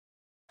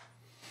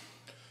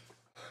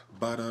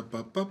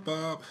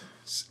Ba-da-ba-ba-ba.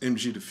 It's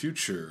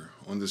MGTheFuture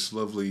on this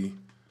lovely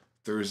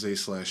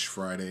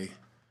Thursday/Friday,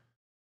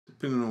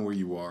 depending on where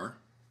you are.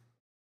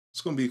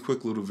 It's going to be a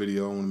quick little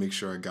video. I want to make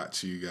sure I got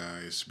to you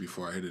guys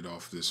before I headed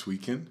off this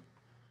weekend.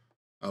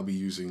 I'll be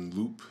using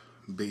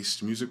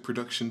loop-based music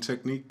production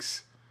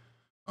techniques.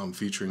 I'm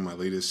featuring my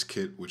latest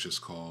kit, which is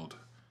called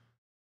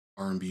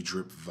RnB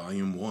Drip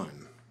Volume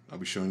 1. I'll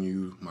be showing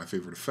you my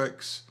favorite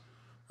effects,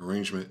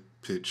 arrangement,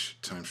 pitch,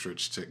 time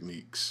stretch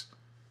techniques.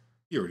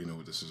 You already know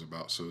what this is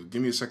about, so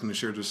give me a second to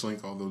share this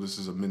link, although this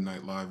is a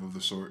midnight live of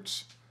the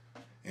sorts,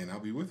 and I'll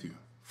be with you.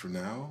 For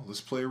now, let's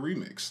play a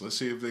remix. Let's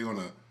see if they're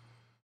gonna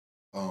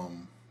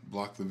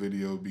block the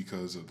video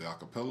because of the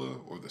acapella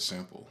or the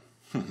sample.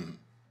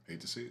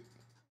 Hate to see it.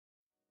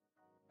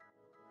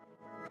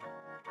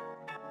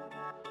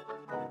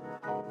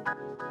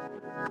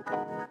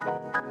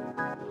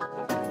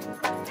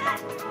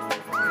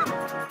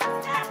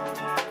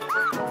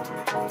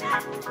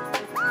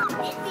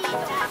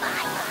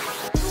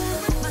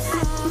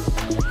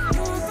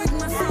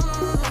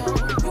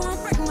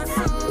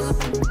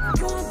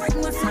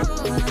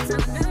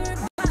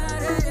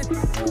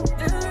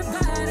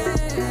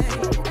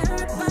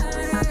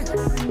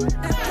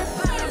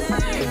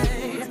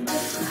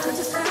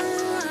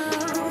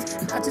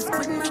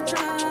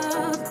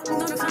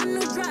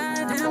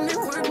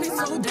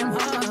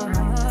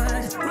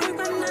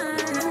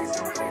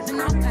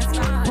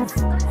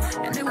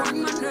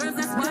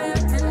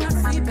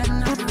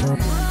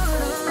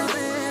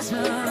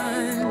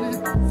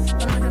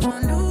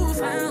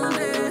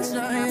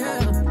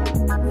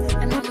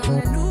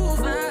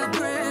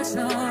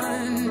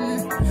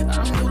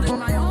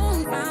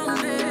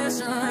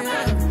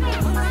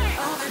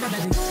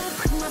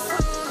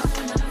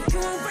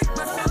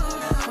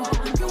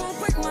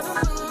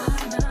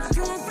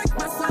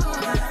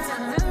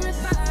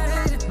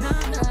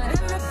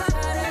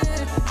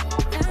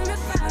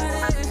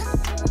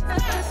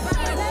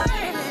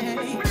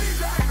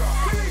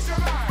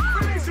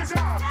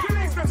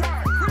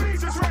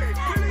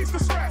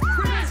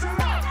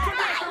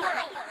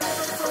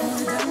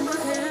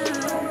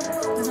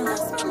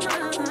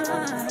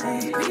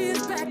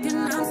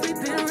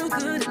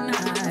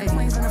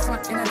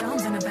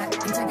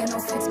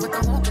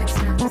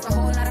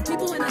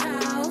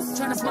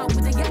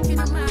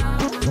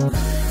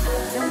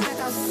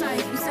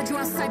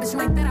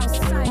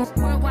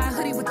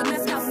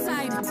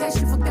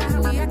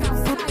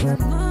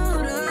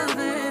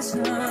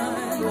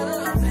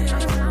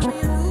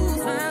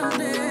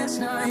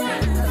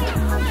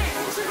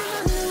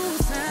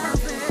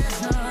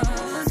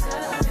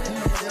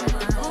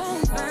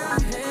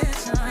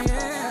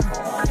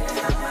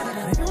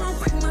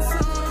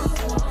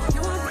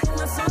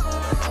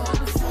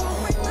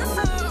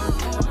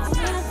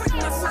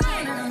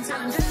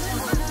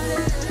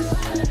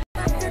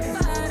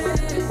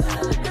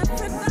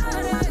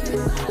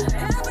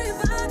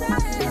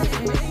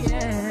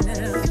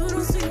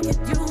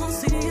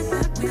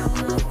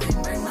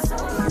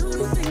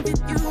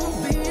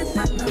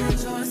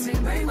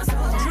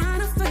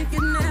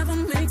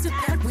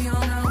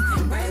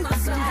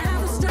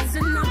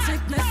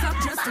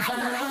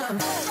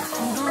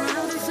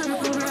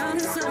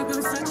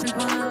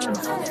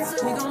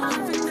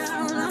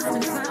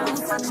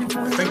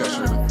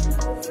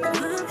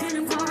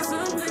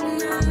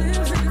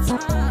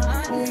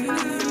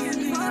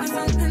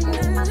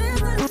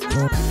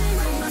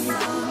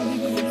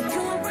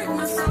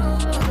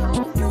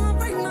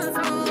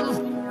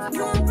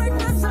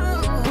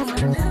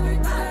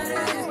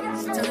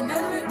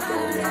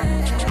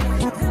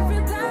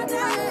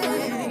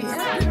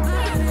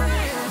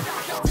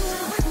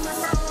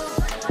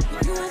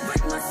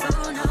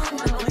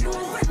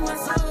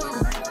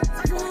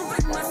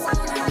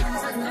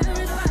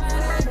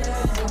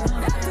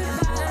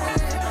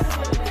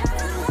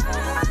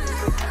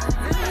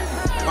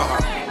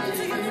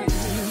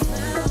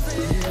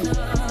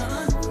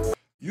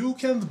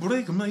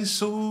 Break my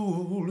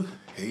soul.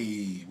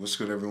 Hey, what's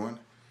good, everyone?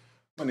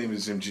 My name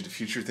is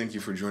MGTheFuture. Thank you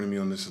for joining me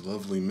on this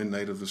lovely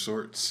midnight of the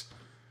sorts.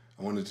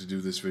 I wanted to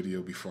do this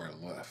video before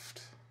I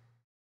left.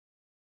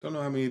 Don't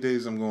know how many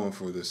days I'm going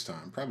for this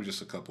time. Probably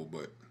just a couple,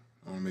 but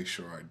I want to make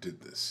sure I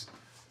did this.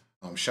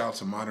 Shout out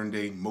to Modern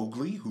Day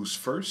Mowgli, who's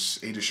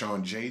first.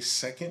 Adashawn J,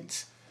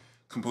 second.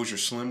 Composure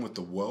Slim with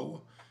the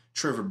Whoa.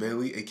 Trevor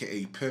Bailey,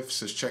 aka Piff,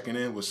 says checking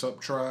in. What's up,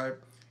 tribe?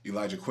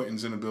 Elijah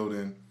Quinton's in the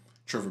building.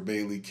 Trevor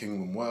Bailey,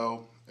 King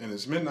Lemuel. And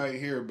it's midnight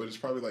here, but it's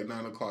probably like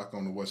 9 o'clock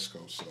on the West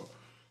Coast. So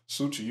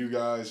salute to you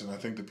guys, and I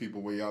think the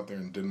people way out there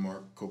in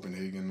Denmark,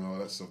 Copenhagen, and all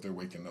that stuff, they're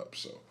waking up.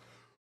 So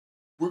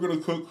we're going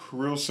to cook,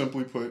 real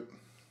simply put.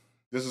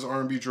 This is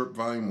RnB Drip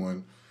Volume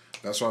 1.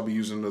 That's why I'll be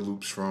using the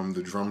loops from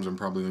the drums. I'm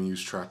probably going to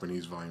use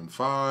Trapanese Volume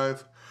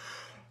 5.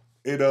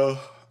 I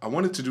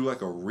wanted to do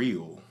like a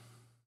reel,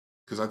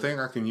 because I think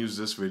I can use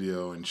this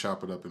video and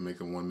chop it up and make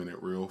a 1-minute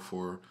reel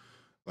for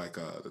like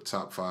the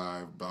top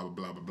 5, blah, blah,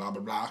 blah, blah, blah,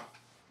 blah, blah.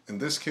 In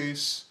this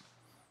case,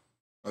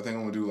 I think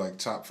I'm going to do like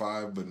top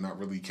 5, but not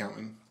really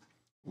counting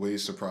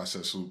ways to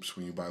process loops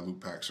when you buy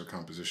loop packs or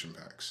composition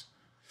packs.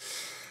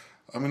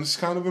 I mean, it's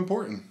kind of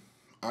important,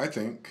 I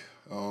think,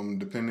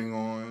 depending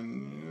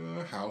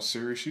on how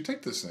serious you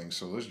take this thing.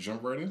 So let's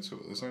jump right into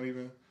it. Let's not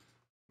even,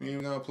 we ain't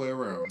even gotta play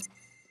around.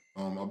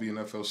 I'll be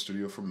in FL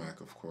Studio for Mac,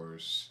 of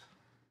course.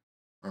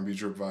 RnB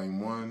Drip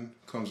Volume 1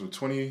 comes with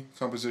 20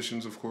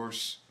 compositions, of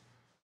course,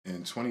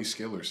 and 20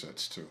 scalar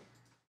sets, too.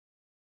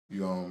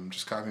 You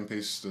just copy and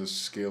paste the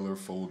scalar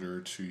folder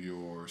to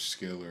your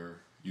scalar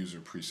user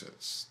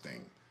presets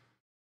thing.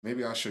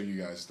 Maybe I'll show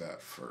you guys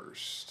that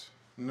first.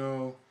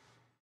 No,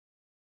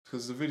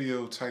 because the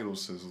video title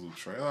says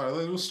loops, right? All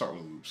right, let's start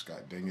with loops.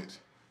 God dang it.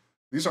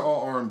 These are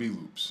all R&B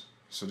loops.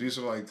 So these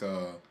are like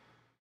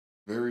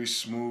very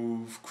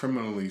smooth,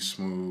 criminally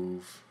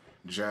smooth,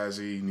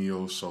 jazzy,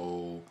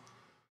 neo-soul,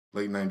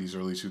 late 90s,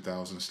 early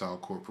 2000s style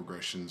chord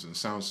progressions and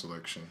sound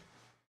selection.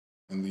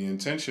 And the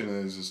intention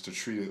is to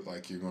treat it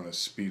like you're going to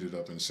speed it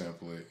up and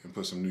sample it and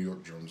put some New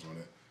York drums on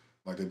it,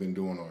 like they've been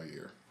doing all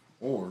year.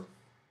 Or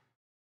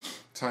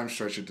time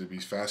stretch it to be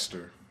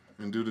faster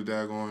and do the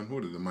daggone,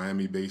 what are the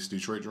Miami-based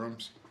Detroit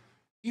drums?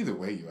 Either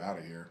way, you out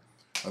of here.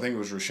 I think it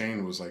was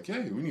Rashane was like,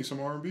 "Hey, we need some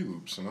R&B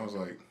loops." And I was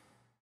like,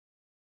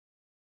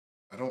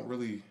 I don't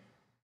really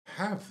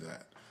have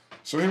that.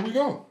 So here we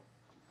go.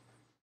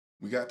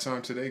 We got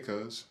time today,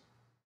 cuz.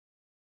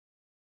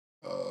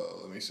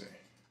 Let me see.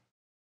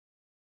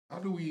 How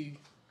do we...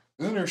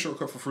 Isn't there a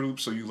shortcut for Fruity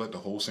Loops so you let the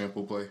whole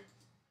sample play?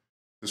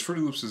 Because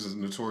Fruity Loops is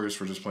notorious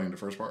for just playing the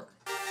first part.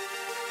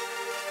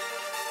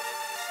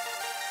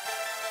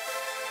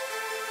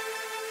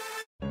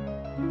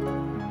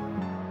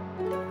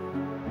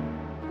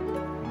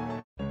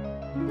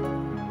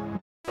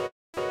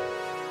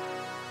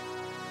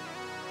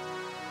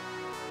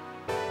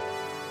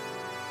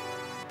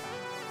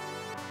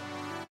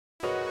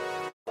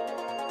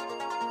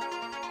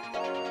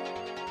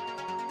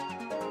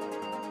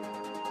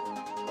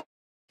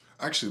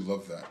 I actually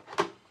love that.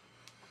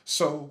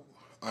 So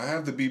I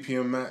have the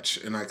BPM match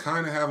and I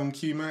kind of have them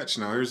key match.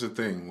 Now here's the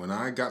thing. When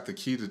I got the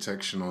key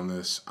detection on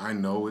this, I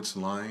know it's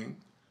lying.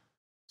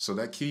 So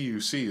that key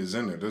you see is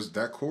in there.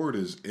 That chord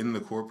is in the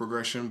chord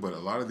progression, but a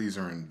lot of these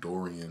are in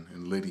Dorian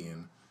and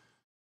Lydian.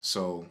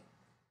 So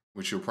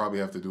what you'll probably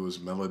have to do is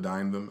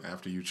melodyne them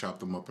after you chop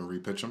them up and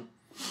repitch them.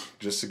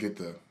 Just to get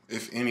the,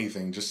 if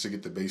anything, just to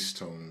get the bass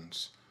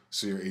tones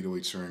so your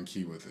 808s are in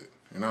key with it.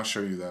 And I'll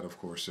show you that, of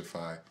course, if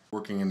I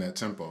working in that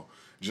tempo.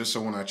 Just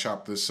so when I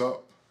chop this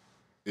up,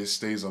 it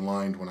stays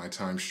aligned when I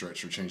time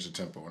stretch or change the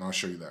tempo. And I'll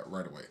show you that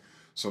right away.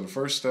 So the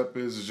first step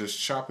is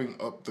just chopping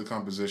up the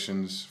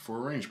compositions for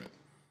arrangement.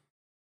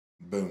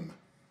 Boom.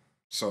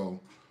 So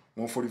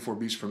 144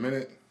 beats per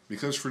minute.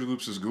 Because Fruity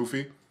Loops is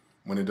goofy,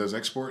 when it does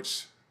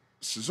exports,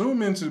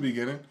 zoom into the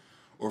beginning.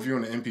 Or if you're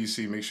on the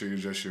MPC, make sure you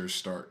adjust your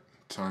start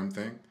time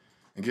thing.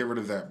 And get rid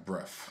of that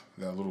breath,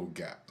 that little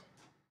gap.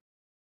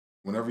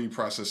 Whenever you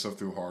process stuff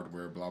through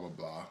hardware, blah, blah,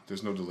 blah,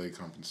 there's no delay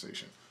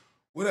compensation.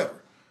 Whatever.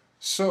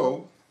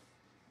 So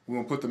we're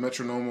going to put the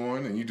metronome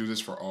on, and you do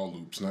this for all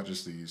loops, not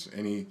just these.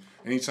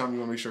 Anytime you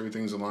want to make sure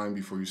everything's aligned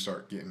before you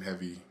start getting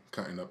heavy,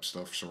 cutting up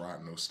stuff,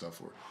 serrato stuff,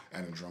 or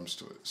adding drums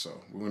to it. So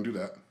we're going to do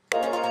that.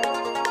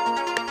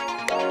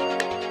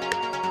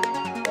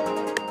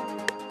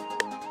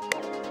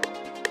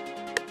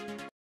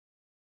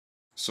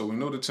 So we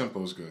know the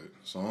tempo's good.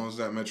 So as long as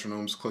that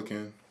metronome's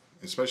clicking,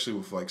 especially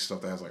with like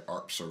stuff that has like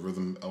arps or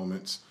rhythm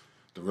elements,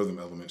 the rhythm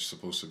element's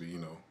supposed to be, you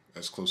know,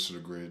 as close to the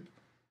grid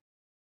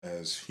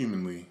as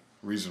humanly,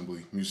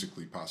 reasonably,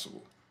 musically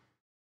possible.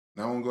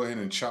 Now I'm gonna go ahead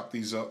and chop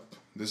these up.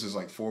 This is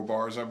like 4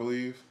 bars, I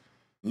believe.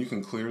 And you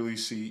can clearly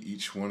see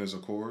each one is a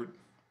chord.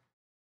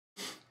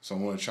 So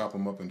I'm gonna chop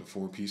them up into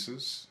 4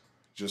 pieces.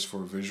 Just for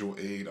visual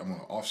aid, I'm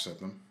gonna offset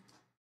them.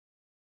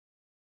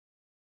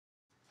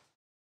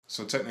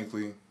 So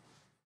technically,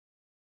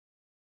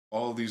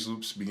 all of these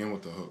loops begin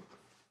with the hook.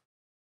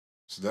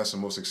 So that's the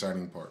most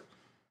exciting part.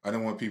 I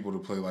didn't want people to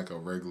play like a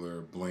regular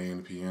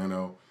bland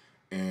piano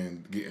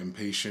and get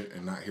impatient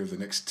and not hear the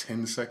next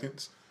 10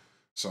 seconds.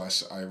 So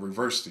I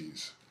reversed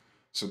these.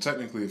 So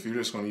technically, if you're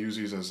just going to use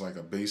these as like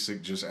a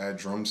basic just add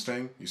drums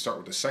thing, you start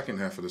with the second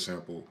half of the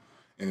sample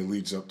and it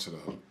leads up to the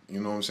hook. You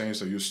know what I'm saying?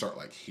 So you start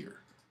like here.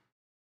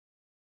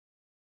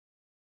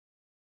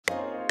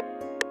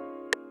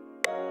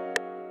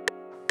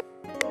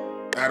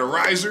 Add a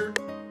riser,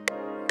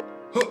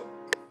 hook.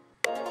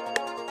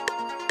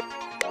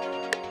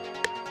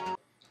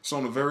 So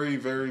on a very,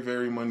 very,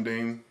 very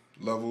mundane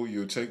level,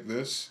 you'll take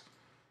this,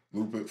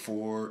 loop it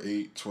 4,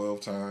 8,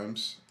 12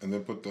 times, and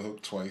then put the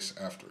hook twice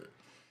after it.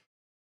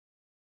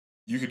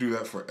 You could do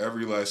that for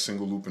every last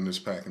single loop in this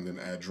pack and then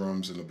add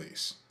drums and a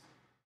bass.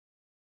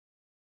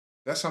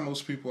 That's how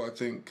most people, I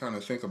think, kind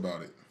of think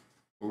about it.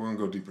 But we're going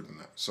to go deeper than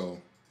that. So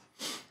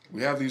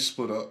we have these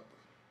split up.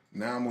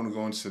 Now I'm going to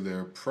go into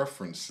their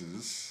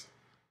preferences.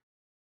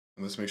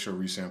 And let's make sure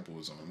resample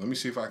is on. Let me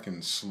see if I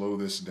can slow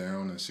this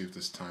down and see if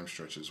this time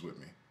stretches with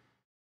me.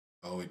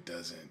 Oh, it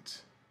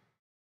doesn't.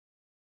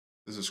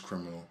 This is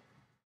criminal.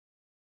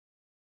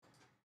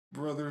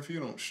 Brother, if you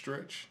don't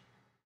stretch,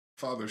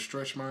 Father,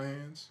 stretch my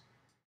hands.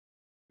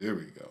 There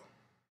we go.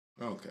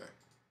 Okay.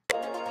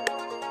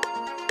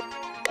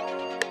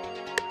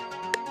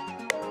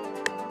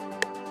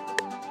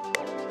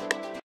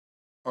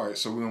 Alright,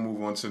 so we're gonna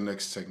move on to the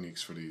next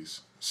techniques for these.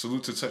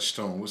 Salute to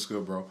Touchtone. What's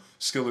good, bro?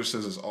 Skiller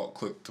says it's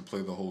alt-click to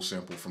play the whole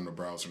sample from the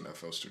browser in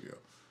FL Studio.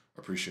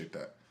 Appreciate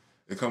that.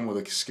 It come with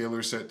a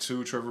scalar set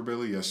too, Trevor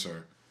Bailey? Yes,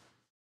 sir.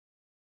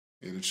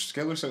 Yeah, the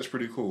scalar set's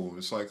pretty cool.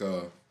 It's like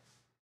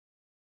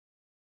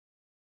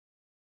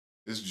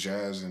it's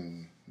jazz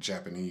and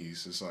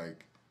Japanese. It's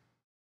like,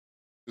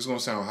 it's gonna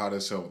sound hot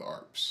as hell with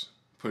ARPs.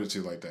 Put it to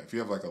you like that. If you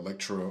have like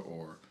Electra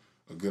or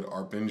a good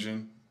ARP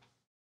engine,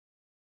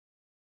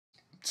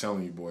 I'm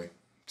telling you, boy. I'm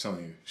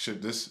telling you.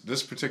 Shit,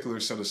 this particular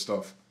set of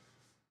stuff,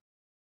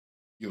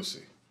 you'll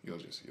see. You'll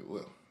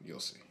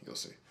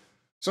see.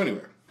 So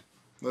anyway,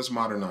 let's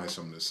modernize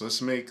some of this.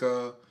 Let's make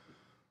the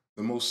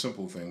most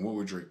simple thing. What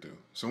would Drake do?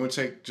 So I'm gonna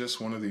take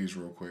just one of these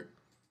real quick.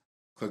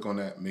 Click on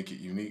that, make it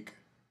unique.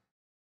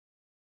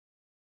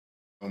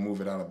 I'll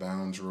move it out of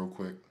bounds real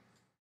quick.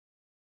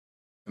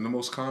 And the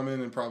most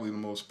common and probably the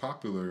most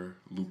popular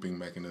looping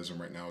mechanism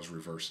right now is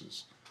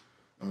reverses.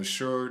 I'm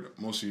assured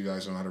most of you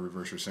guys know how to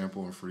reverse your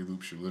sample in Free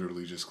Loops. You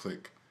literally just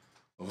click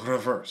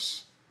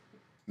reverse.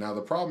 Now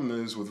the problem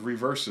is with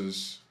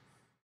reverses,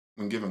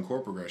 when given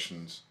chord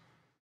progressions,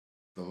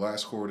 the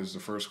last chord is the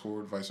first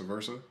chord, vice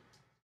versa.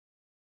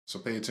 So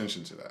pay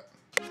attention to that.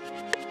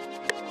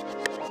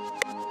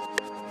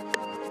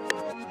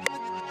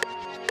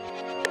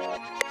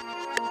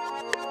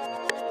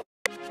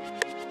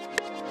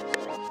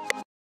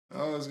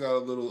 Oh, it's got a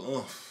little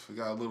oomph. It's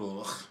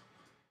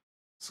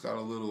got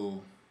a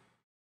little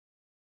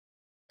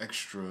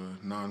extra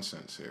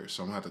nonsense here.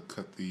 So I'm gonna have to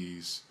cut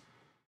these.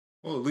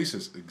 Well, at least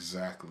it's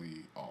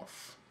exactly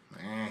off.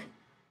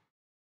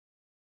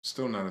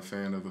 Still not a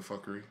fan of the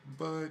fuckery,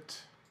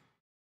 but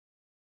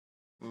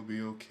we'll be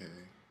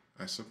okay,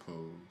 I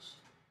suppose.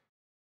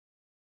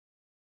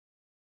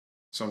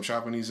 So I'm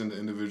chopping these into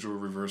individual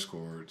reverse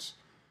chords,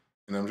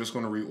 and I'm just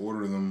going to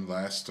reorder them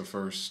last to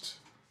first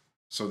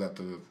so that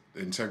the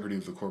integrity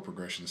of the chord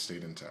progression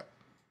stayed intact.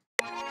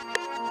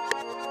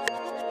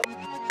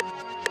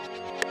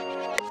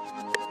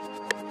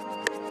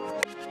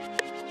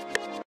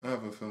 I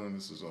have a feeling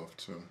this is off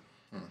too.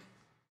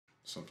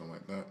 Something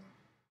like that.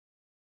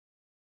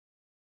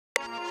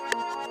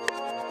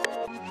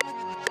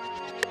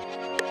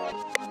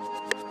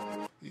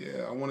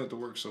 Yeah, I want it to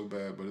work so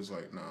bad, but it's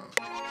like, nah.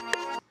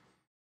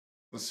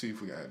 Let's see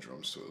if we add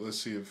drums to it. Let's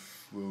see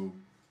if we'll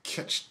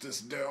catch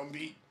this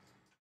downbeat.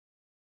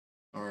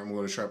 Alright, I'm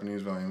going to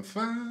Japanese Volume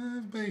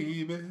 5,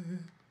 baby.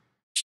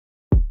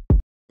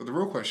 But the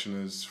real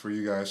question is, for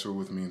you guys who are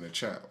with me in the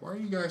chat, why are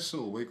you guys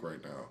still awake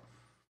right now?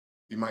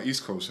 My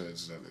East Coast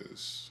heads, that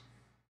is.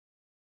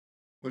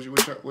 What's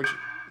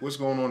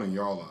going on in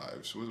y'all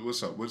lives?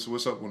 What's up?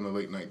 What's up on the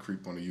late night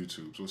creep on the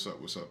YouTubes? What's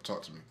up? What's up?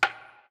 Talk to me.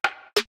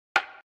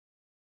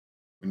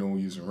 We know we're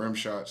using rim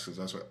shots because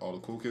that's what all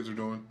the cool kids are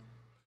doing.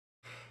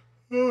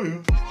 Oh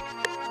yeah.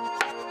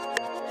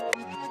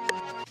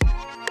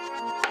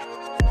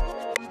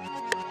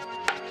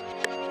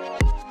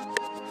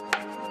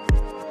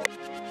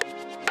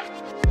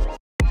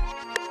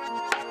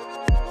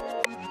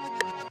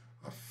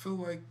 I feel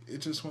like it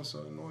just wants to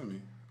annoy me.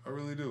 I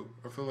really do.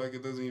 I feel like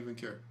it doesn't even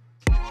care.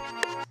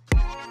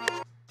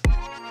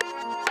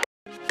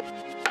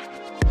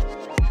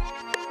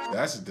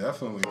 That's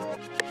definitely.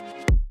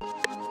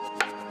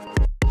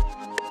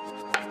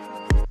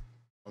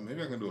 Oh,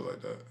 maybe I can do it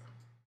like that.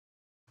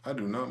 I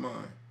do not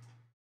mind.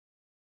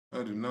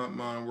 I do not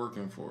mind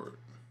working for it.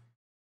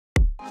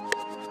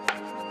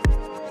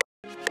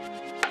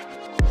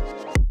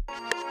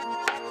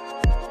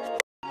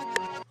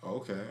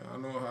 Okay, I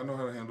know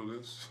how to handle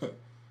this.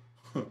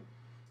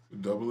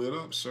 Double it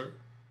up, sir.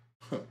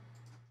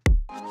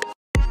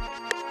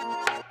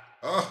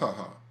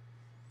 Ah,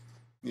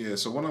 yeah.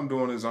 So what I'm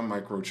doing is I'm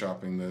micro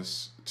chopping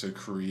this to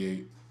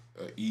create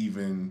an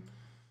even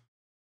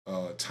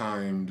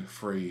timed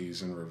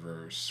phrase in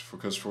reverse.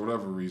 Because for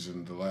whatever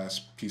reason, the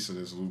last piece of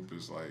this loop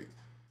is like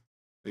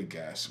they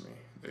gassed me.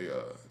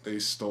 They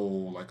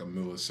stole like a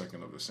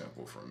millisecond of the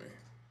sample from me.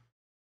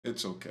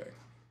 It's okay.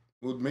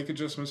 We'll make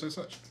adjustments as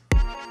such.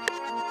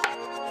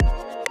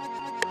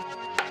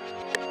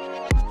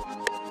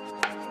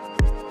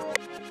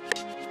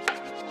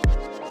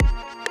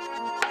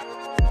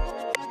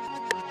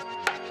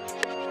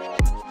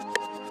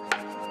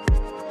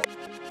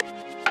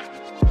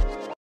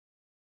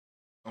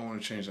 I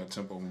want to change that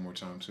tempo one more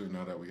time too,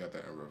 now that we got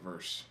that in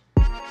reverse.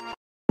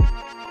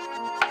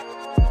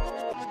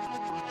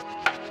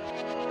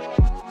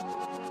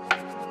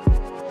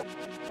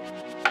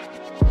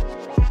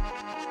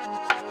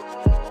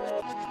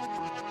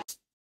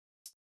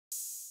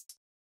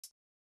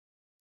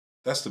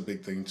 That's the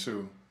big thing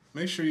too.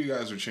 Make sure you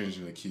guys are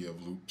changing the key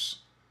of loops.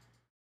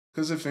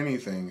 Because if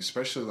anything,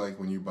 especially like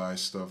when you buy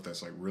stuff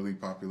that's like really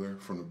popular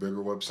from the bigger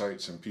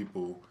websites and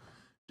people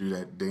do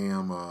that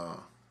damn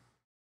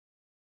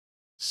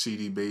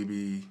CD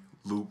baby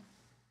loop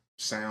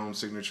sound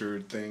signature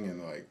thing,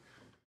 and like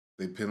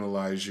they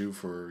penalize you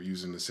for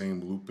using the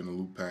same loop in a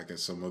loop pack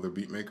as some other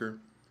beat maker.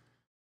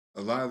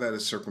 A lot of that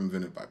is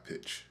circumvented by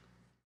pitch.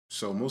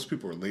 So most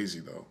people are lazy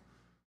though.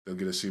 They'll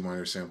get a C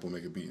minor sample,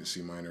 make a beat in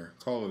C minor,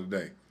 call it a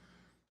day.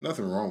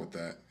 Nothing wrong with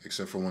that,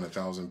 except for when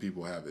 1,000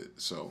 people have it.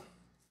 So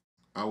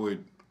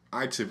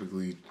I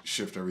typically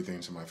shift everything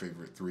to my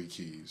favorite 3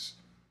 keys.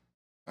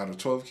 Out of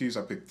 12 keys,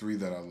 I pick 3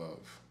 that I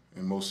love.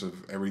 And most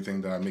of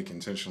everything that I make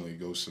intentionally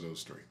goes to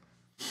those 3.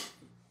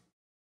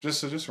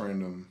 Just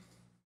random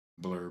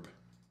blurb.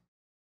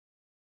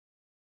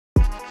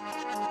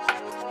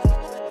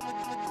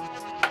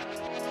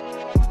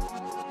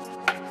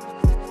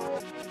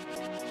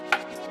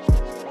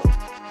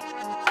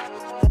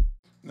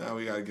 Now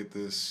we gotta get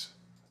this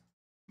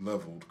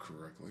leveled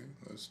correctly.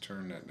 Let's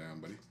turn that down,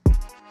 buddy.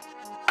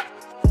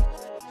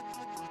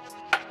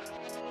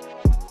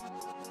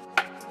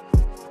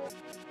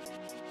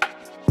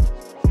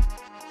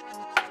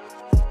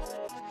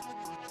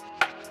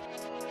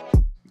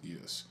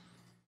 Yes.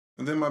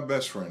 And then my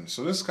best friend.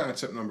 So this is kind of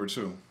tip number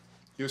 2.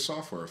 Your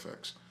software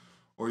effects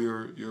or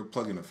your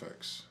plugin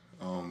effects.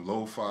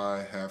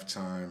 Lo-fi,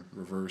 halftime,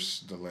 reverse,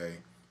 delay,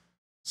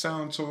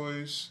 sound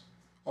toys,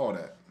 all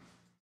that.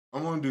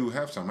 I'm going to do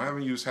halftime. I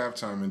haven't used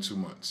halftime in 2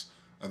 months.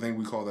 I think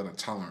we call that a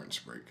tolerance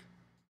break.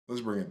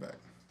 Let's bring it back.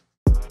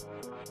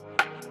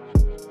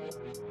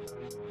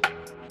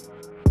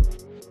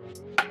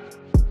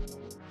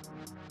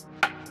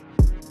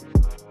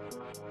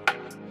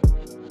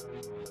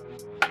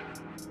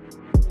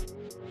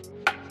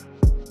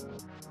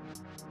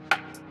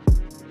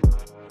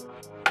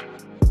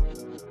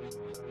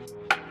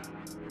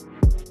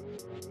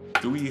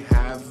 Do we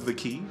have the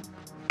key?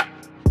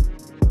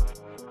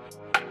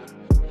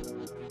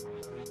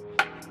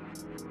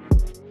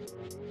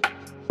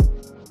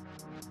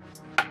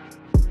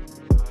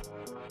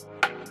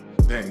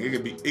 Dang, it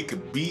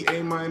could be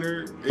A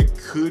minor, it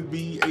could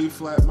be A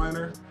flat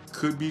minor,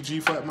 could be G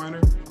flat minor.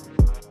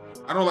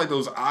 I don't like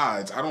those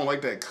odds. I don't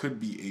like that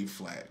could be A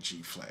flat,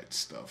 G flat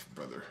stuff,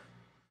 brother.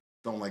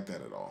 Don't like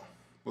that at all.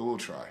 But we'll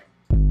try.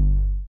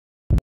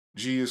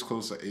 G is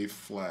close to A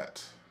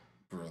flat,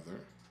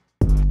 brother.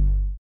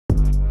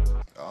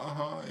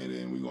 And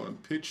then we're gonna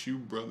pitch you,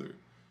 brother.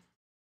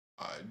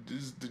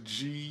 This is the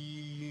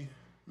G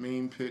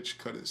main pitch,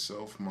 cut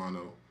itself,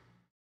 mono.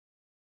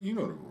 You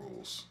know the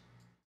rules.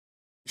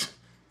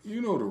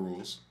 You know the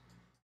rules.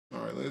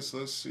 All right,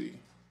 let's see.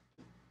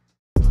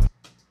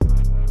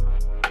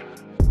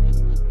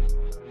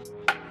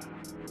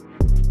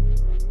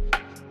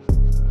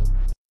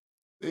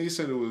 They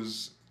said it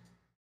was,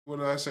 what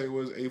did I say it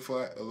was? A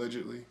flat,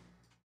 allegedly,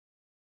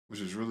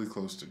 which is really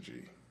close to G.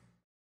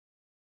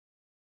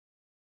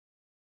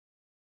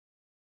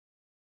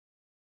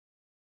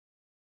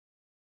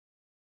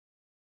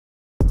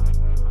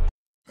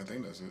 I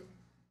think that's it.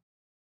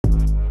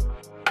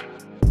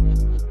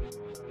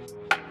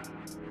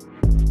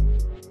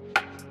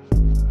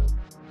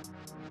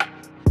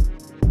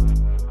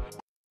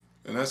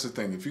 And that's the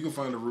thing. If you can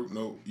find a root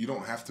note, you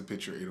don't have to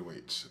pitch your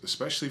 808s,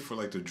 especially for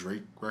like the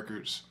Drake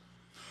records,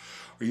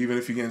 or even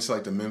if you get into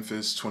like the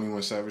Memphis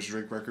 21 Savage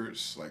Drake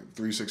records, like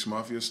 3 6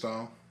 Mafia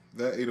style.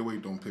 That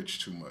 808 don't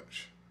pitch too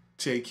much.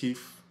 T.A.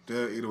 Keith,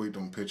 that 808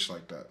 don't pitch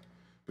like that.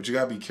 But you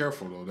gotta be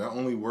careful though. That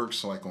only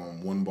works like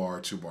on 1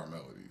 bar, 2 bar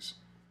melodies.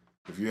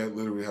 If you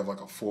literally have like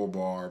a 4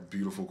 bar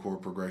beautiful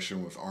chord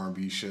progression with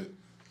R&B shit,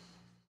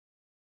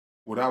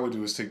 what I would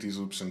do is take these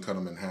loops and cut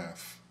them in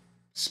half.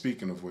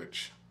 Speaking of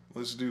which,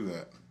 let's do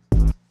that.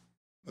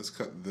 Let's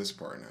cut this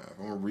part in half.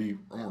 I'm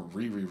gonna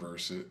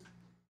re-reverse it.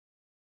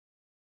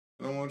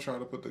 And I'm gonna try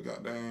to put the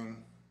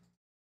goddamn.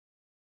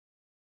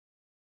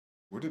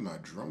 Where did my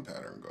drum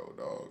pattern go,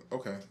 dog?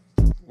 Okay,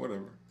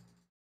 whatever.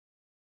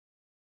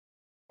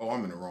 Oh,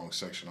 I'm in the wrong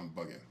section. I'm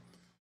bugging.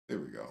 There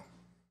we go.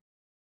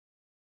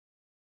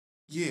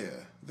 Yeah,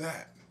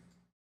 that.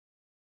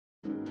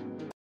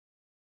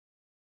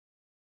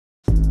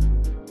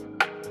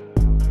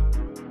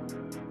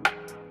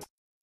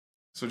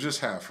 So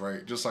just half,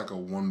 right? Just like a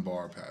 1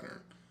 bar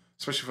pattern.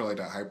 Especially for like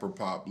that hyper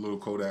pop, Lil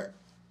Kodak,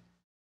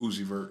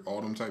 Uzi Vert, all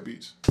them type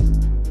beats.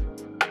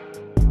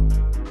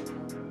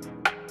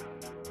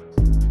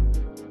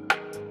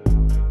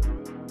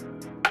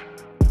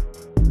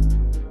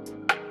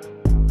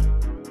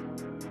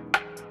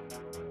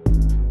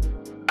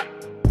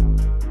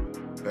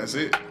 That's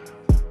it.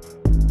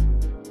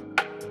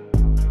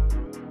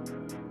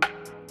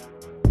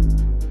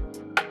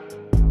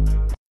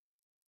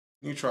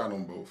 You try it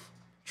on both.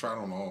 Try it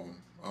on all of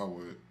them. I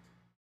would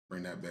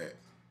bring that back.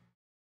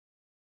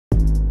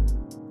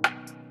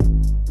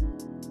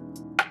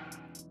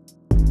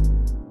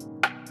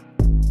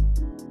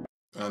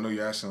 I know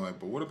you're asking like,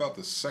 but what about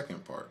the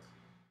second part?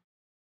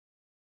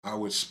 I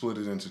would split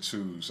it into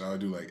 2s. I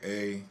would do like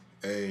A,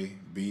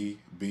 B,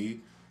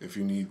 B. If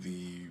you need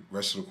the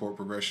rest of the chord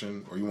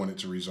progression or you want it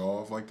to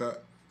resolve like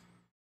that.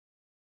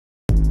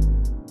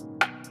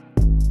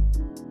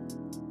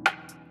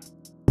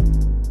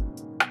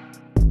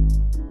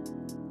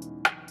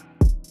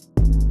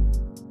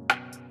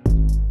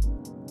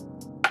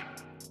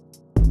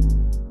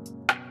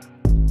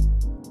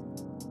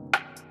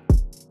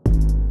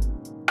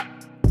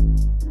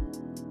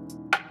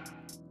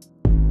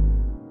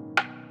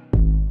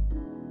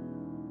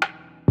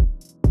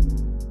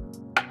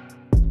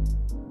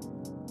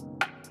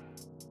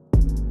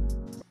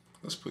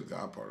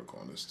 dot particle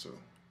on this too.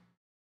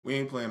 We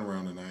ain't playing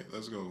around tonight.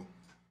 Let's go.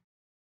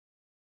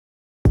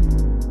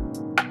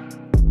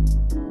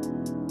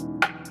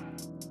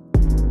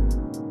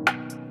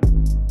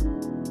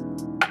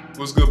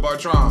 What's good,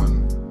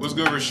 Bartron? What's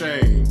good,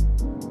 Rashane?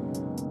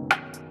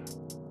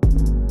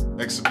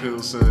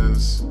 Exapil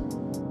says,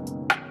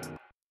 I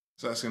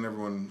was asking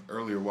everyone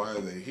earlier why are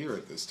they here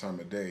at this time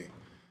of day.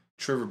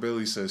 Trevor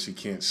Bailey says he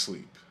can't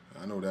sleep.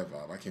 I know that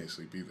vibe. I can't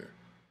sleep either.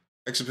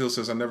 Exapil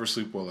says, I never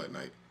sleep well at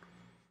night.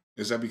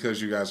 Is that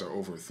because you guys are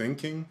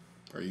overthinking?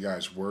 Are you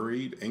guys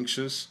worried,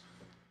 anxious?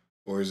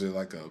 Or is it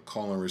like a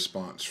call and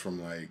response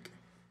from like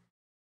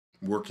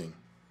working?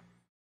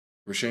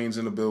 Rashane's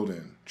in the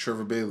building.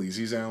 Trevor Bailey.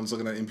 Z-Sounds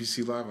looking at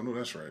NPC Live. I know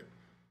that's right.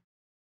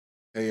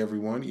 Hey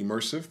everyone,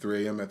 Immersive,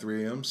 3 a.m. at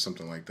 3 a.m.,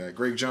 something like that.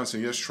 Greg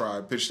Johnson, yes,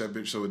 try. Pitch that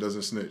bitch so it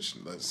doesn't snitch.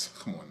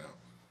 Come on now.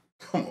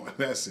 Come on,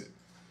 that's it.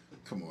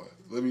 Come on.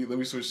 Let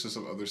me switch to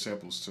some other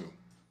samples too.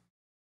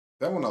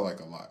 That one I like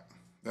a lot.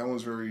 That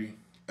one's very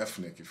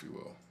ethnic, if you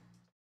will.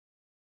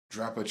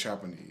 Drapa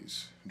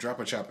Japanese.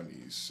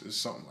 It's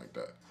something like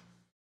that.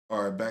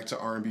 All right, back to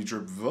RnB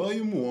Drip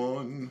Volume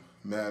 1.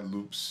 Mad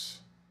Loops.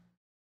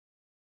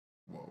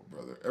 Whoa,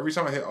 brother. Every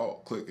time I hit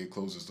Alt click, it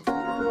closes the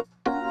folder.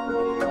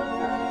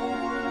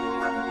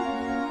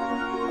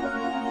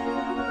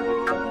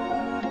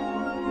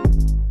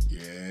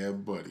 Yeah,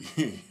 buddy.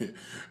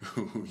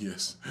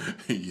 Yes.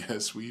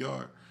 Yes, we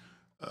are.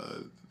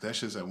 That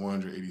shit's at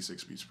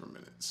 186 beats per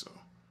minute, so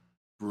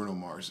Bruno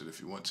Mars it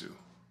if you want to.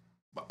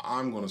 But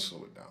I'm going to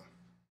slow it down.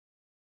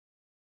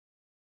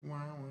 Wow,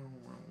 wow,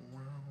 wow,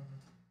 wow.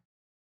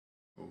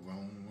 Wow,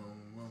 wow,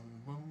 wow,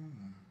 wow.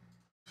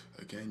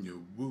 Again,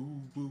 you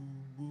woo, woo,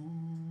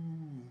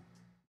 woo.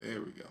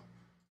 There we go.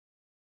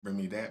 Bring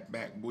me that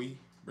back, boy.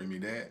 Bring me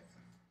that.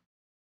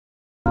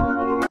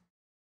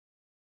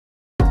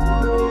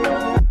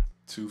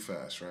 Too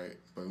fast, right?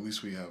 But at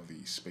least we have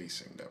the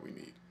spacing that we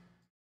need.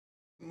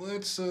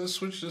 Let's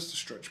switch this to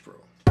Stretch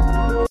Pro.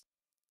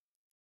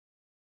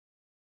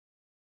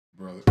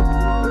 Brother.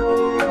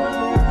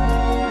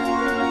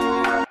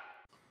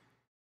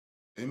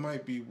 It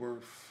might be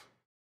worth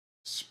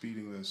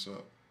speeding this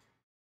up.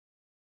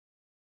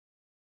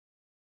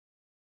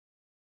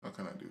 How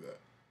can I do that?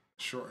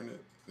 Shorten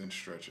it, then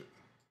stretch it.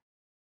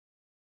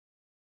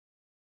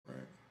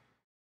 Right?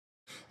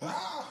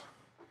 Ah!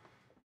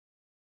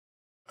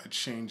 I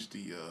changed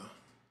the,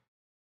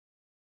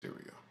 there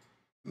we go.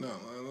 No,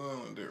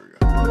 there we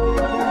go.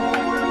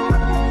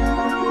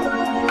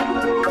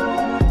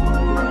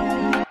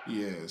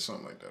 Yeah,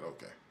 something like that,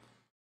 okay.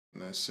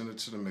 Now send it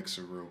to the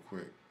mixer real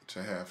quick, to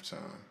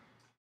halftime.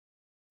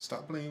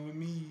 Stop playing with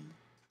me.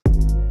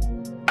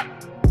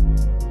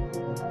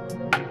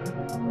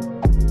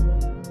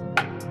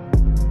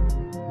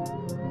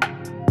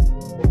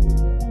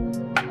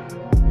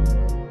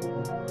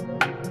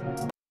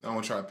 I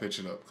want to try to pitch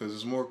it up because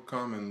it's more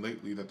common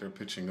lately that they're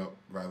pitching up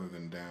rather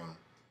than down.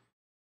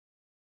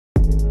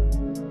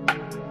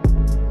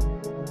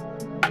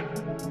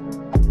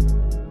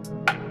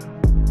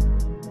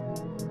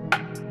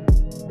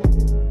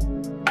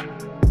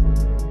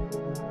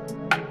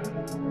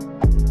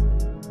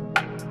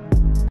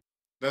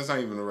 That's not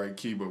even the right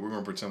key, but we're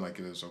going to pretend like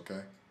it is,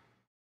 okay?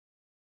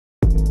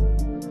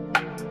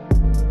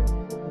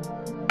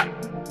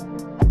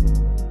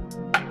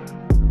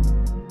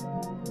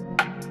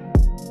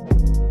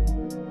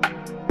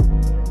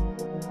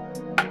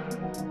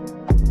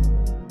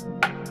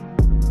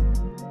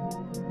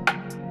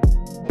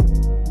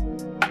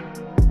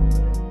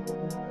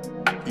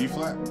 E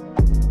flat.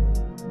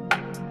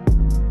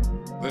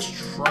 Let's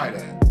try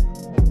that.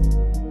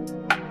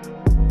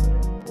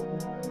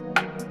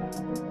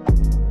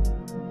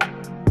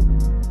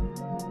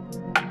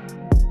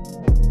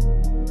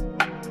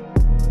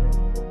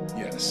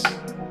 Yes.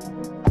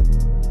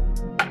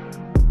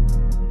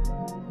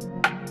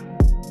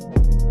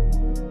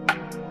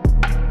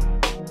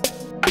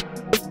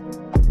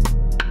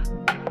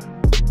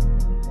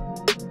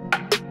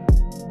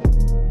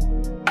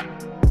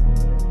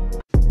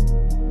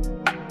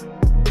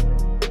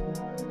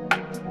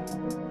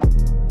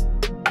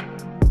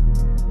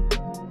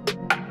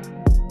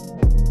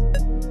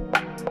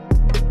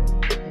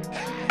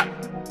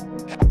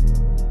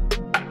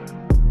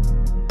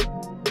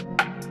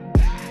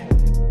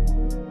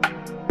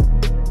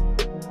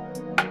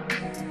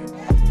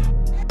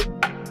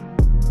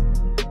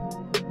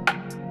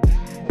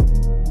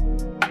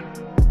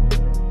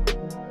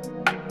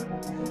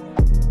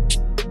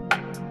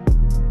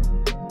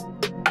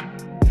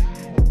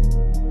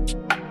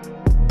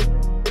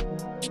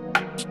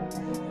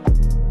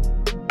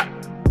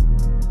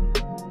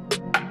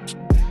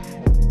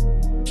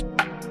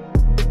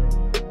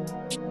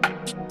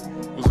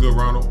 good,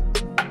 Ronald?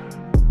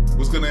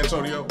 What's good,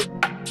 Antonio?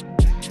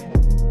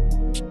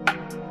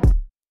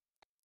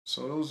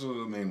 So those are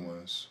the main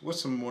ones.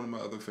 What's one of my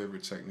other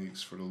favorite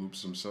techniques for the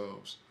loops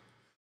themselves?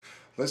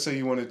 Let's say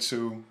you wanted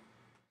to,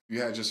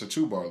 you had just a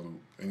 2-bar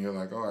loop, and you're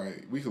like, all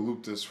right, we could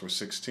loop this for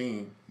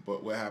 16,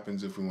 but what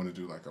happens if we want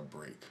to do like a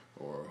break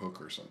or a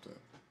hook or something?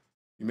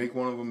 You make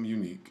one of them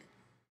unique,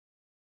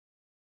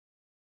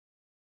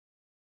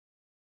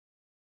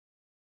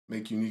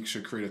 Make unique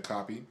should create a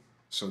copy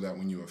so that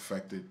when you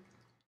affect it,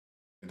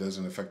 it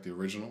doesn't affect the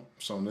original.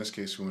 So in this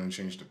case, we want to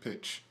change the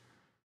pitch.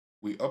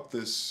 We up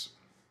this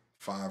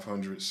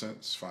 500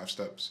 cents, 5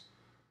 steps,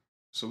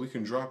 so we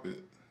can drop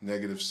it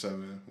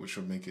 -7, which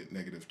will make it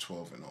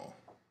 -12 in all.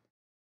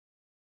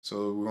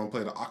 So we're going to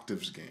play the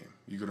octaves game.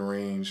 You can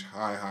arrange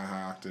high, high,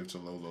 high octave to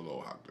low, low,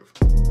 low octave.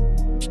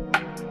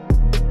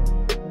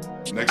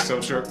 Next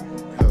tail chirp,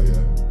 hell yeah.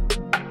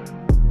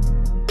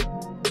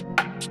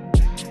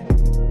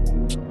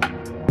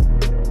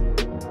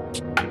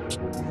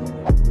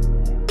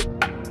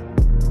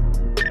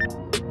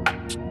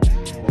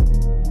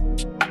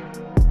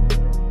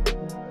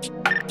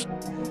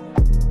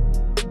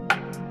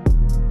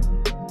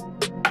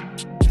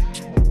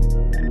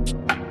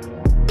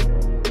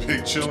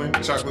 Chilling,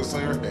 chocolate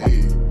slayer,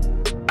 hey.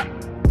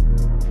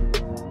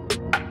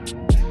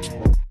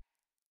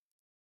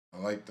 I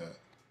like that.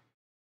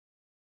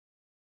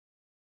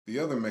 The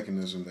other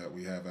mechanism that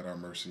we have at our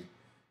mercy,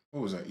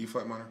 what was that, E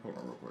flat minor? Hold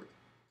on real quick.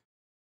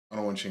 I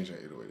don't want to change that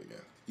 808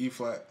 again. E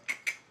flat.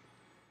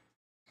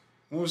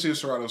 We'll see if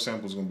Serato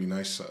sample is going to be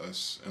nice to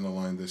us and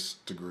align this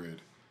to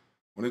grid.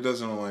 When it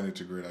doesn't align it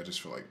to grid, I just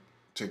feel like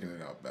taking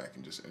it out back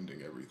and just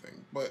ending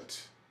everything.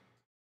 But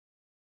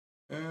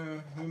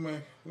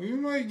we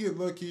might get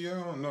lucky, I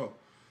don't know.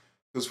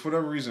 Because for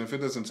whatever reason, if it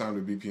doesn't time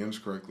the BPMs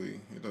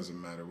correctly, it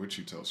doesn't matter what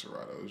you tell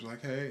Serato. It's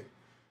like, hey,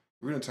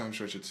 we're going to time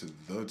stretch it to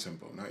the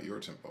tempo, not your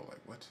tempo.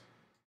 Like, what?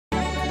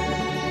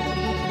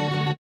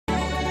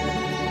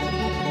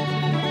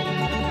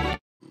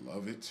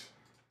 Love it.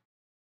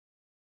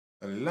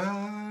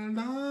 La,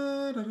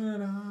 la, da, da,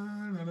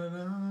 da, da,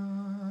 da.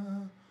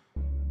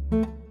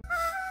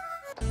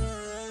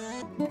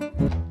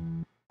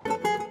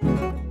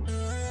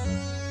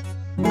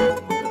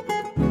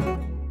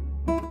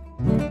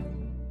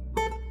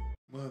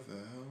 What the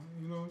hell?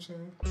 You know what I'm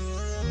saying?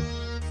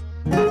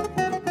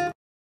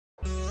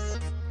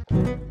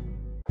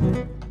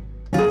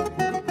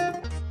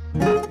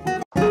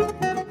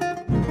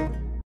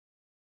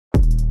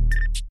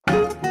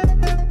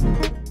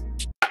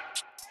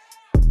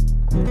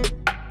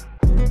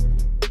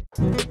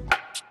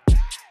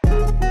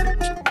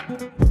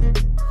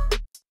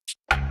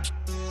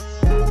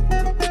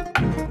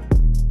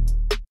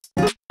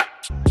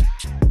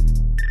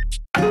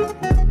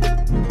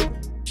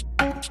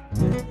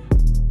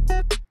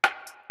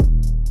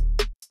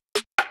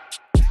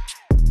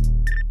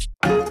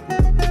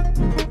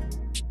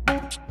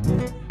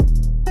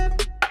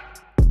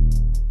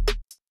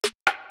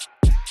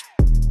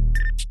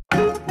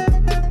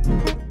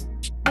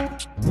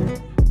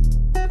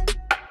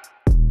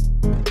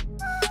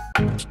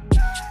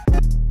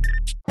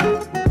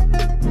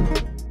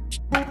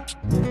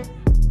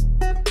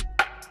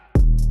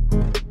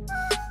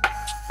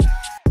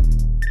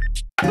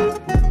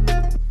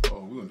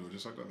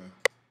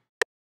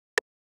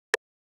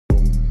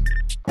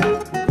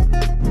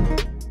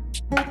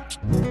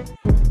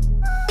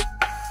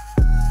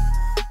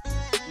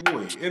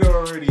 It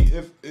already,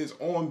 if it's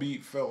on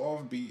beat, fell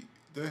off beat.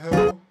 The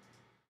hell?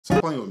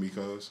 Stop playing with me,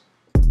 cuz.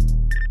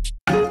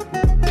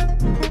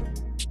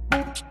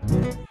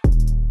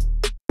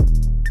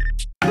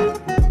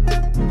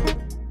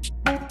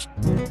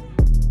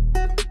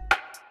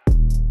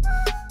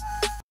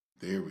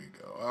 There we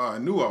go. I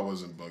knew I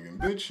wasn't bugging,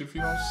 bitch, if you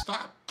don't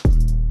stop.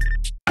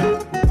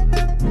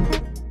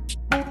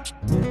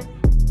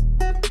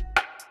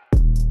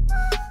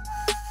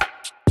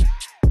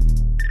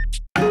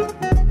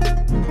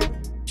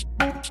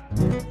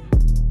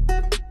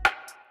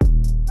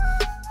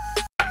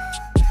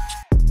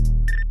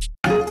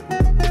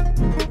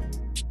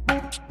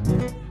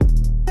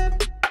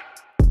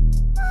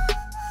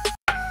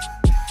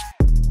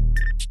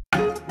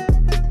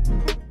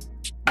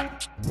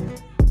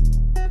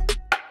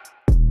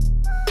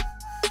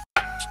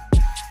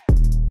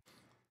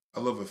 I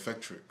love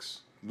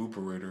Effectrix,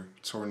 Looperator,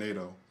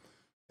 Tornado,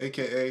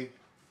 aka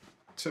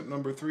tip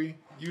number 3,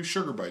 use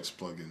Sugar Bytes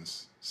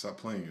plugins. Stop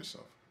playing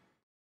yourself.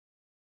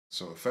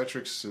 So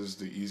Effectrix is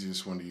the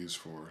easiest one to use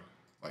for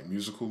like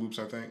musical loops,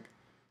 I think.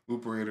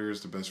 Looperator is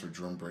the best for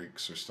drum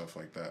breaks or stuff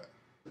like that,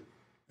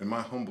 in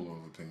my humble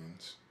of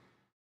opinions.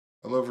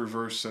 I love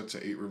reverse set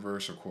to 8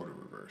 reverse or quarter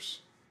reverse.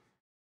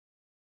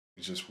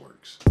 It just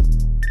works.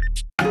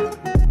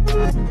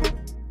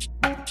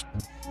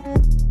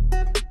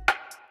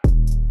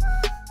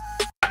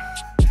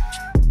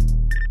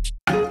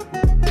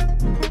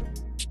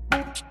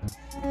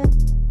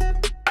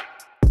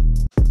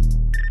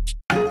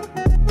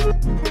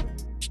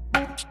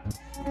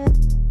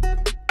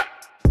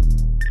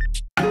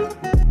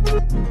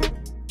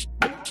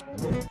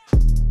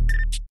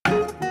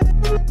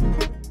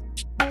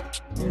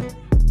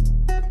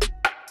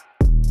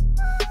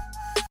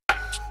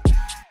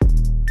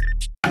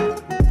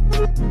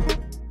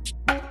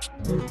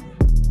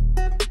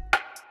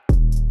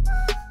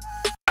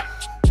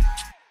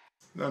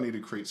 Now I need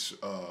to create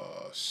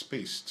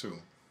space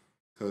too,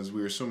 because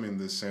we're assuming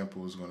this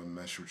sample is going to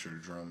mesh with your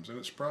drums, and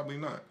it's probably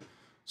not.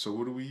 So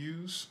what do we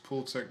use?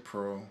 Pultec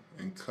Pro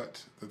and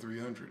cut the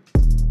 300.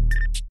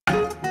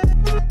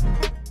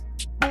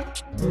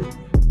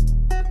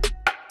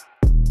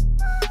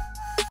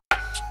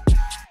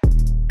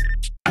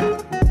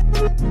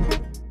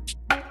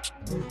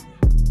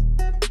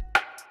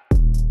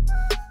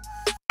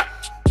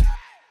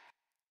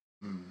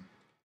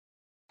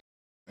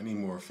 I need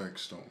more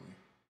effects, don't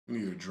we? We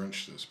need to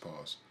drench this,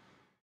 pause.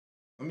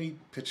 Let me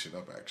pitch it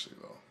up actually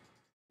though.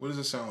 What does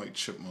it sound like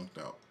chipmunked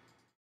out?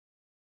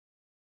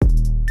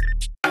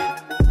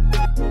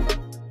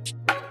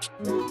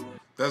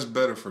 That's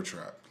better for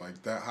trap.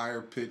 Like that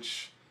higher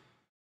pitch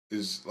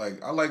is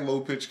like, I like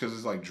low pitch because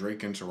it's like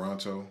Drake in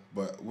Toronto,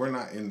 but we're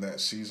not in that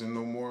season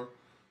no more.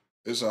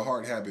 It's a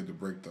hard habit to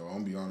break though, I'm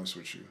gonna be honest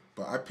with you.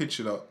 But I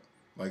pitch it up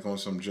like on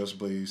some Just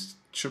Blaze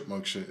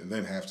chipmunk shit and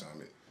then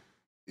halftime it.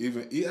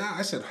 Yeah,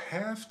 I said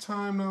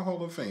halftime, not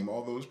Hall of Fame,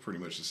 although it's pretty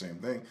much the same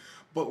thing.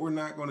 But we're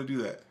not going to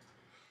do that.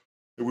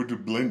 It would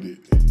have blended.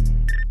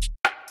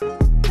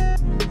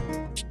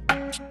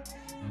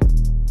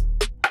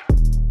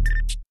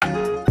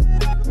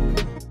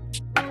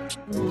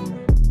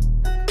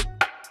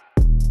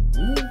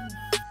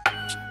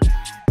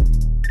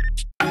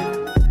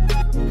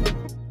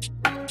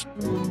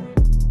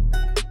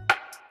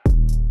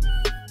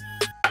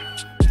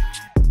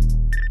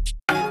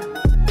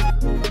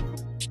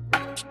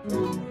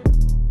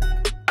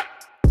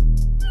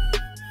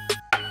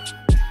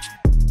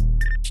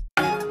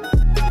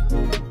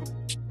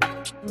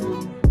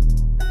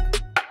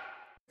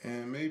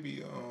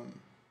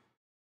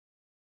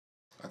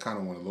 I kind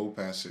of want to low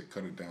pass it,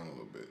 cut it down a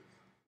little bit.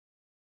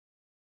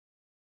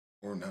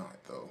 Or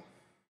not, though.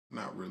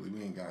 Not really.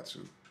 We ain't got to.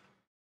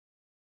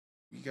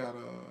 We got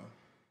a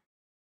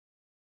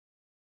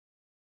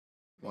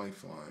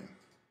Lifeline.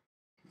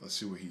 Let's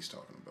see what he's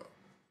talking about.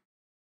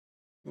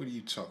 What are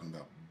you talking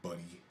about,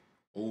 buddy?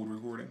 Old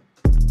recording?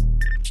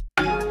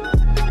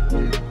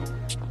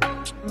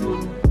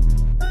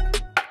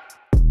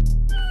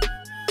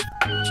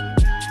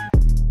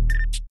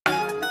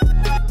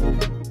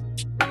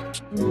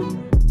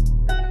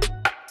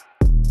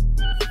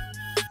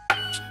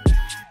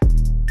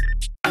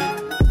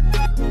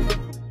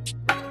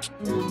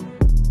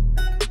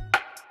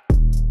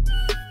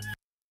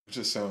 It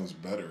just sounds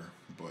better,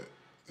 but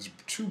it's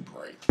too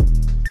bright.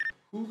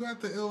 Who got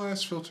the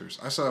ill-ass filters?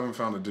 I still haven't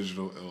found a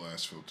digital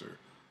ill-ass filter.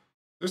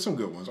 There's some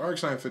good ones.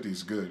 RX 950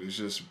 is good. It's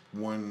just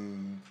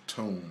one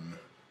tone.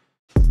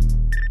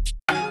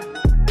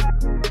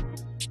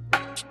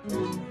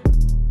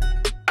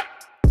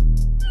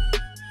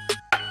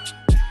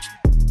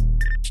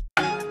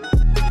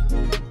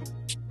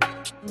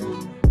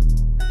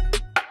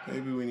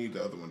 Maybe we need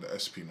the other one, the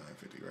SP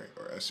 950, right?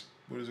 Or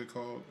what is it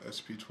called?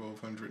 SP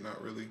 1200?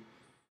 Not really.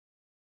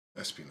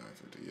 SP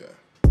 950, yeah.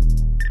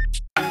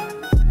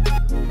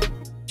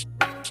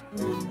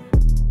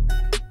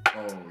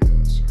 Oh,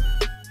 yes, sir.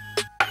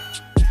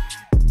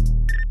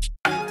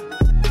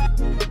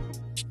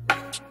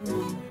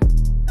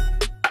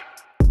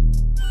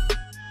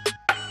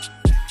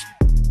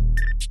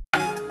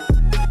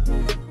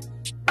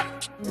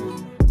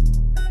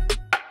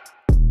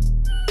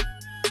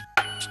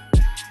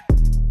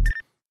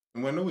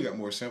 And I know we got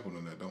more sample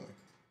than that, don't we?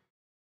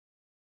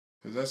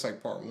 Because that's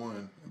like part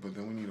one, but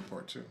then we need a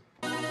part two.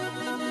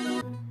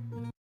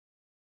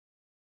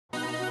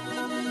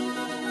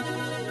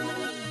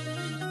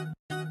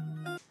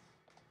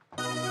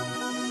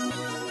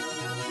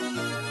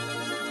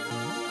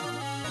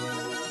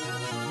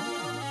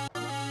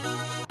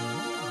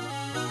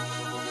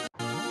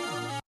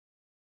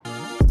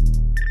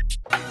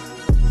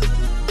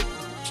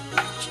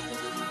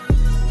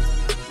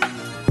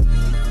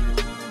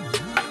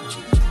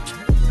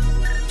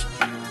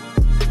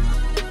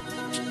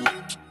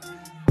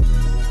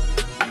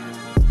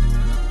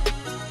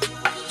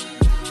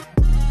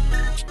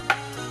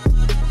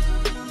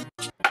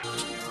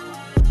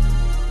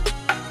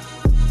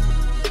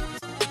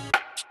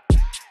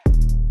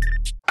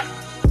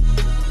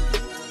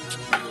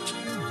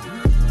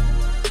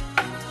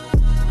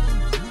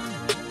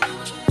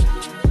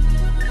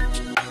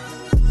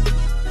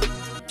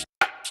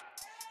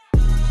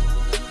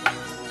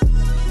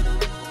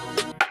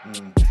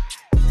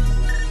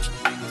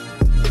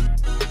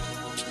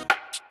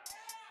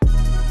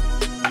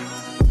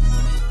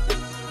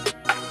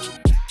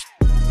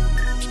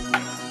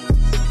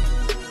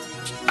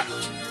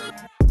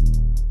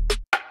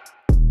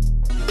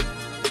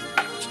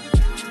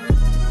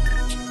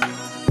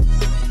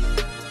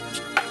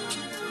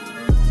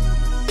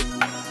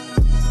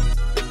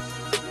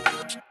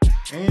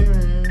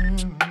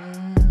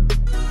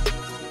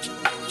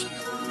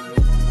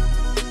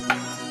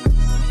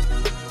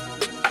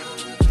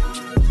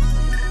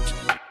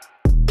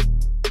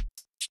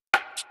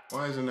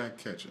 Why isn't that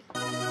catching?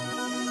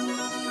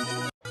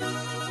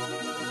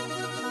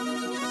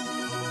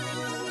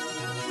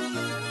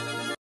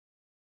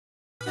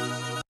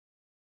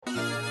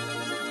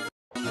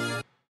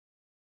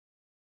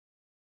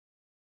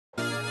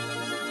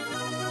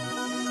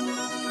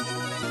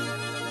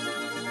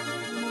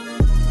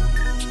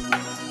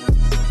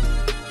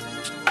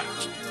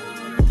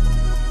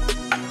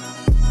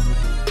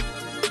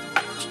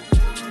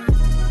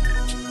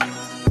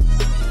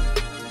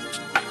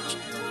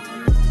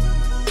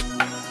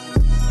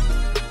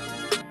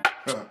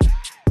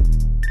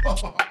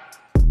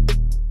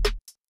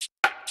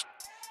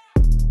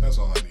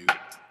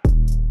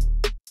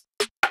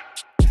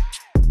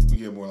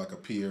 like a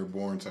Pierre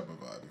Bourne type of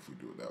vibe if we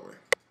do it that way.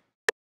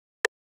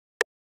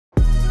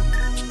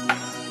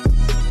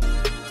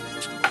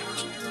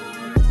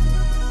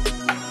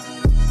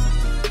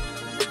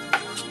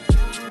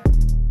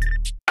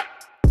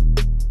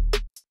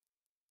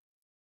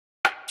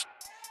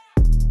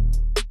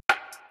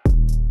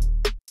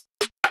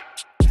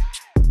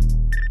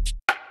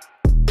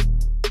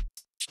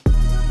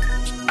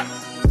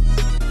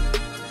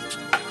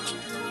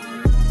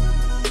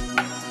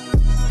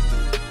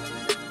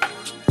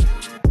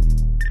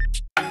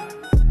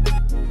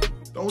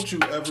 Don't you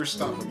ever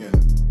stop again.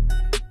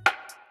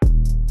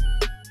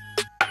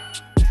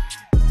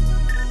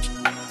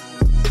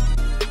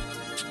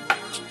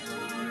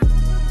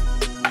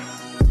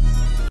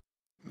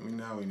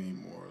 Now we need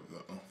more of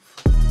the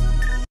oomph.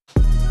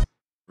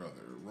 Brother,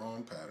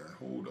 wrong pattern.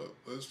 Hold up.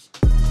 Let's...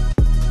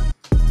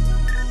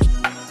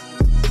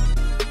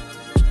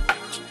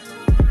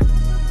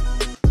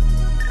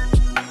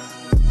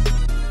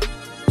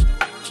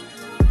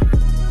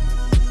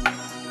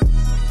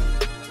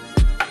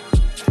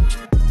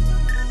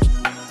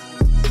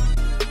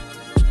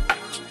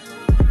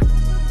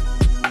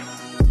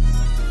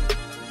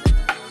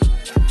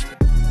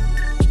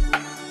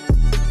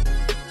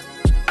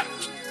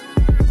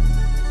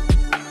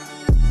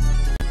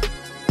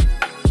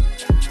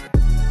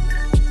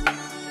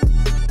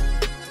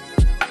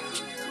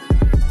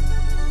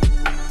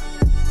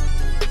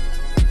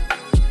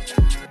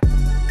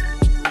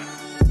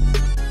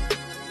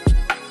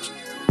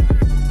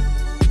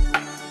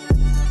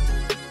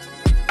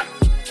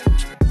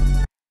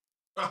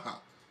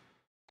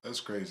 That's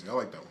crazy. I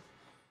like that one.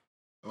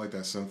 I like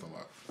that synth a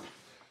lot.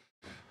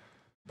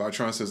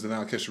 Bytron says that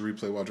now I'll catch a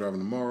replay while driving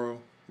tomorrow.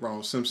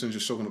 Ronald Simpson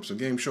just soaking up some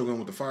game. Shogun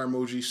with the fire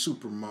emoji.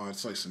 Super mod,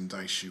 slice and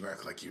dice. You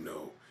act like you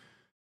know.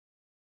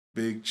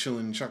 Big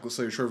chillin' chocolate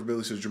slayer. Trevor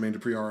Bailey says Jermaine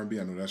Dupri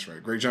RnB. I know that's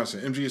right. Greg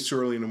Johnson. MG, it's too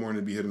early in the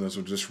morning to be hitting us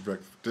with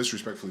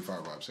disrespectfully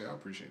fire vibes. Hey, I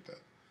appreciate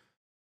that.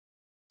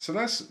 So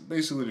that's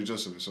basically the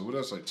gist of it. So what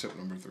else? Like tip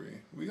number 3.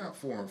 We got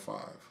 4 and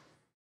 5.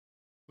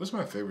 What's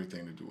my favorite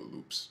thing to do with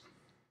loops?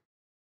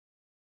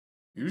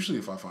 Usually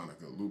if I find a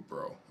good loop,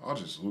 bro, I'll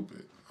just loop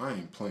it. I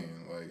ain't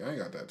playing. Like, I ain't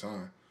got that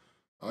time.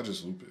 I'll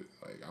just loop it.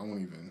 Like, I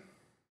won't even...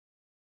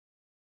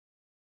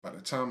 By the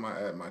time I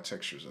add my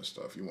textures and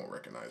stuff, you won't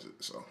recognize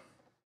it, so...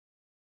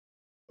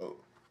 Oh.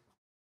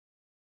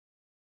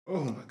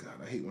 Oh my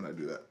god, I hate when I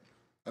do that.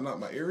 I knocked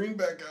my earring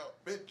back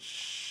out,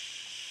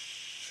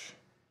 bitch.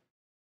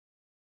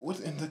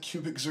 What in the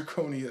cubic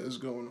zirconia is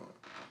going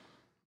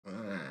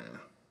on?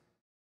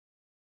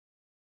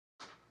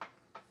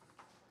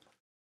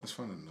 Let's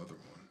find another one.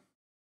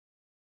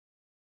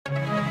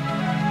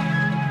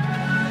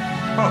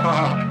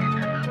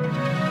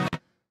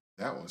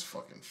 That one's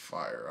fucking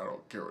fire. I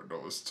don't care what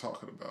Noah's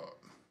talking about.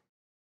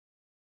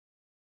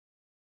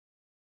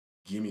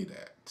 Gimme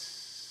that.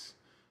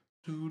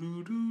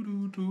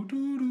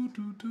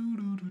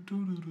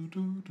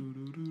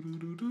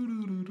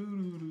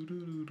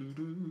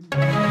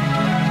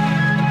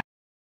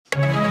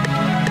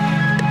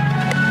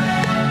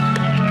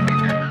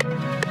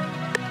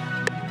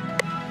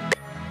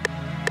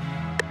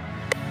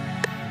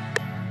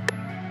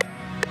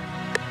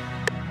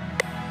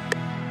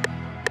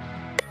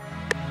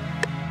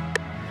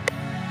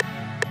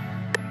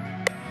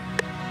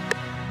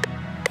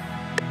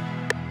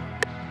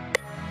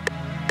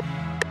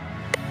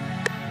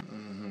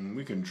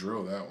 We can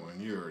drill that one.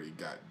 You already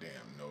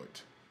goddamn know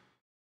it.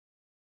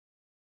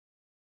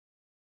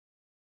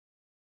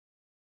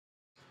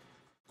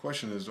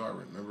 Question is, do I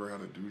remember how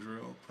to do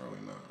drill? Probably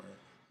not, right?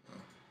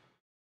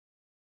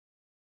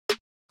 No.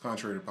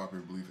 Contrary to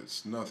popular belief,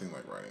 it's nothing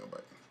like riding a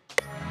bike.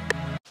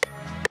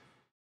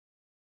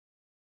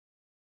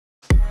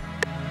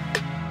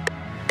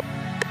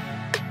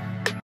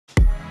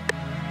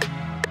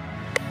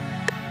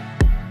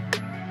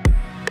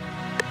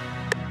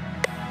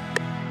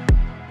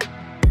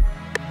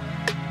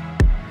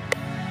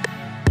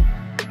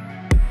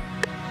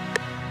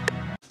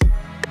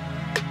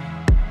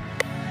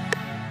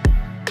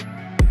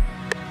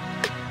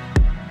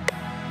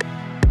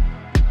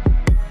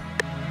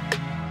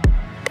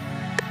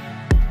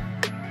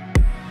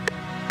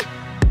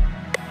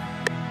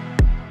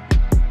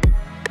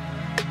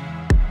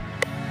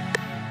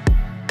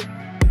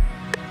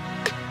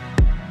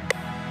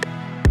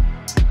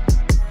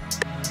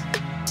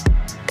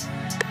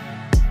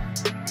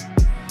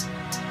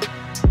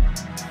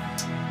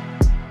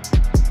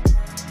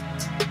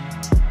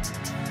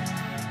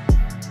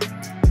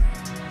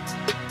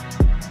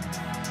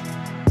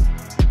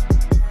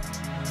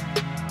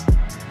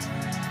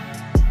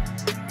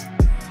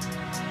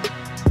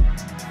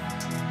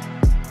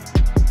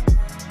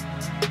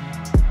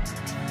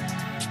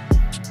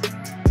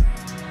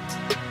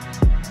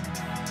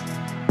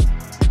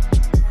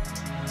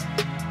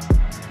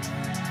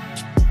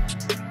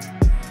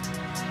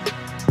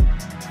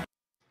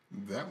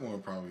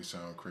 Probably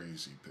sound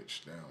crazy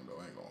pitched down though.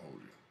 I ain't gonna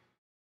hold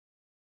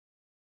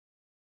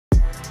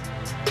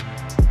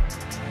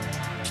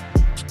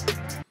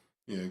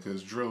you. Yeah,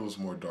 because drill is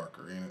more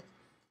darker, ain't it?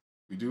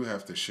 We do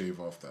have to shave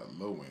off that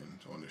low end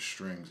on the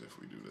strings if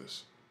we do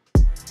this.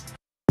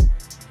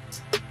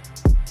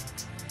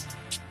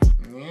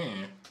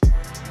 Yeah.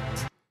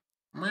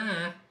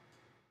 Meh.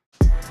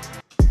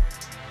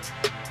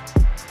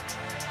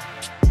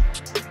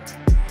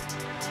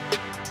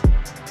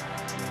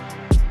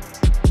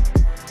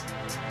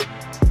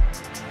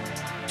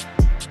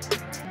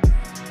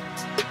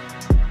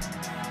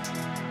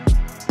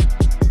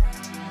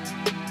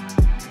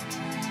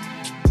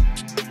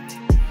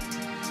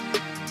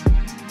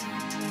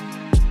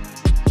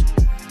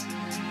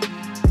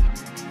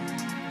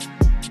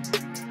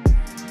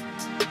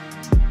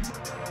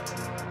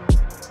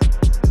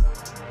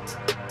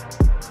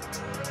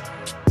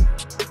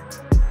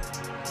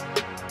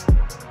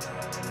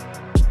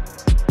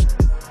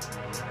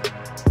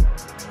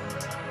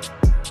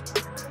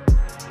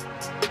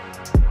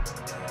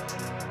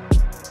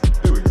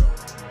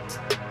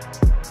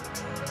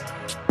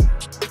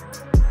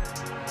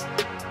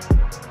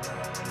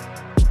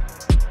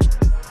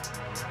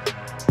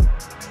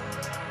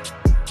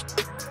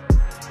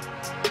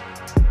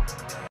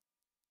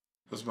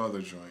 What's my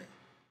other joint?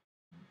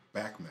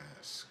 Back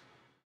mask.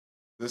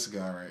 This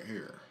guy right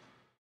here.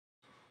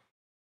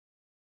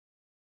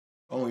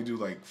 Only do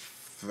like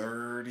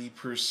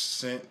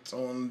 30%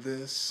 on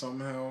this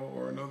somehow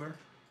or another.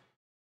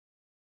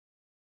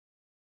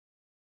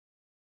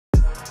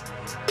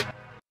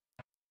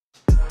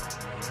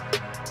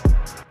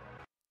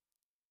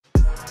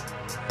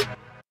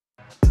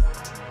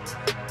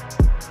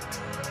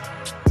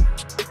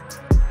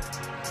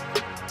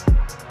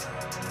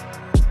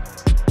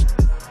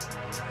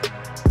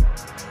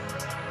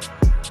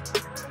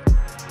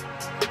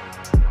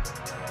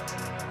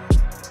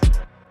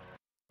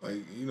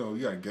 You know,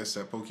 you gotta guess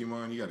that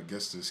Pokemon. You gotta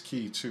guess this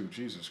key too.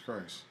 Jesus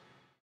Christ.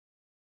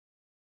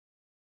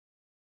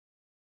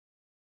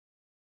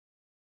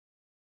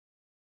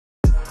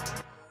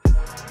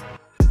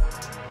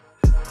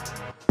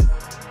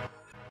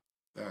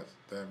 That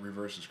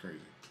reverse is crazy.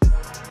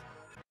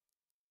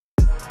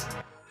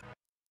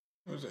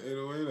 Where's the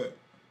 808 at?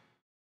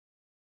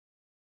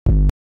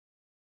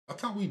 I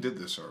thought we did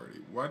this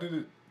already. Why did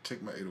it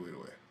take my 808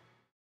 away?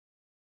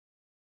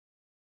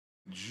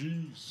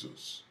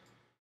 Jesus.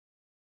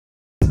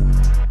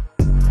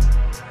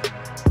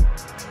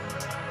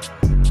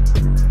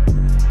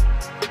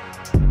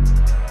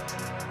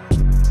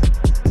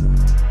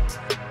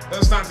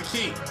 That's not the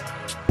key.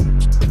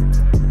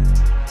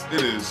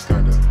 It is,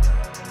 kind of.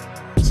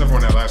 Except for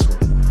on that last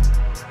chord.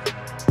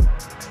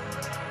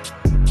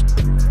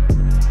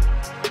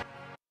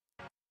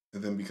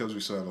 And then because we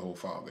still have the whole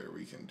file there,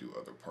 we can do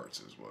other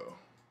parts as well.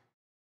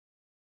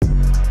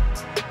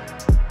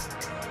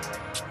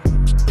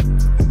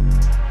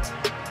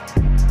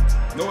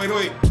 No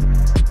 808.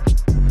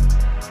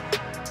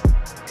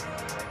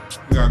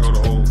 We gotta go the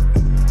whole.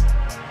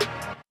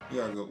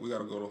 We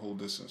gotta go the whole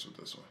distance with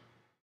this one.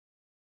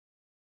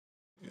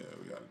 Yeah,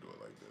 we gotta do it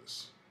like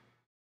this.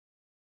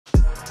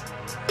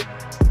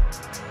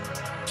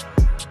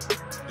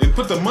 And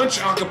put the Munch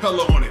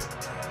acapella on it.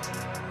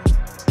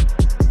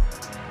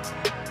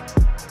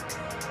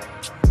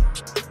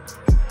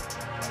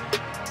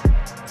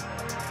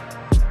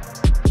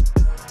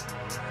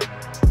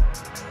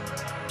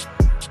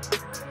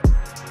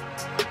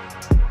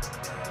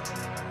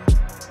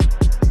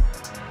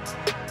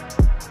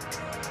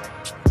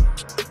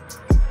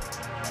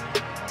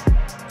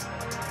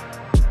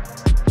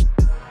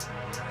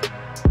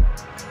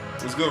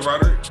 What's good,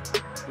 Roderick?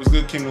 What's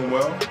good, King and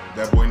Well?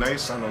 That boy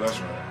nice? I know that's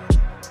right.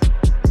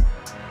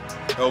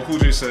 El Cool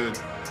J said,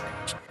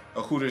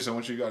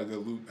 once you got a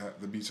good loop,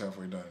 the beat's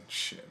halfway done.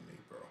 Shit, me,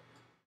 bro.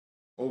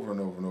 Over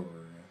and over and over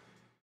again.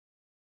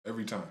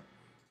 Every time.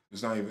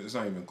 It's not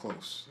even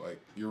close. Like,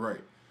 you're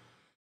right.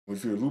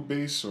 If you're a loop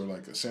bass or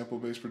like a sample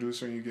bass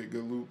producer and you get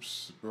good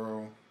loops,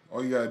 bro,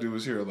 all you gotta do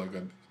is hear like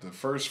the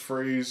first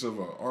phrase of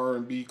a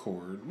RnB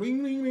chord,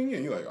 ring, ring, ring,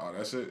 and you're like, oh,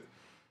 that's it.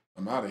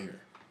 I'm out of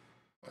here.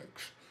 Like,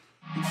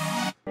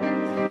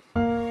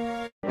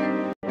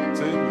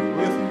 take me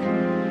with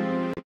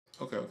you.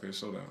 Okay,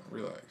 slow down,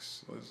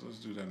 relax. Let's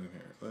do that in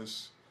here.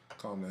 Let's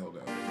calm the hell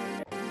down.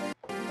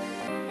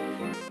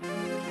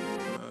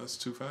 That's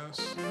too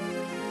fast.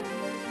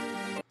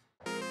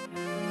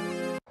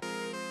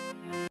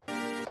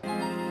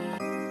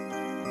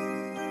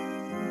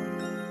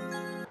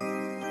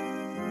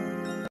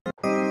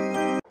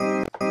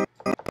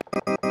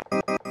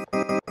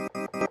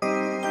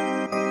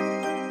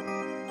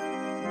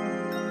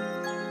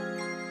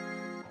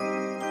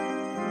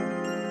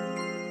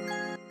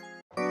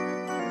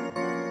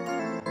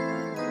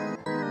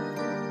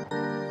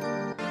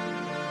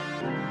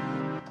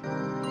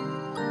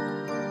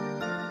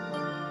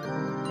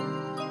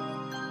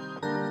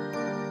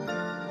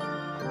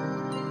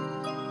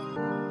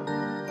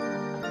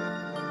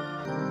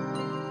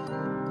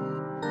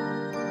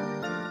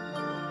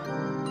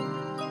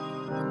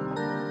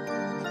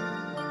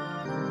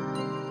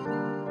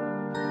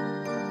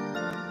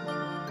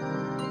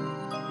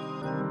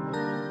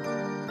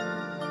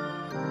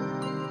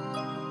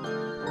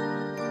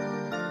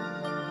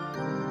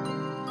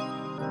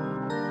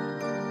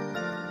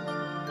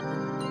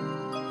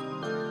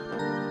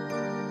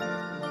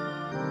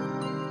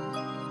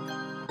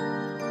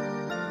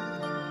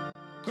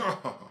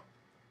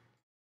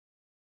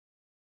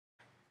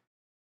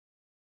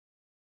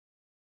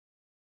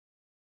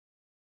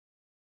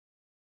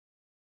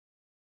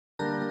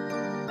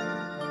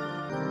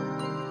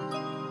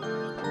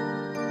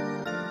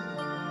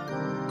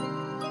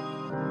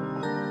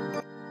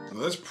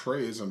 Let's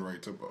pray it's on the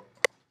right tempo.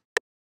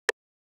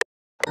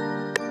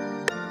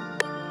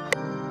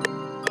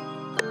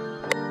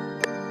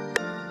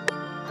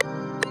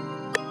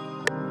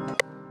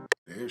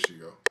 There she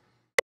go.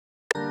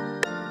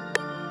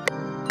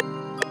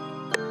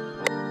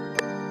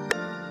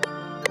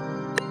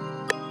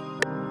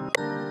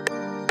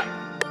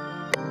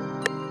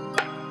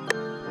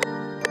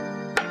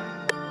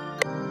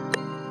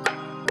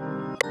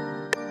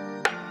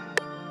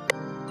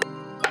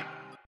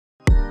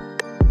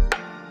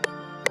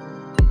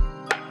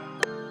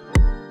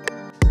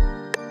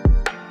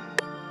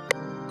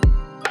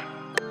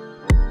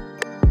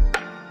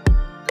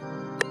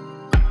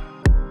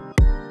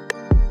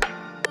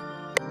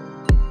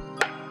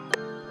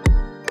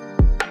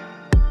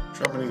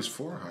 Dropping these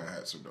 4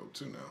 hi-hats are dope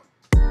too now.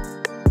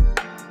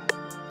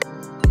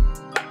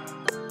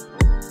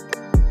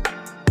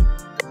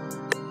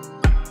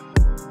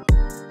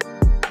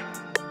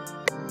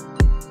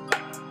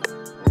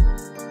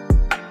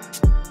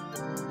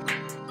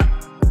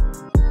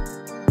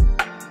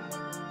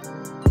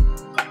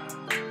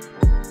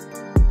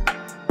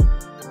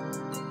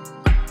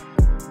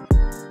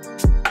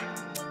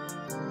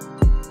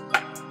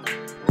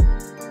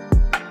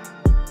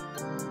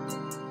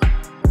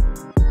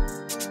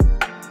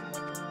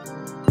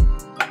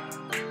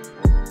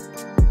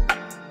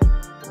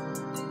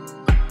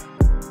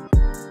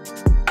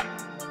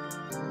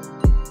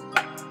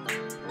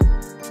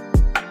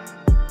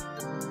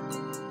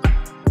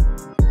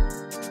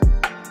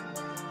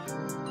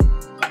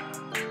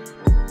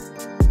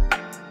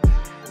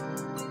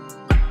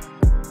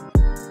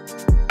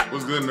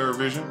 What's good, Nerd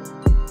Vision?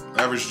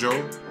 Average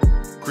Joe?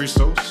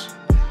 Christos?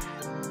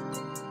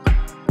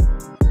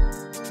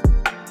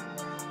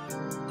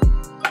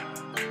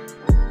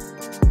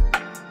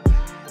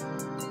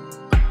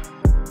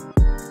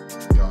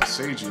 Y'all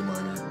Seiji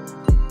Minor.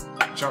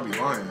 Y'all be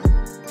lying.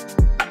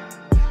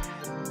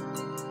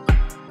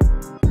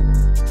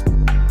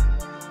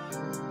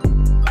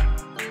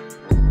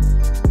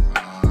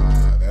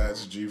 Ah,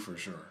 that's G for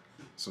sure.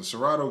 So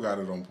Serato got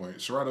it on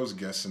point. Serato's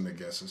guessing the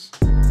guesses.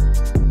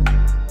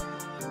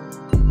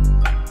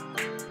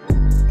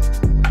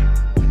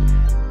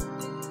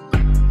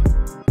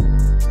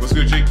 What's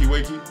good, Jakey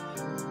Wakey?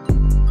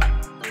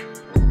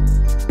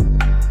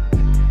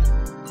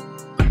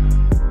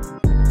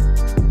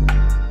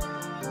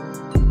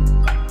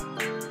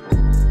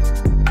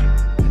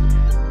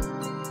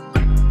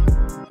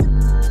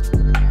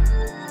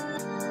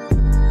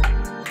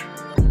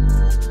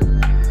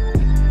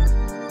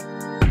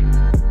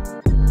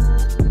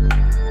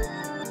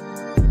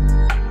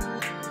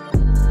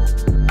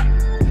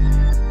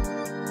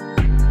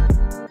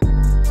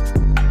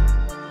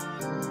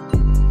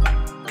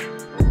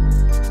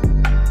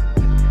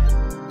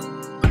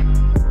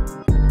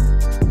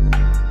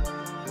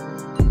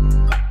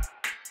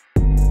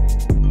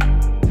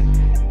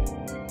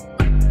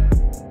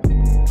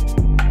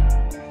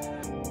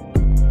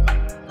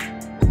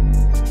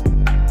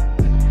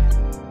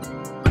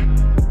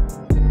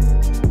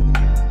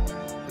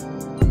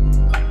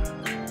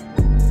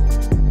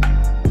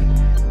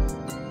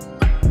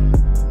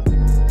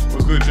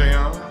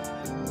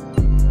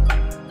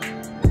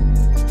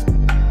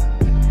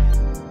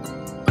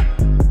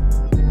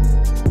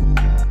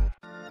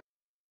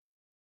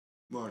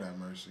 Lord have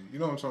mercy. You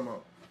know what I'm talking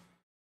about?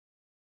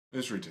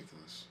 It's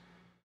ridiculous.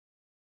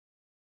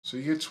 So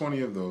you get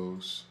 20 of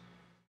those.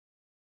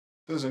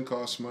 Doesn't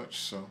cost much,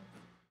 so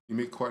you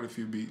make quite a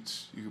few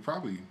beats. You could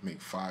probably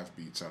make 5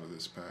 beats out of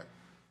this pack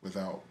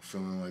without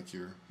feeling like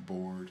you're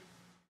bored.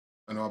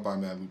 I know I buy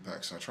mad loot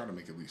packs, so I try to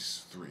make at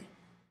least 3.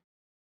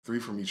 3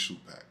 from each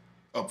loot pack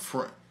up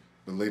front,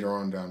 but later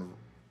on down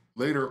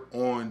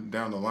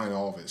the line,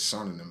 all of it's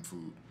sounding them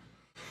food.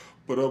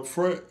 But up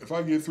front, if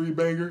I get 3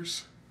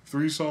 bangers,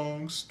 3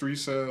 songs, 3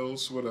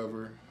 sales,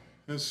 whatever,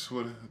 it's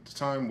what the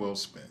time well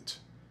spent,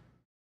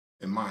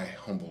 in my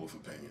humble of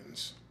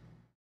opinions.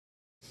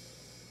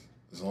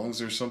 As long as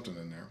there's something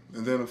in there.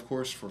 And then, of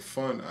course, for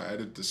fun, I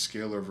added the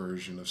scalar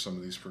version of some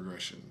of these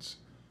progressions.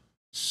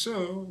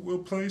 So we'll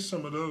play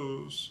some of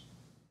those.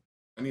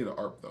 I need an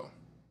ARP though.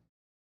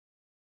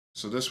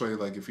 So this way,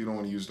 like, if you don't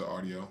want to use the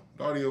audio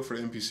for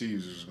the NPC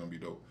users is going to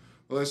be dope.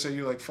 But let's say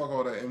you're like, fuck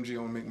all that MG, I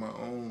want to make my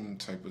own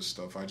type of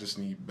stuff. I just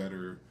need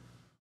better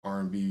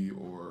R&B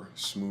or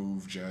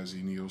smooth,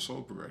 jazzy,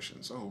 neo-soul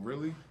progressions. Oh,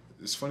 really?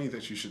 It's funny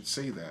that you should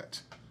say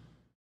that.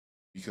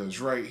 Because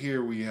right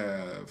here we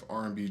have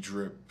R&B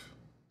Drip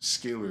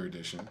Scalar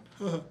Edition.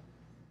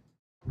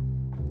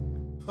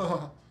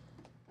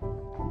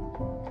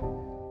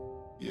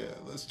 Yeah,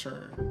 let's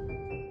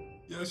turn.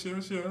 Yes.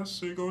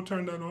 So you go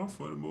turn that off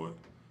for the boy.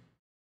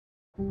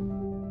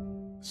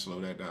 Slow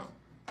that down.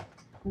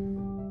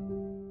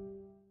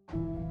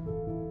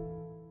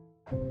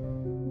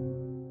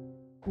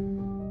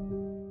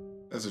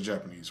 That's a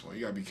Japanese one.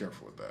 You gotta be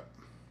careful with that.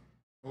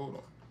 Hold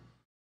on.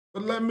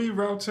 But let me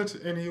route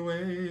it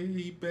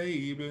anyway,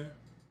 baby.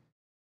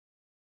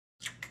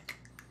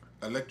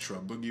 Electra,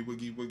 boogie,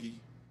 woogie, woogie.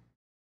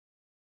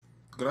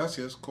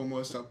 Gracias, ¿cómo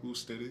están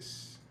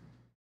ustedes?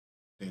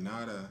 De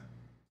nada.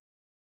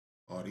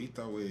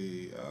 Ahorita,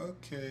 wey.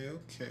 Okay.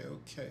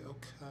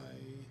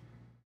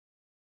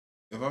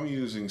 If I'm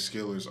using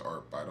Scalar's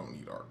ARP, I don't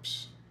need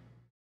ARPs.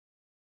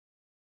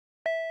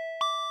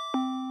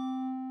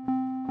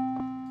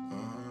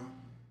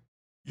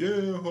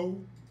 Yeah,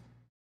 ho.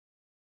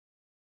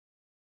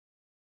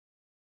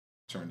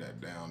 Turn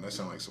that down. That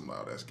sounds like some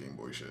loud ass Game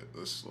Boy shit.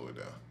 Let's slow it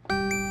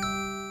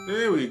down.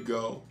 There we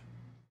go.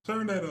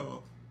 Turn that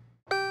off.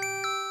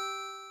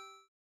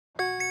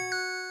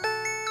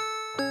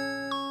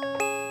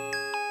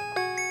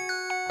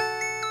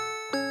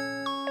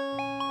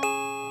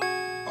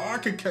 Oh, I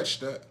can catch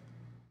that.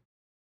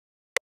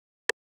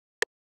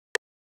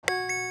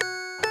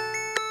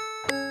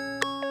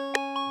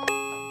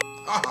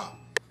 Aha.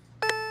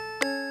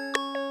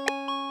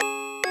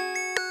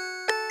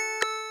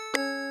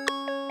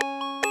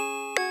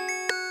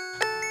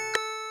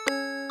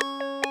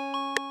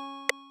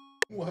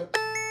 What?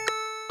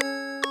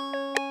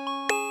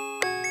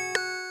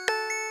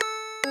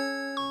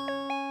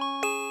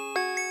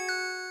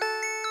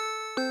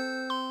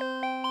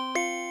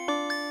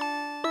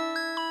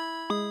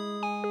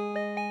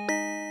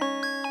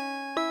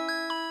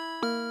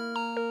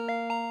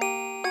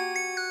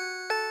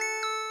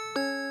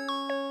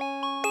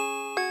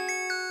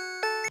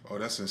 Oh,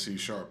 that's in C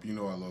sharp. You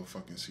know I love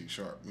fucking C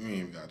sharp. We ain't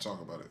even gotta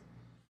talk about it.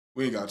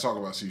 We ain't gotta talk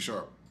about C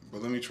sharp.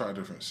 But let me try a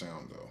different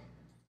sound though.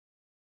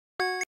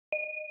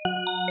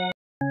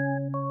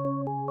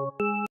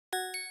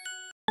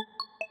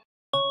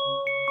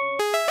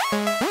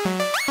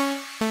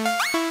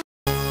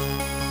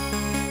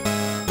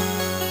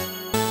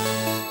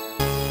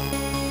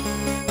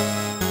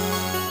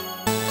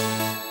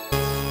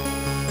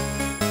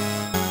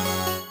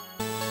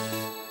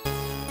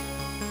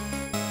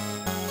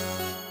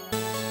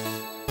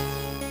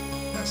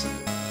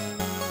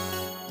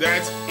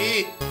 That's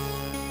it.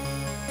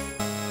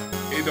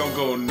 It don't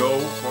go no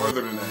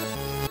farther than that.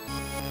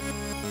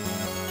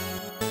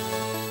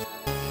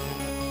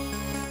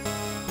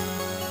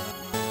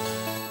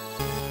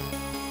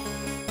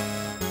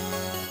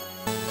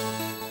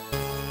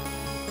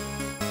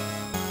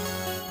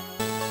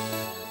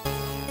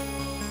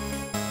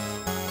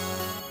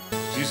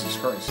 Jesus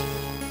Christ.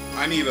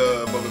 I need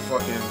a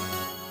motherfucking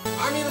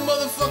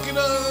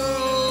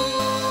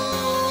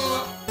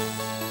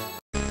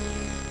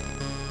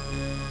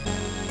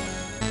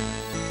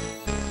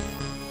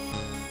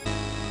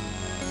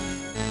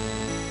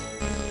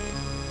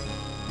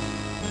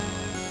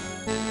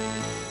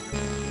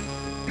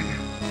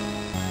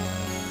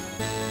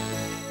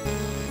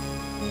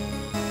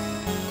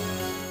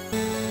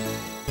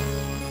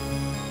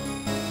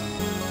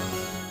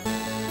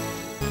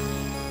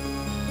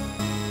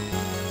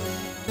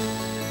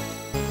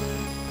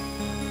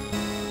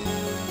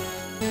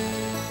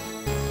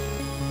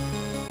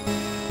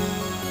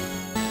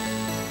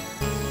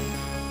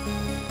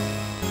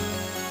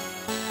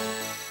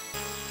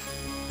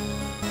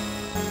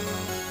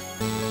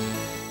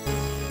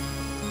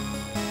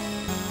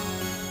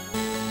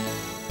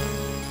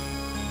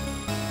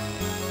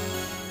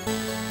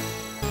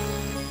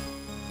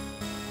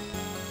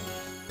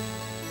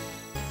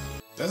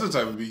That's the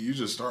type of beat you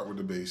just start with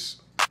the bass.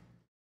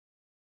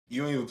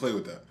 You don't even play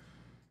with that.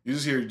 You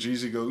just hear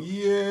Jeezy go,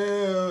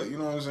 yeah, you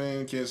know what I'm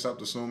saying? Can't Stop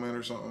the Snowman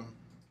or something.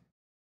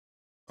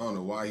 I don't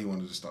know why he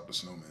wanted to stop the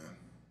snowman.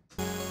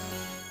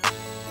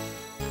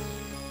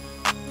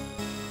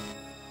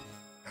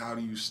 How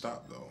do you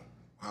stop though?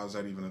 How's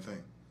that even a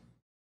thing?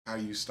 How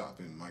do you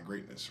stop in my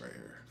greatness right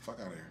here? Fuck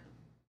out of here.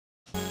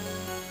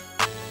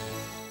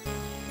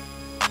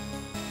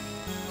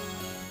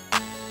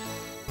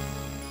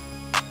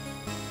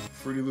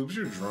 Fruity Loops,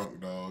 you're drunk,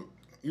 dog.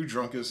 You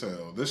drunk as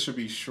hell. This should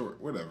be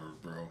short. Whatever,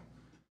 bro.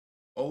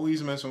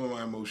 Always messing with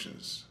my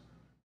emotions.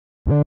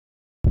 And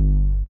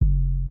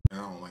I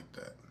don't like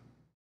that.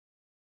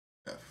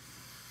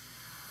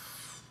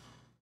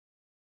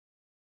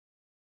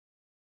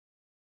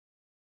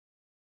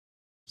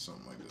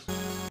 Something like this.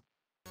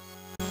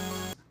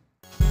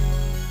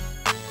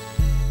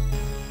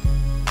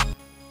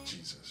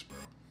 Jesus, bro.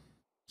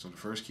 So the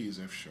first key is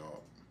F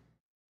sharp.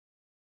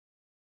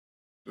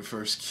 The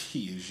first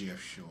key is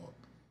F sharp.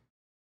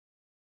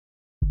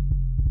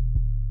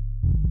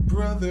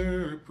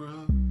 Brother.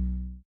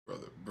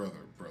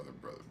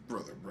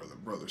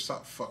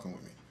 Stop fucking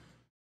with me.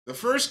 The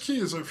first key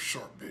is F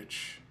sharp,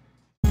 bitch.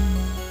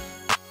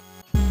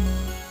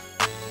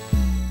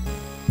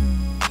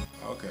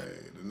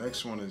 Okay, the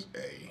next one is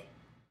A.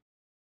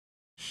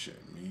 Shit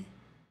me.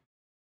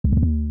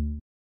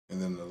 And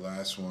then the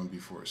last one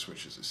before it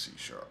switches is C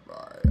sharp.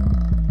 Alright.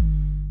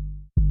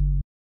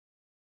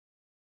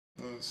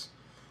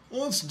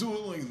 Let's do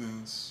it like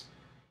this.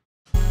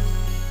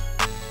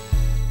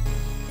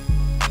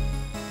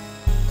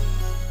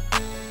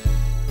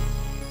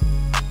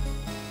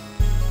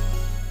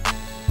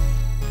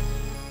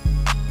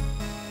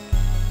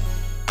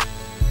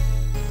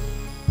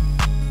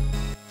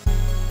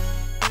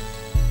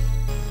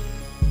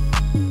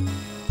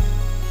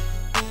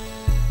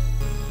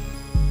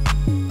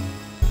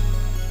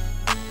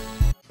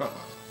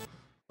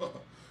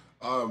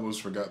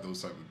 almost forgot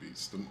those type of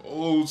beats. Them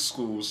old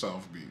school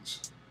South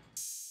beats.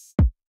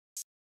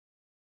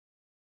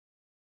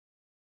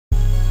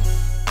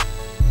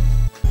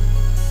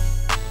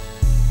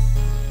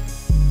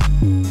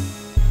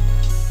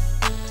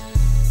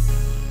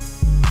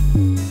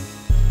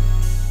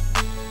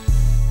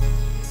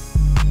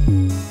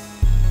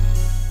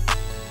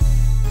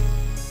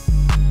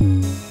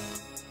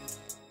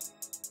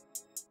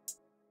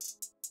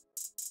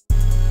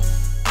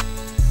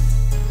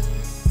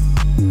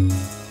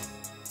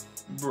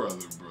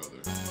 Brother.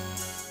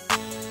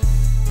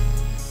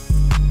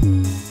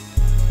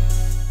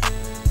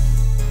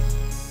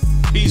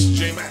 Peace,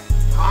 J-Mac.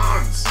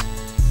 Hans.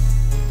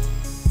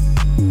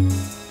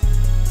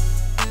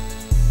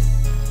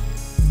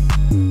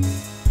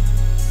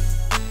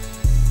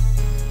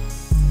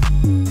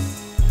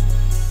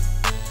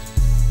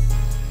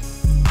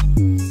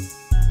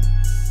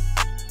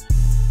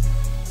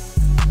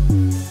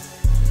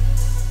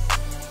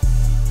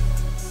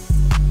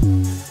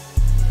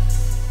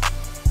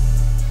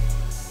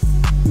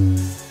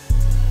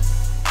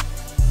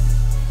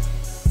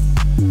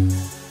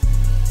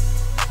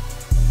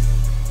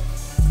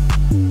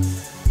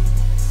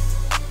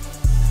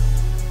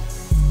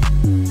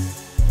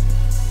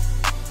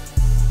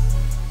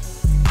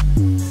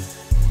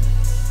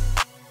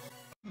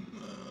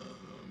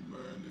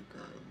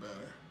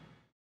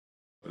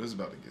 But it's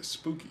about to get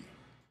spooky.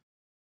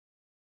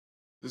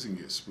 This can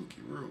get spooky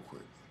real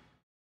quick.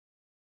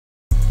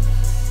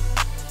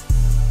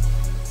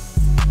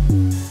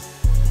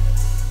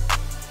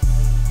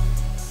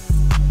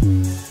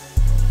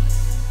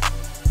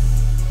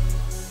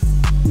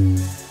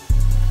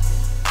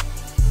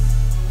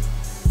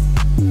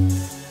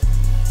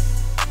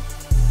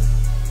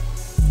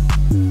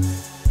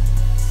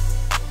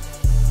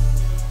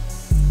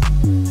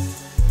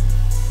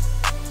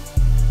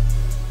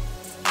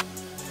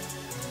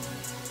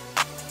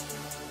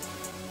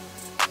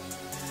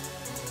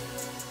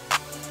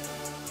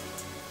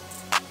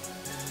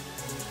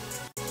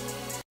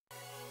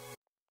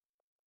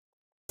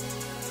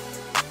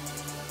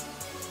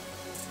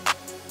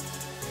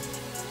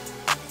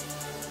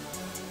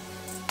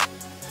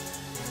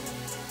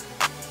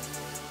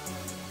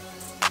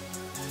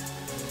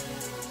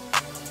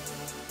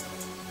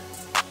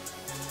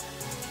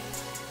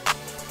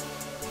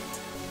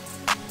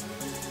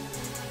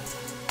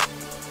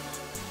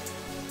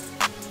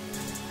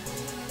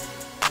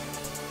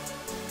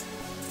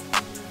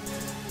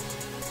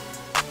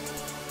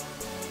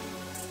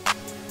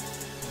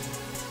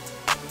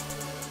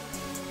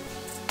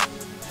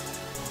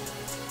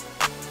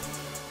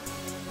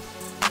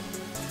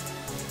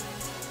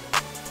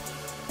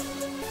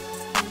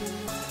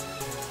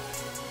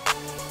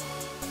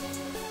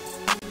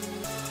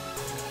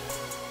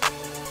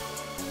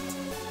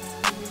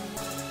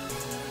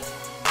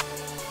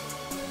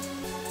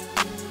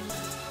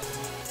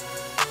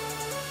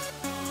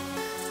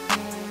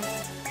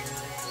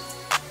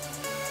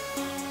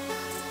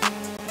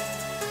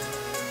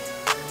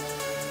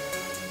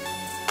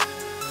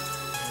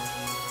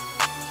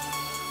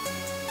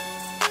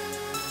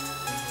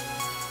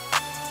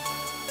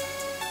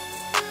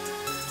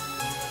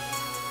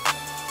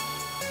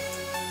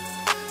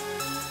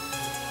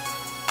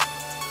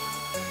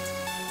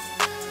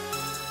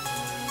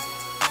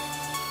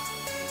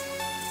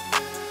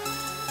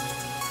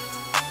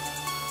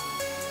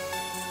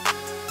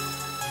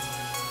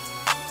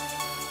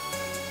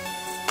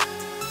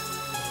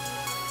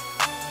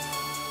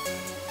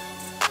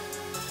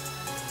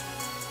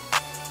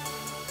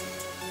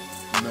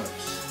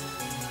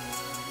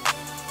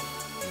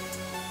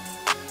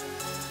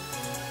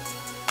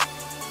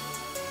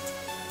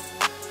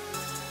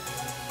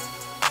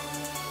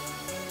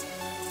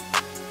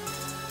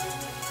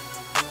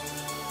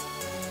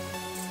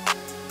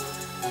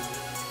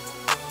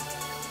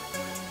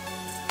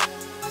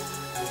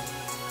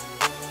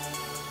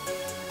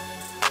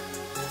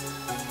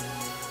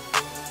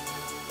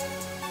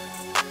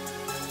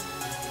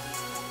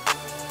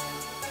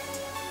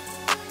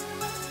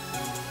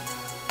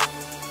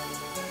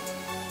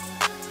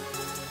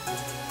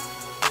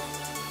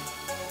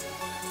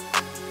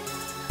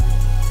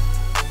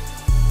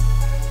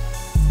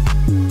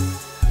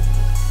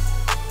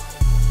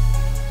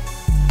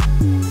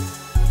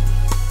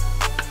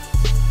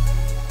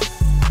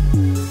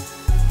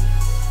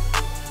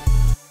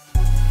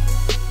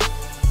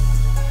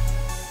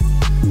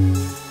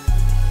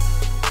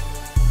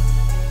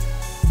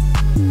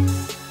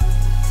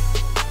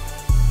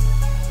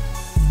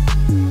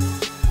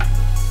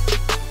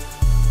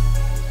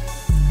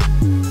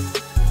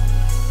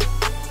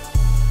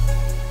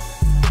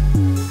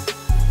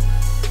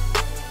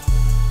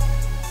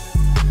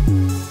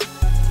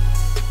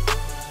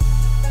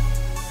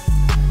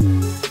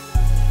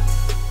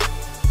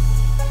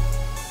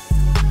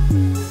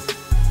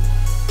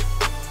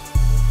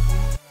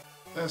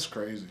 That's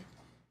crazy.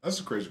 That's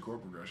a crazy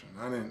chord progression.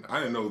 I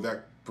didn't know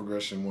that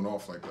progression went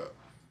off like that.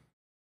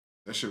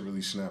 That shit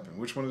really snapping.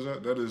 Which one is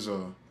that? That is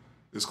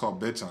it's called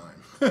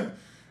Bedtime.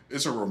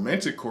 It's a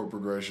romantic chord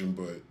progression,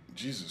 but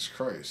Jesus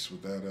Christ,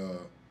 with that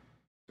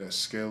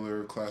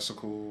scalar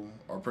classical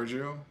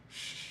arpeggio.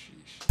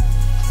 Sheesh.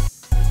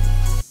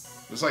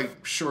 It's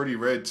like Shorty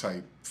Red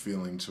type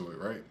feeling to it,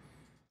 right?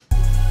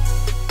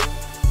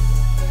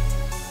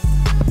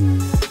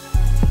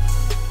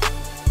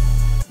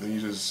 Then you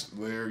just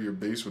layer your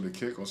bass with a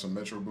kick on some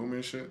Metro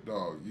Boomin shit.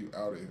 Dog, you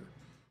out of here.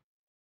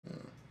 Yeah.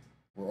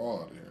 We're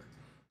all out of here.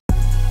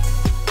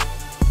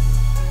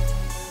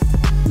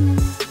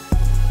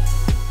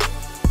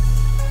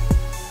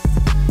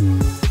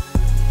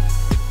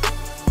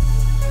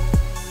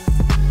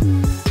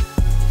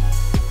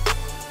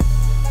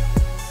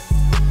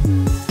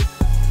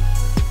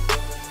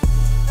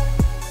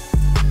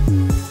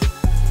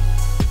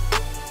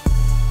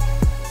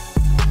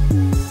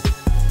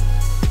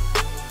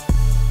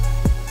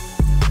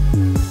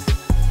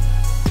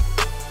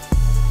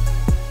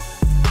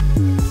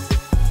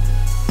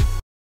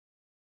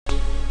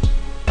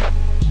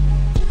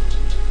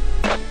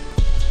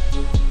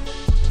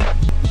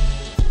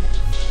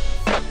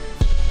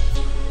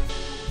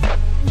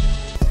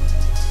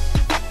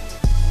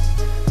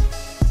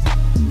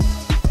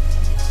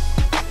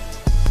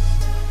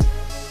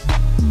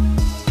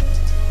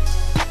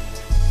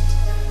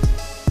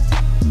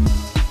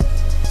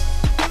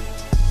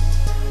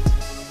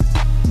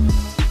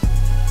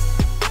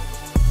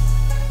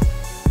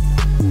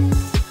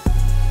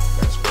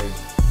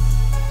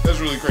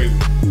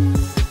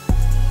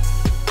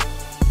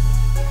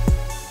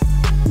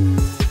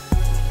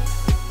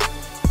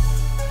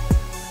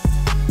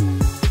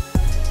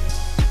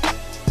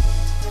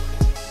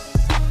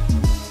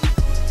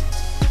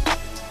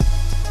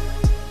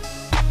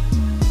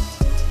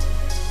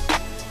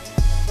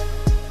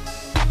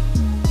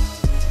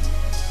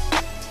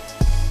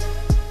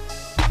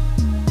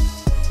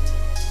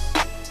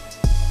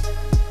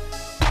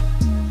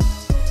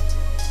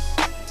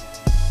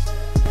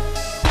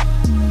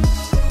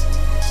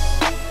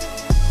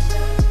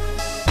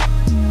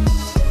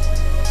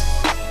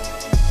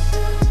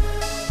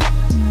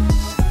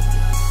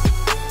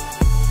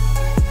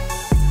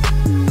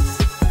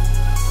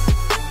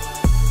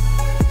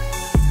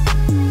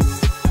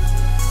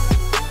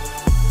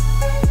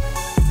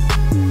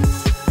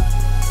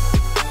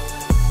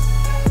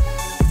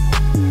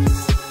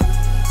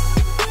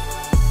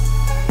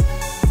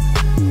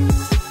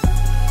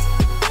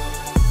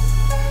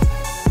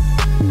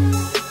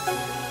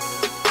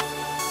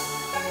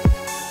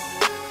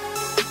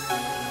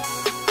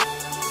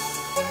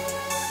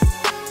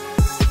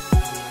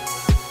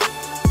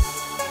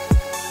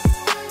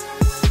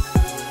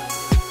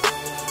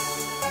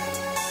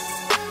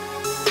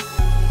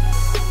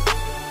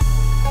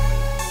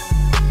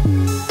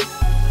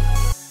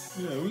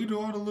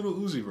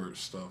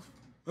 Stuff.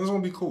 That's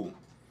gonna be cool.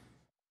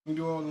 We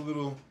do all the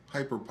little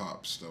hyper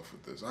pop stuff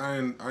with this. I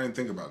didn't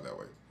think about it that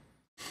way.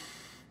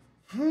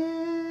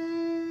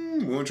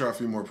 We're gonna try a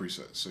few more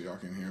presets so y'all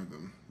can hear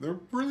them. They're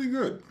really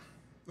good.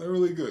 They're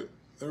really good.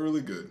 They're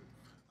really good.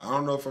 I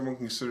don't know if I'm gonna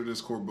consider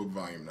this chord book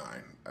volume 9.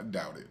 I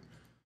doubt it.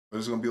 But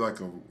it's gonna be like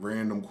a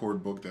random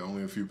chord book that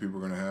only a few people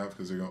are gonna have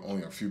because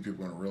only a few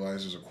people are gonna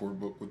realize there's a chord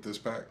book with this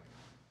pack.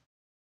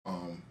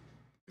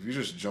 If you're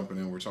just jumping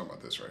in, we're talking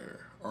about this right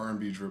here.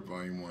 RnB Drip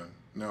Volume 1,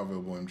 now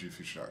available at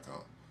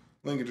MGTheFuture.com.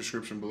 Link in the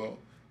description below.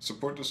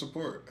 Support the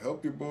support.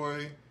 Help your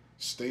boy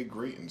stay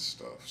great and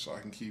stuff so I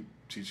can keep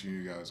teaching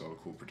you guys all the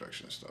cool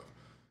production stuff.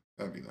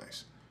 That'd be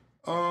nice.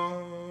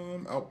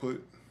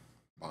 Output,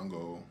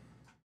 bongo.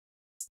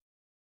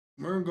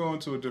 We're gonna go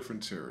into a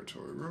different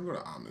territory. We're gonna go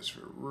to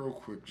Atmosphere real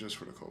quick just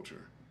for the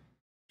culture.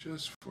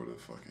 Just for the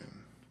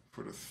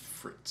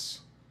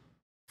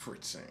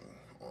fritzing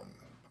on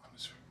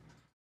Atmosphere.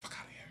 Fuck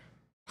out of here.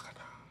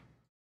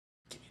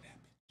 Give me that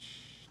bitch.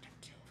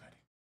 Thank you very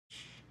much.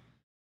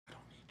 I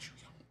don't need you,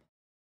 young boy.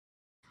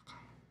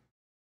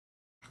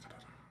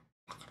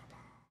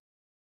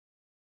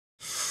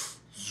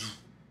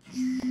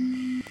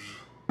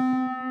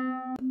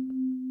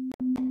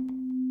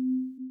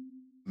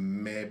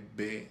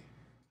 Maybe.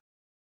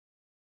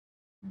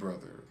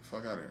 Brother,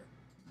 fuck out of here.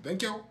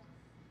 Thank you.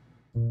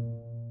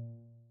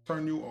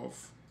 Turn you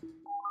off.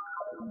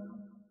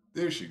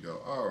 There she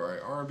go.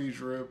 Alright, RnB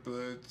Drip,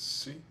 let's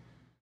see.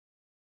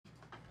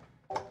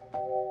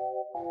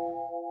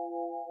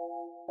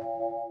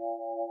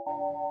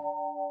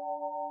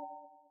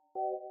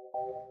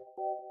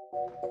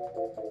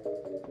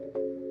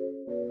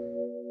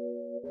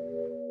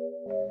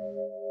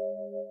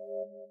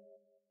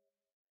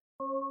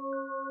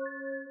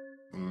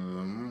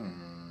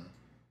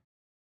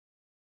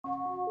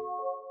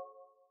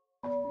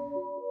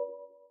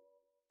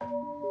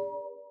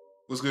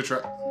 What's good,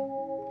 Trap?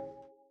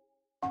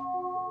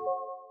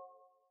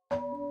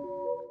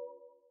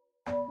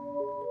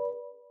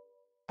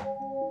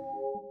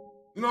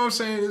 You know what I'm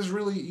saying? It's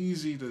really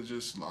easy to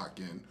just lock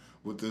in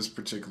with this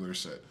particular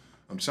set.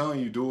 I'm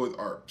telling you, do it with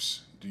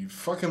ARPs. Do you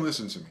fucking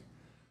listen to me?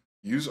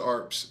 Use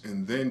ARPs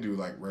and then do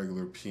like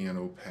regular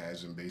piano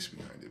pads and bass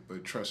behind it.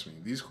 But trust me,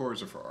 these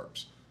chords are for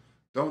ARPs.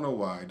 Don't know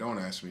why. Don't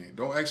ask me.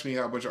 Don't ask me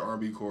how a bunch of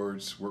R&B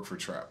chords work for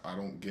trap. I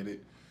don't get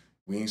it.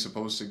 We ain't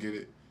supposed to get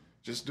it.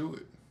 Just do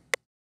it.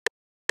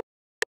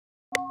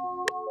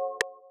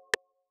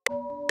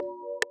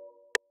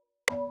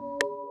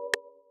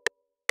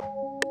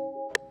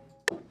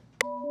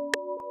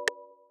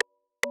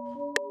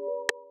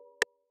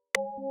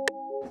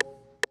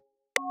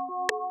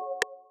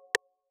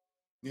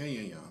 Yeah,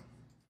 yeah, yeah.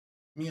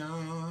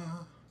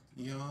 Meow,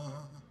 yeah.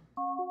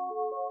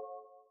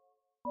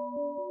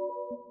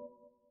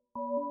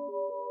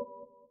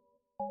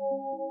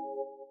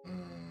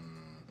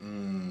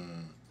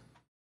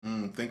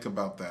 Think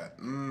about that.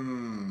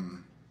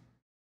 And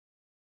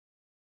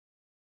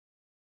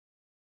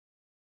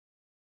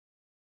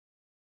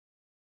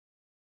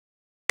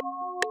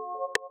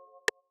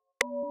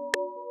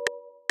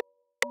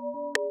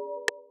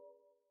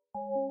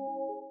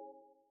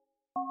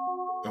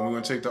we're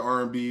gonna take the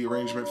R&B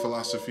arrangement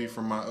philosophy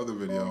from my other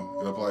video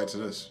and apply it to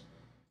this.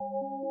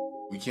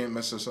 We can't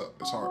mess this up.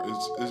 It's hard.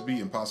 It's be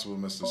impossible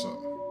to mess this up.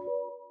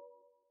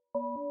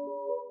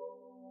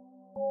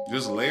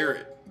 Just layer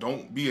it.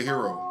 Don't be a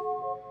hero.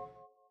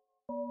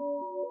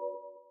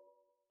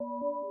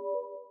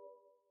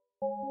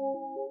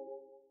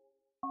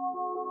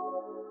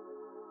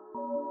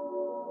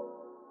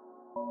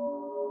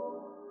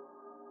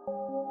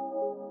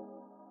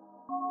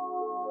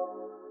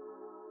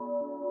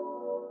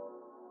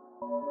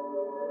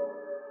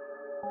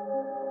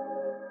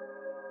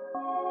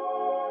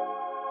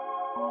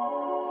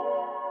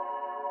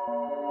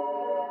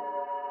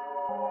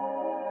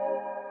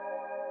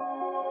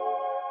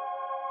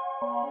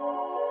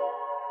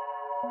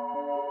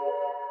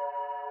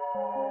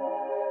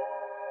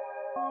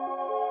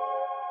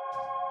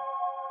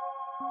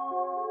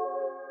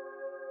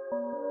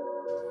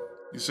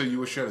 You say you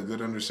wish you had a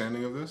good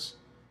understanding of this?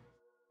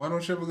 Why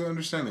don't you have a good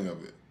understanding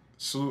of it?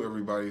 Salute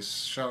everybody.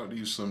 Shout out to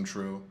you, Slim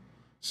Trill.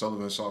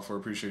 Sullivan Software,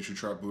 appreciate you,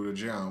 Trap Buddha.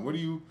 John, what do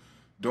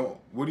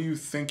you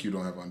think you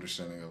don't have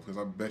understanding of?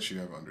 Because I bet you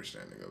have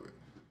understanding of it.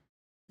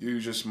 You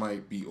just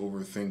might be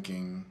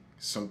overthinking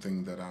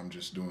something that I'm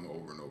just doing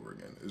over and over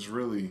again. It's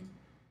really,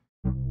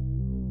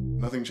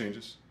 nothing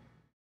changes.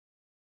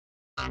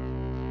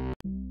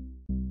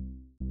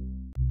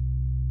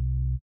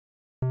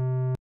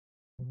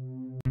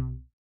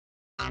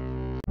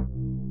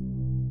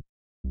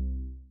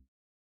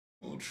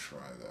 We'll try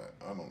that.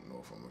 I don't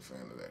know if I'm a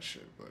fan of that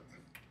shit, but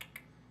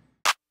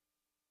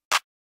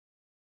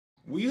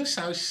we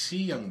shall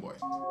see, young boy.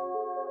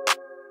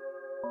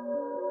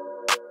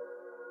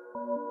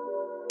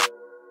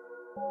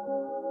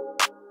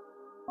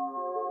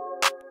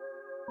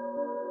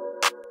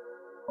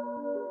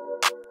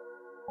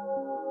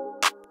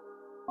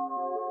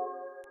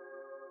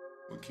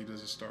 What key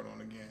does it start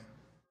on again?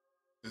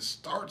 It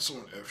starts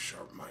on F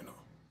sharp minor.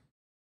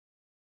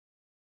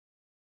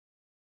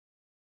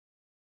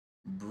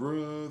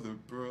 Brother,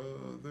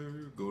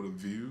 go to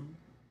view,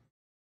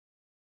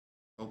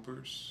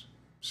 helpers,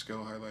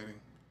 scale highlighting,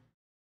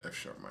 F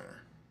sharp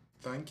minor.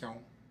 Thank you.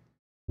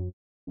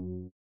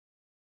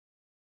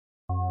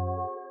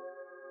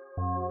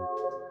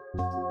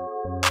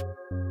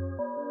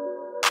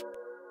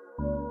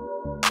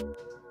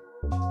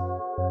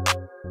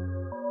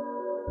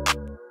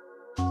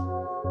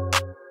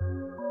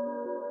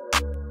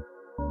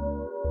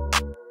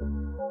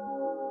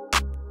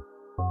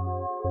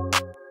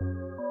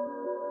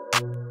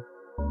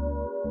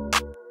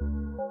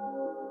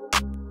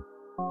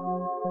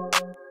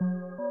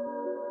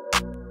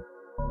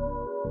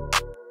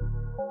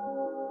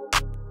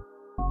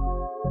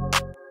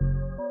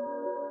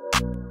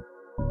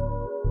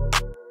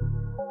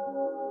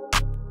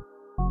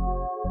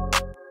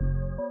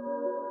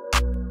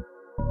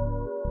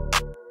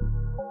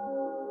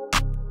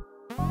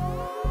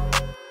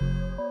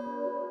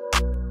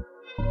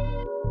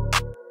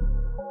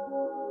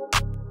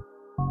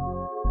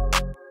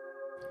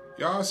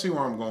 Y'all see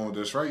where I'm going with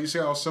this, right? You see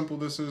how simple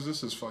this is?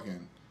 This is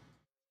fucking,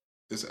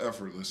 it's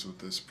effortless with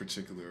this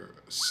particular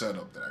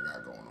setup that I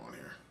got going on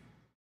here.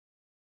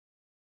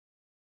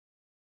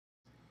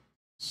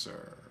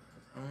 Sir,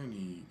 I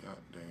need, god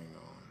dang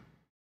on.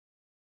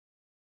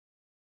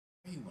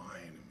 Hey,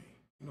 lying to me.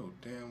 You know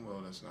damn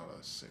well that's not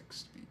a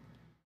 6-speed.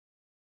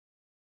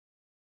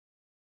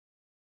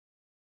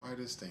 Why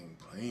this thing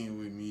playing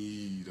with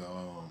me,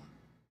 dog?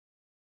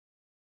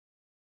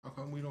 How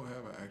come we don't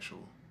have an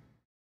actual...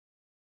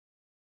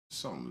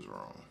 Something's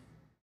wrong.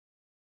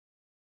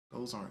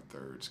 Those aren't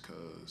thirds,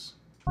 cuz.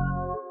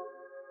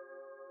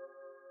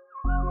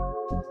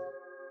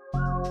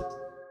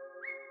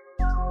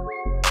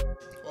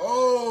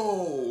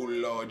 Oh,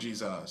 Lord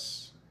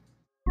Jesus.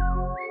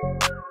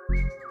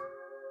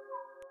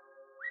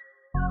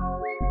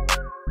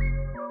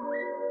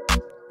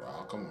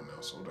 Wow, come on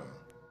now, slow down.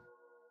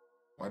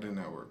 Why didn't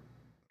that work?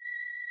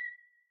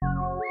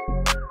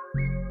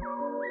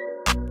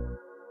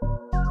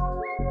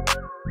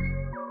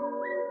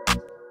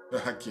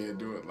 I can't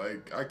do it.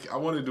 Like, I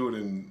want to do it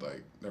in,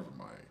 like, never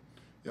mind.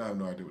 Y'all have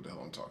no idea what the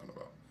hell I'm talking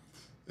about.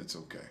 It's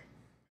okay.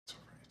 It's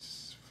all right.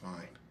 It's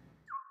fine.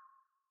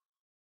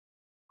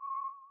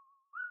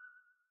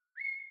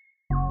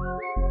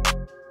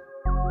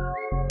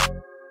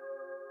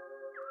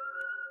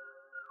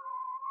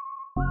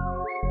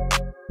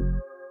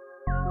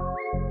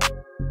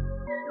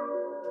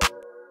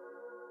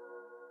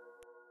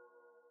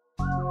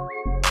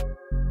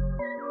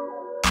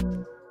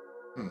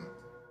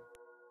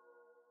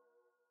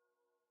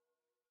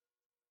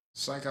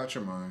 Psych out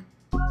your mind.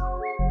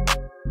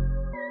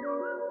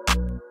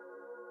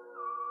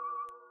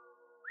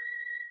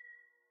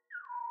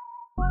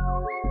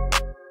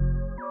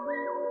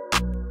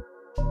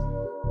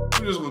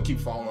 We're just gonna keep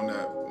following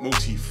that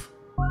motif.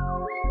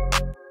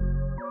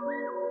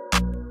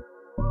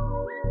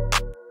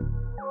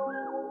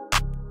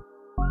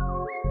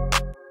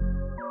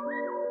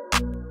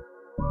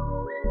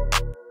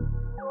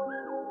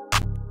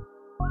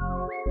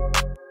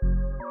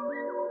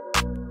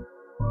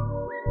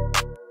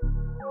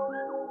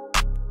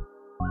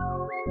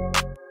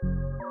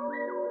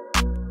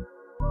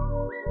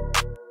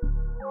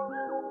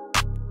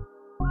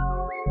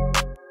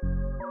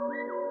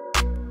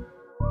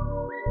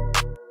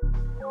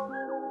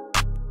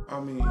 I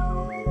mean,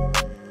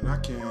 I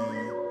can,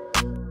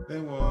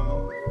 they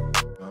won't,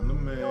 I'm the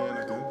man,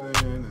 I can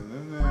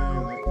then,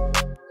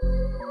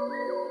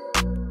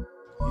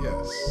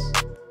 yes,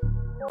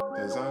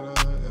 cause I done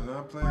it, and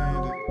I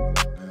planned it,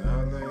 and I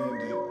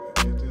landed,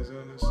 get this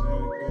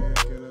understanding,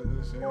 can't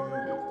understand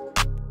it,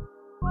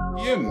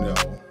 you know.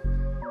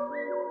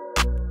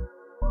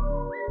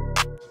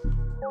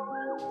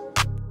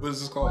 What is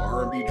this called,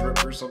 RnB drip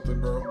or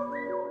something, bro?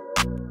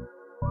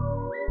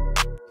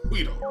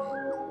 We don't know.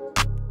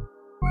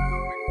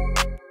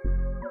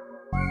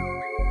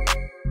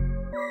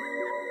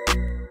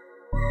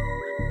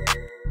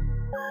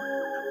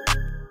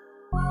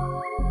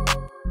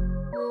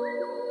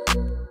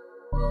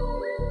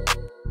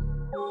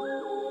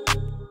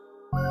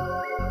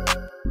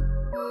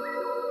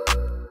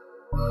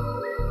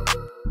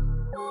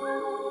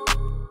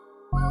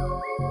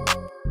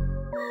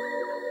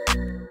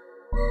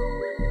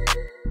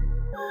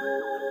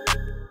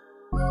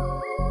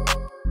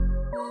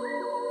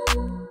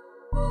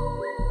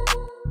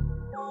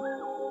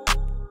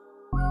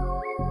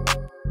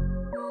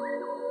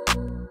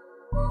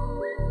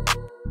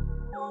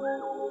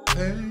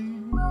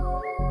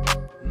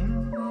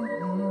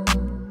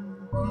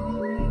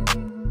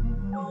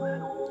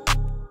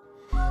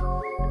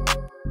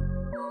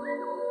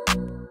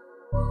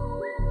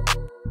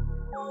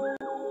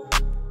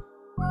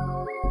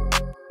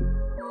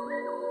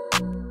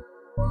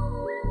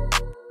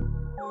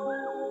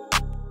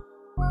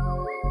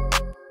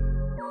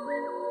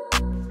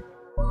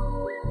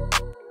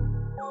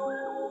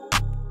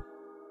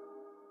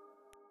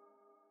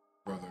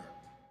 Brother,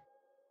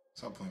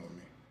 stop playing with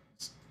me.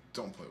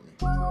 Don't play with me.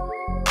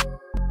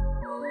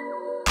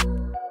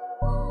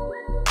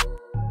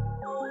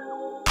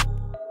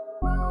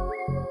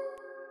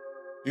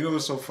 You know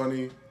what's so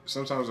funny?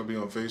 Sometimes I'll be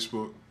on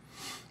Facebook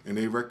and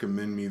they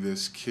recommend me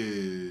this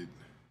kid,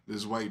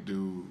 this white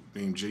dude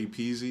named Jay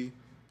Peasy,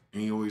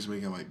 and he always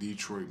making like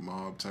Detroit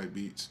mob type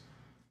beats.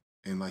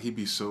 And like he'd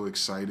be so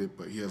excited,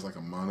 but he has like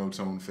a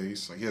monotone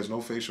face. Like he has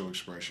no facial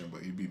expression,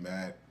 but he'd be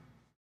mad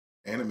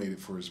animated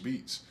for his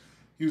beats.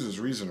 He uses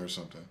Reason or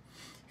something.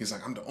 He's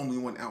like, I'm the only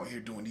one out here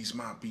doing these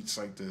mob beats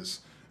like this.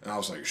 And I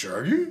was like,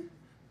 Shaggy?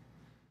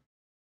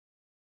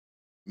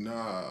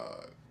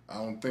 Nah, I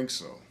don't think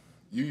so.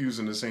 You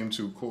using the same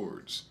two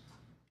chords.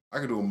 I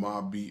could do a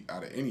mob beat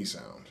out of any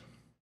sound.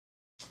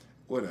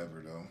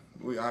 Whatever though.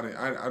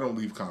 I don't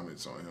leave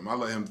comments on him. I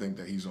let him think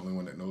that he's the only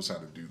one that knows how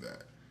to do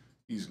that.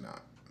 He's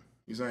not.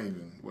 He's not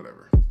even,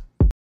 whatever.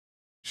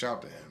 Shout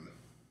out to him.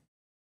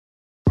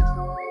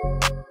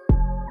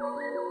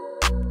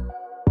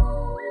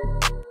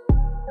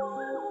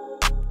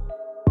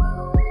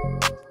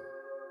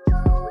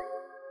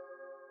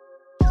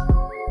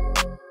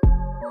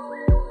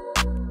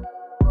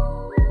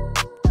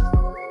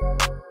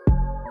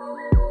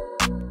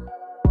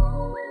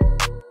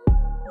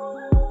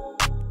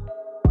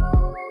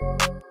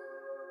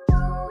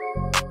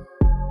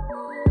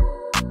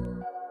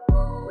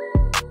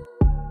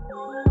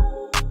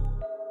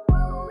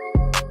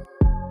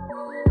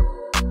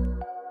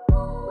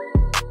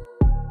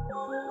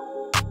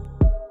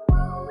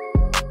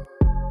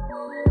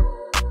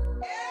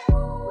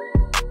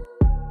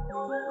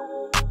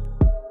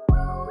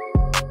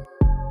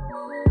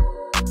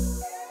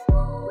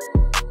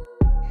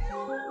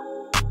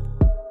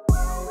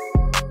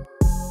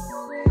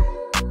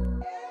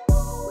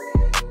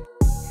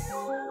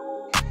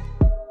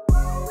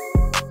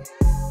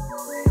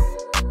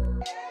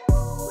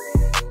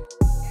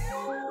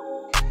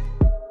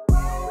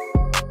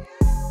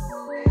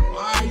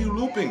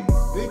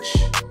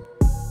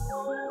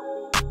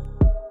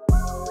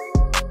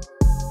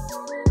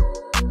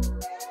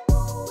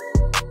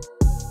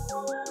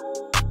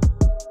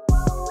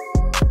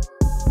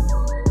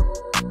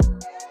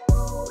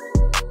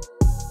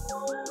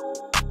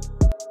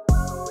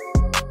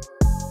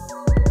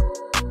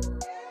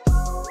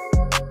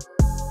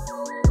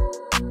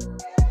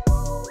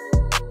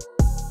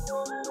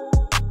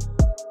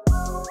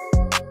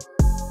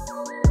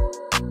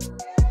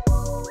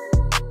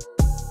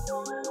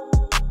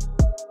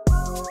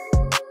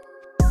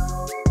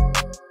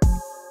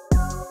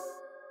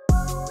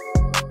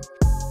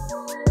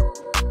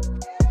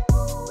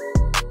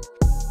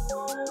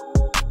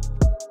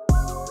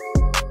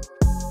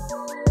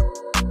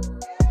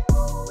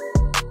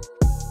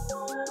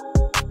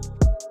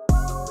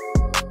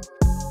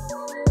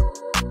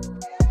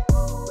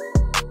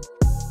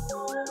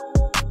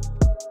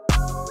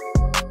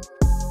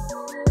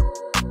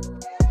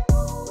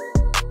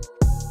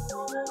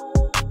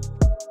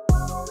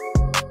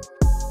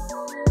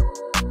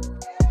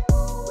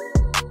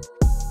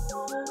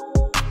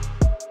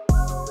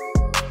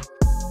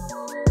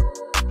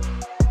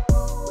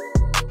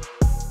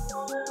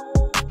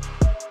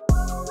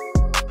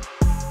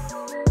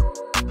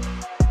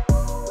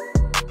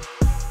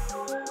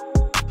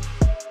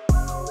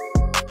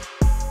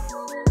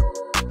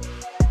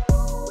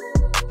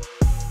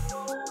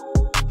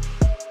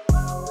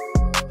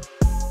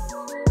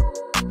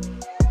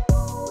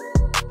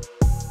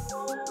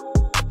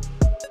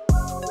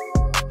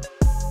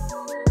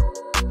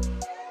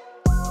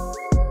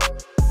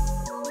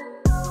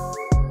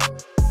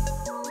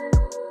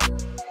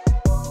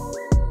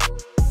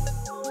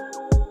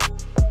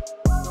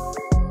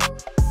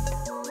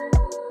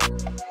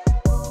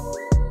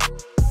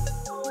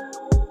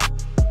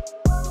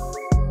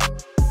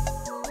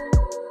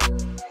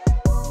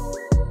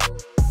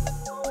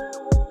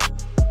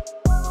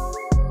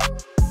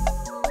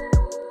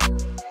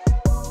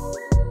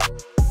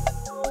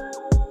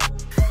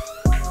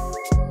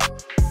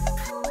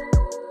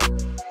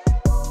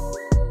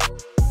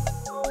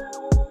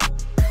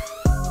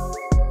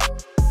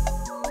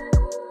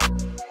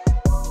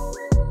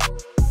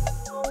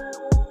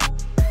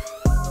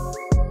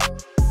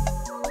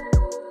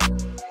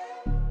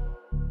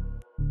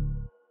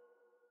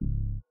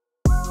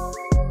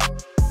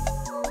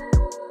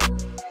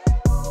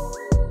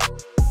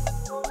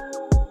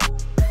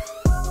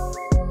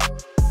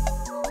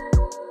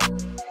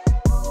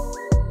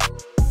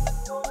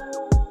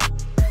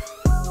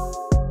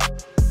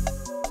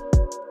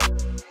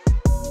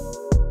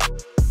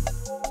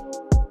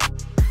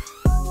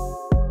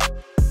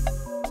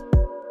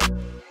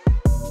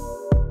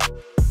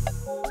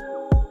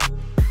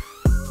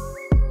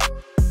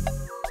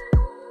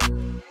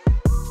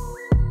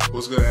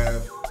 What's good,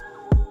 Av?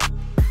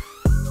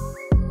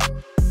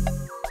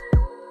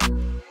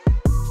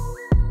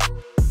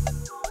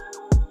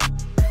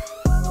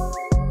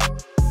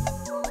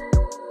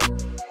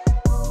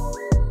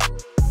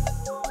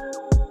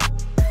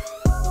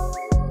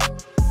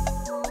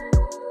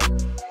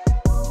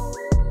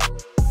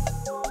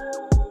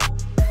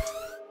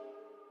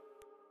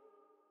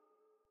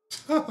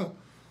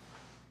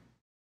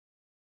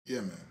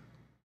 Yeah, man.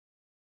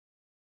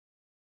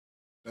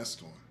 That's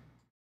the one.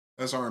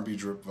 That's RnB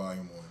Drip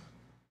Volume 1.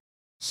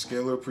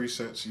 Scalar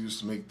presets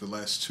used to make the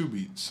last 2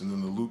 beats, and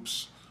then the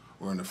loops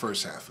were in the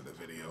first half of the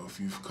video.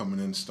 If you've coming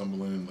in,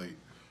 stumbling in late.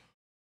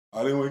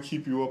 I didn't want to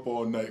keep you up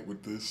all night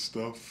with this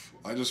stuff.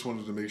 I just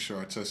wanted to make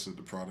sure I tested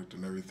the product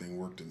and everything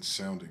worked and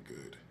sounded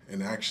good.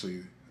 And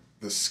actually,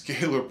 the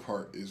scalar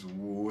part is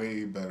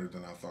way better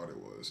than I thought it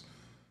was.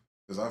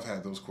 Because I've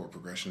had those chord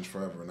progressions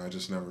forever, and I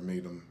just never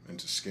made them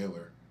into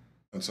scalar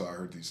until I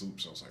heard these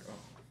loops. I was like,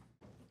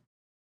 oh,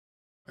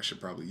 I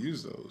should probably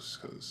use those,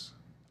 because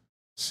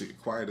see,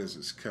 quiet as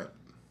it's kept.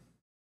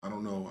 I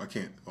don't know,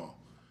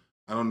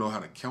 I don't know how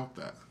to count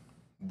that.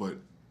 But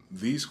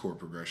these chord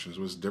progressions,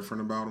 what's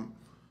different about them?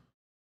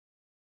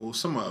 Well,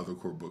 some of my other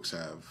chord books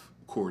have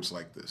chords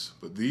like this,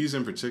 but these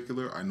in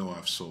particular, I know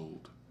I've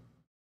sold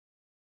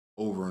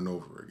over and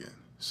over again.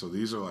 So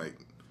these are like,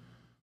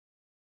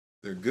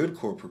 they're good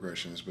chord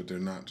progressions, but they're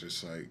not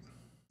just like,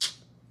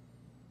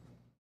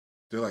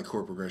 they're like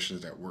chord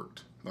progressions that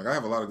worked. Like, I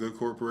have a lot of good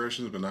chord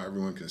progressions, but not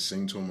everyone can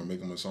sing to them or make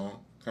them a song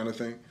kind of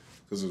thing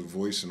because of the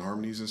voice and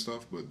harmonies and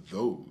stuff. But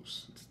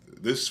those,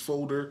 this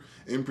folder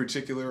in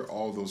particular,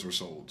 all those were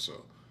sold.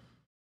 So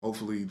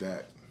hopefully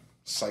that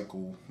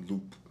cycle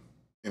loop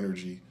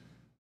energy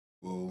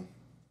will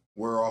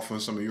wear off on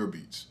some of your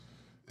beats.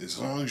 As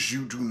long as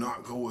you do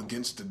not go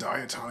against the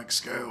diatonic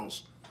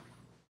scales.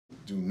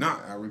 Do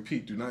not, I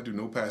repeat, do not do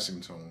no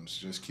passing tones.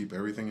 Just keep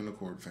everything in the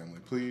chord family.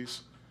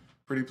 Please,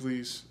 pretty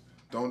please,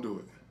 don't do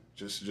it.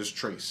 Just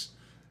trace.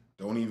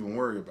 Don't even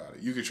worry about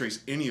it. You can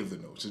trace any of the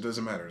notes. It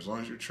doesn't matter. As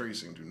long as you're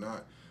tracing, do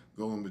not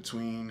go in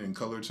between and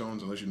color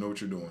tones unless you know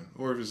what you're doing.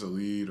 Or if it's a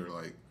lead or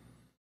like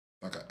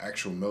an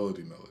actual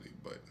melody.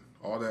 But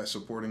all that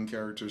supporting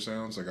character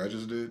sounds like I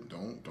just did,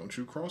 don't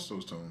you cross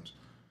those tones.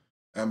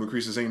 Amber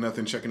Creases ain't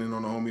nothing checking in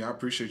on the homie. I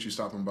appreciate you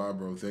stopping by,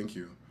 bro. Thank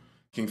you.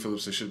 King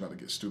Phillips says shit about to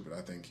get stupid.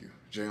 I thank you.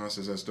 Jayon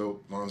says that's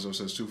dope. Lonzo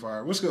says too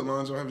fire. What's good,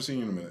 Lonzo? I haven't seen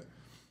you in a minute.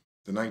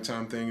 The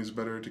nighttime thing is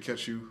better to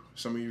catch you,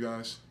 some of you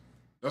guys.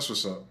 That's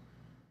what's up.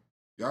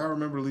 Y'all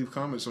remember to leave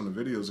comments on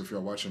the videos if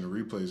y'all watching the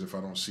replays if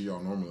I don't see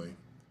y'all normally.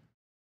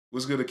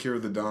 What's good, Akira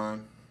the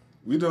Don?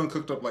 We done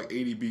cooked up like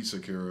 80 beats,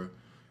 Akira.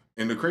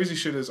 And the crazy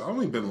shit is I've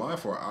only been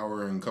live for an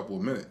hour and a couple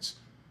of minutes.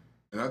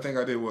 And I think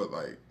I did what,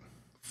 like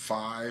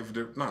 5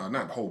 different,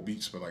 not whole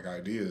beats, but like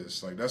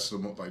ideas. Like that's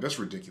that's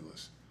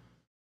ridiculous.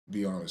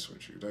 Be honest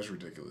with you, that's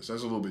ridiculous.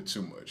 That's a little bit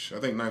too much. I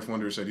think Knife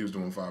Wonder said he was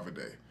doing 5 a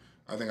day.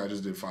 I think I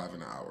just did 5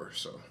 in an hour.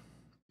 So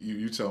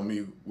you tell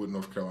me what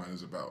North Carolina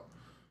is about.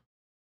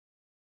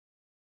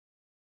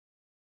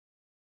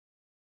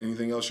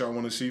 Anything else y'all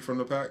want to see from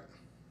the pack?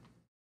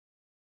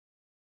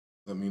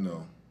 Let me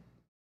know.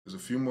 There's a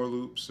few more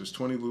loops. There's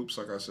 20 loops,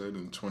 like I said,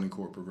 and 20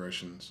 chord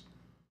progressions.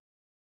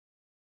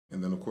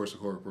 And then, of course, the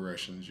chord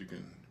progressions you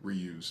can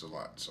reuse a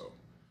lot. So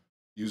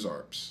use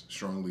ARPs.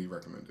 Strongly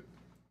recommended.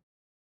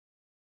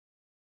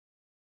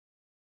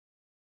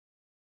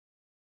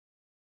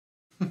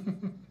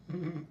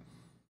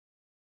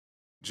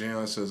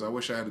 Jayon says, I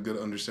wish I had a good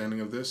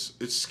understanding of this.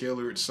 It's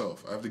scalar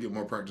itself. I have to get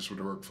more practice with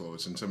the workflow.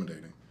 It's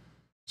intimidating.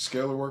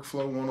 Scalar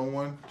workflow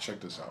 101. Check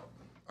this out.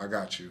 I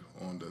got you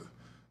on the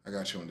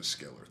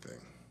scalar thing.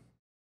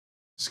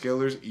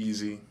 Scalar's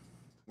easy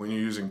when you're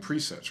using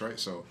presets, right?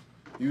 So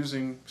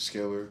using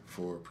scalar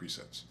for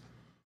presets.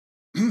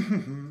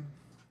 We'll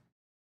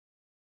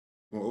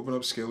open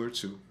up scalar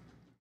 2.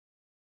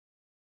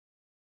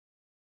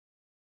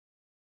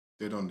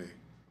 De donde?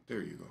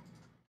 There you go.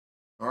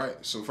 All right,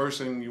 so first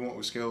thing you want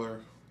with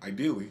scalar,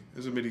 ideally,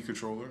 is a MIDI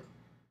controller.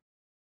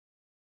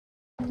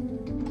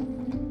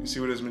 You see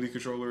what this MIDI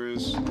controller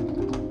is?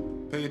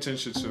 Pay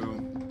attention to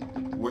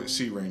what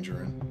C range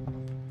you're in.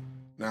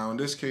 Now, in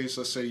this case,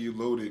 let's say you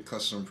loaded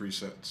custom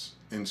presets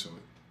into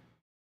it.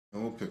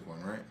 And we'll pick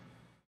one, right?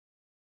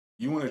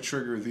 You want to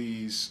trigger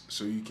these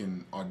so you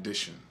can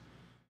audition.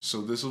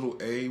 So this little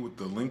A with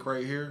the link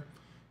right here,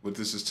 what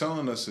this is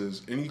telling us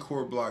is any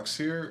chord blocks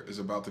here is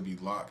about to be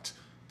locked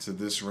to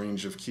this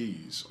range of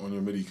keys on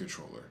your MIDI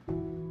controller.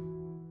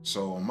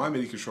 So on my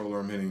MIDI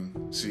controller, I'm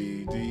hitting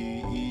C,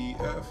 D, E,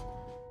 F,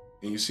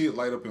 and you see it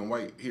light up in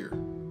white here.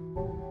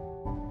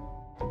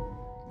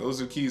 Those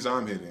are the keys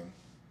I'm hitting.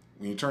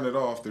 When you turn it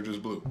off, they're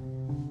just blue.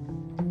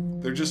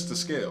 They're just the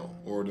scale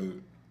or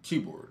the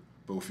keyboard.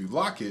 But if you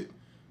lock it,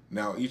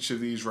 now each of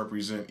these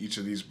represent each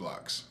of these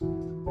blocks.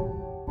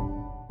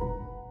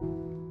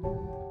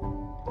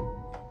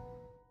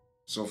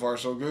 So far,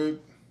 so good.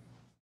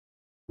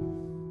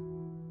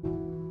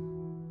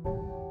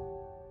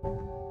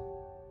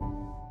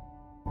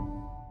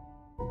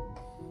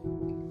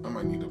 I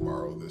might need to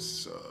borrow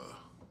this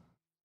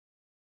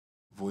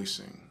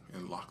voicing and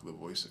and lock the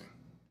voicing.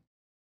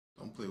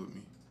 Don't play with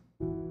me.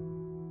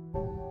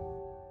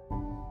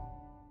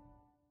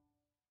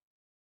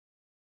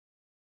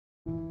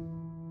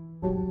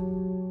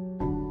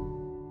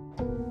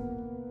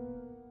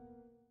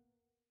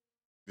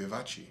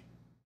 Vivace.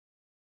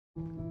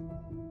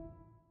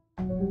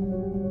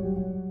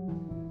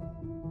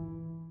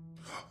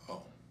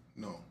 Oh,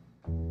 no.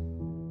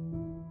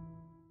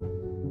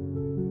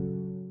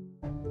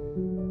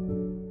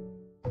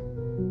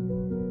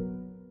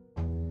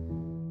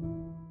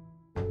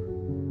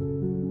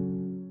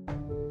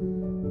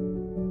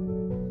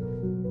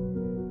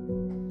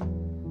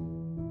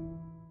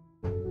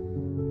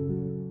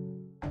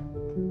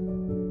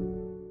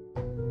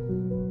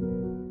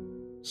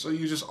 So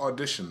you just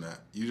audition that.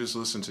 You just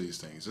listen to these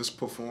things. This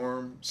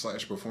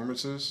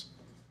perform/performances.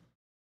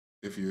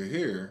 If you're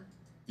here,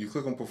 you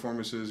click on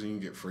performances and you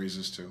can get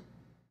phrases too.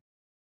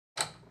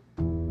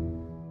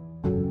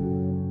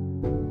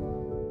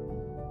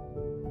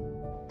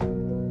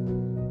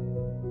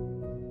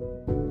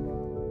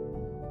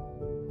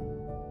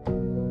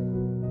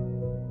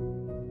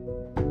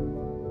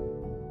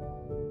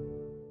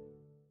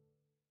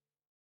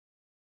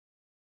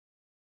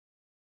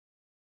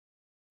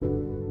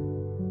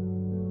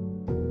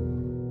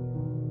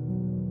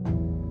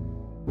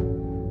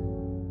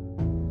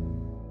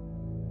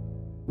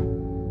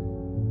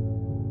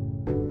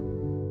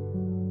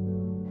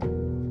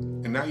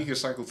 And now you can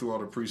cycle through all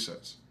the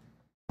presets.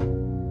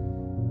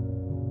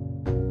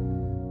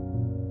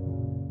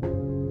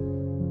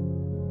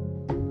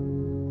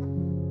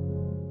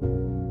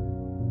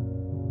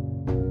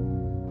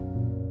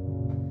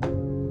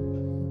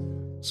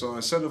 So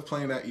instead of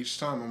playing that each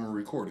time, I'm gonna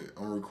record it.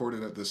 I'm gonna record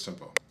it at this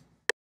tempo.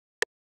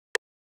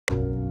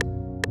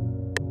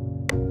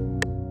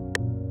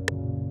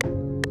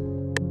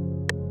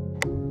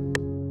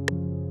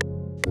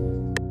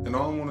 And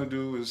all I want to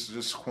do is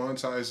just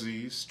quantize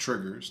these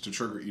triggers to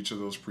trigger each of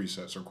those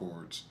presets or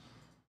chords.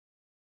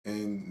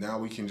 And now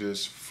we can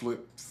just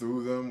flip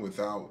through them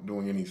without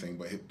doing anything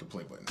but hit the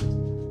play button.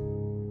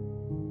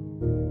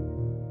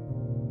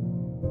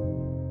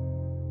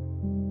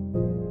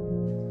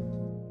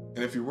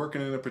 And if you're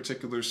working in a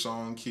particular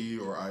song, key,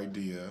 or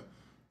idea,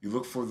 you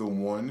look for the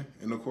 1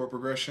 in the chord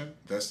progression.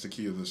 That's the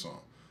key of the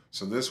song.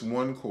 So this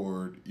 1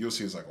 chord, you'll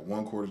see it's like a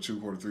 1 chord, a 2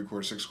 chord, a 3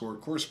 chord, 6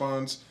 chord,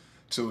 corresponds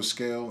to a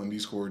scale in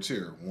these chords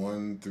here,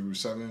 1 through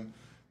 7.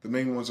 The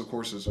main ones, of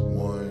course, is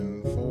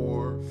 1,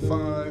 4,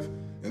 5.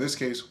 In this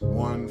case,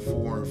 1,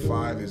 4, and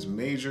 5 is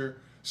major.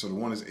 So the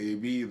 1 is A,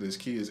 B. This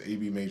key is A,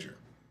 B major.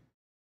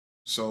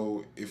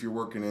 So if you're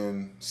working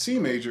in C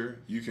major,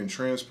 you can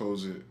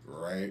transpose it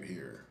right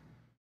here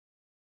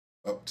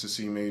up to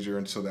C major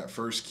until that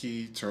first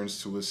key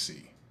turns to a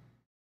C.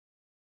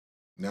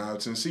 Now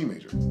it's in C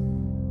major.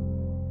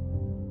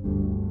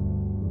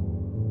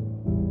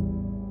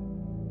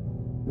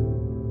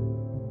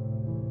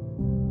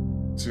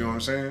 See what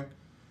I'm saying?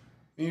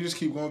 And you just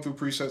keep going through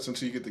presets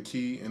until you get the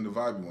key and the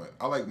vibe you want.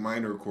 I like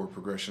minor chord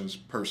progressions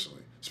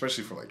personally,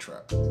 especially for like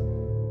trap.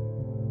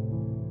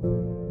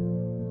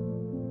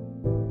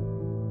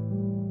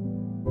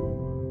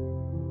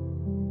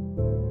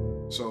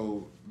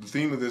 So the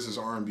theme of this is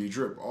R&B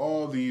drip.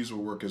 All these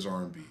will work as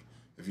R&B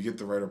if you get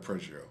the right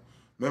arpeggio.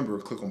 Remember,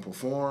 click on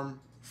perform.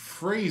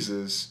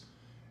 Phrases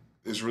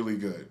is really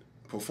good.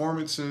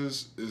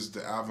 Performances is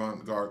the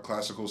avant-garde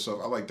classical stuff.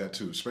 I like that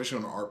too, especially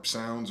on the ARP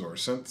sounds or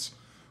synths.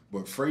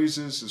 But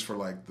phrases is for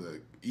like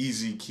the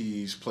easy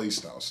keys,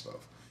 playstyle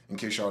stuff, in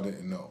case y'all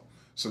didn't know.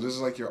 So this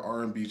is like your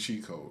R&B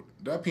cheat code.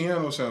 That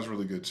piano sounds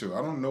really good too.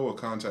 I don't know a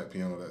contact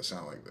piano that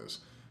sound like this.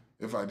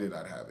 If I did,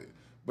 I'd have it.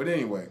 But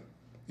anyway,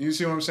 you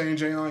see what I'm saying,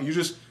 Jaylon? You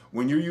just,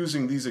 when you're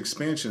using these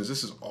expansions,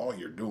 this is all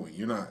you're doing.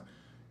 You're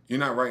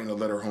not writing a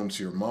letter home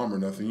to your mom or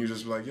nothing. You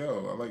just be like,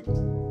 yo, I like...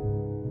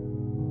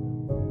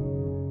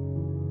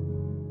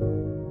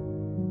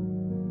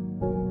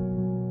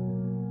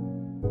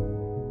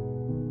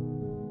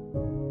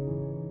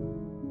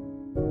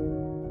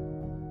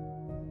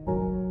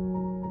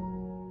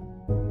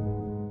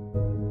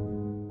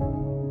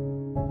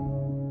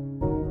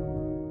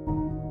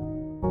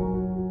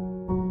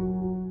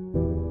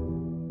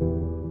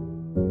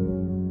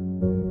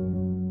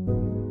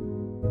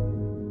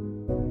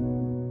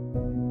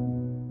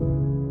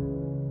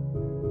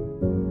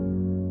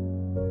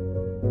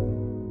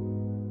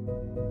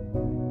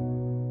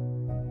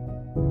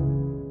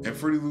 In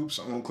Fruity Loops,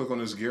 I'm going to click on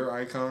this gear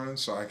icon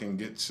so I can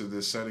get to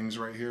the settings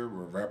right here,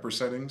 or wrapper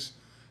settings.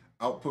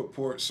 Output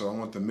port, so I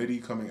want the MIDI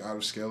coming out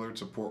of scalar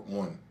to port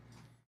 1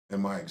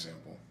 in my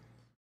example.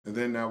 And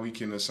then now we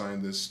can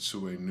assign this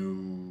to a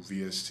new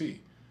VST.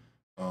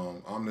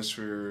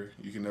 Omnisphere,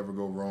 you can never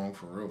go wrong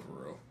for real.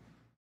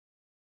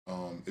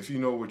 If you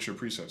know what your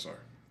presets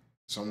are.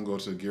 So I'm going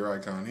to go to the gear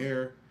icon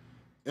here,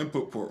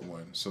 input port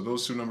 1. So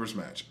those two numbers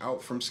match.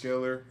 Out from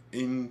scalar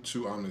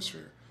into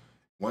Omnisphere.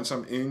 Once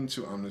I'm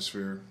into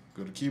Omnisphere,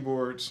 go to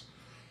keyboards,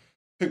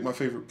 pick my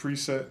favorite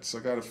presets. I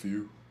got a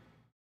few,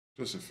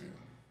 just a few.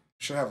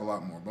 Should have a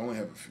lot more, but I only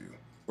have a few.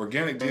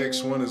 Organic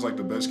DX1 is like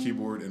the best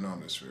keyboard in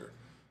Omnisphere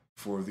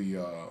for the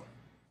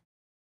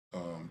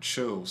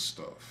chill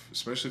stuff,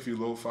 especially if you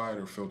lo-fi it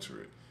or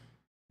filter it.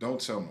 Don't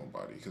tell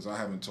nobody, because I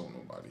haven't told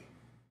nobody.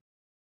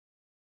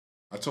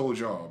 I told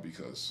y'all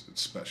because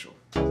it's special.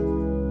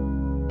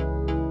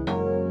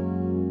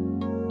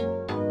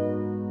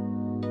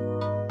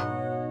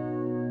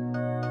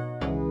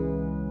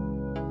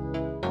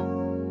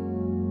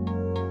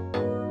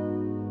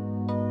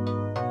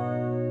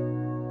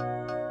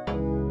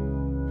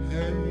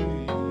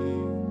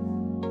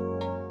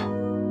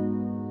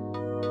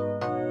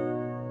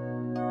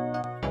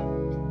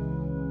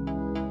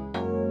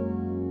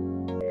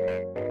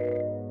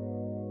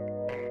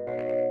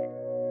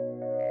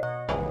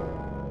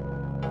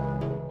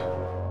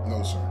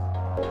 No, sir.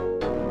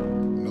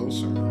 No,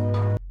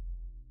 sir.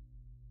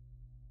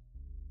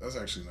 That's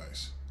actually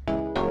nice.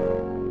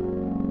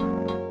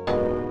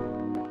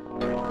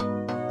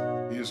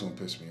 He just gonna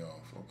piss me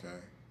off, okay?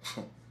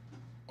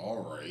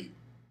 All right,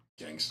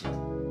 gangster.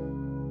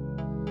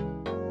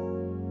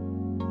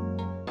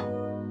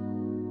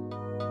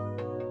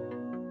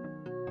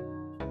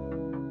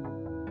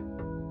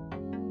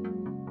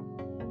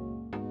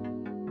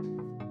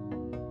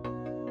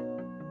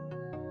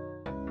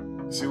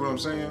 See what I'm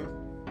saying?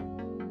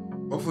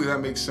 Hopefully that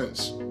makes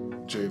sense,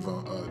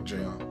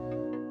 Jayon.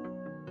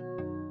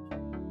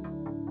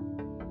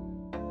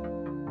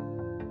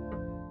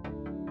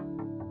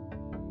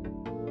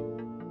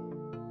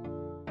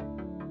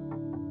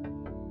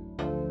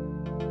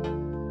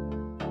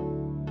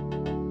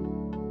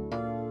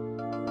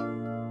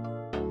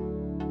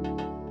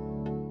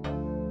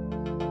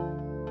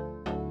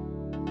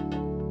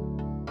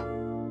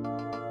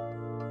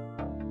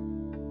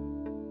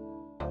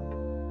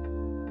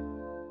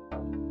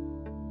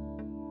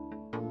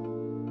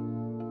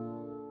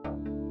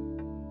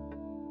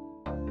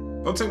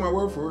 Don't take my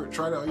word for it.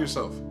 Try it out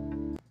yourself.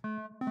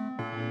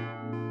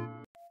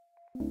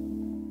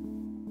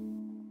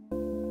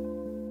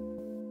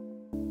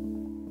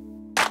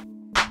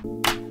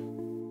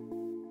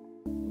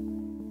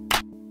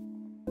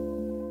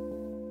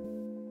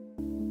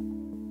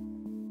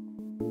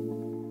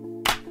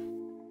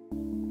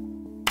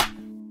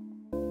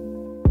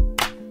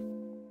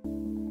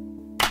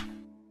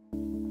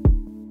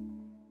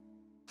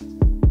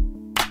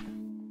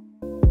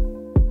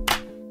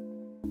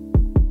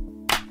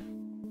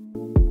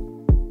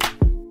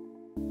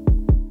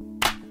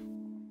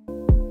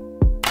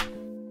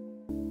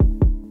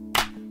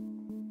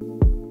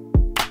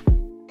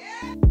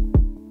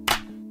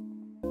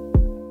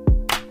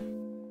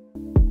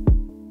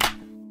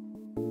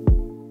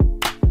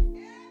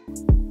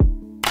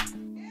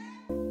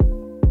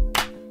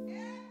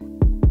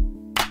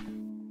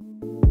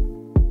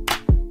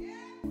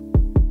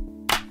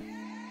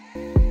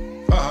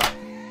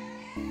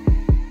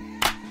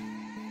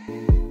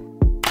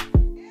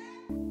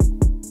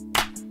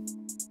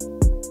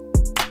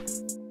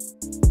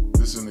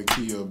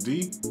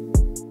 D,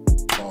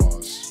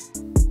 pause.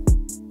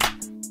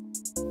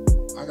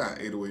 I got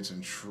 808s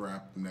and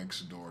trap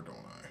next door,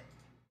 don't I?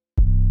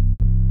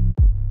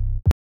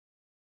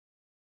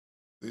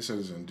 They said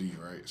it's in D,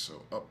 right?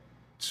 So up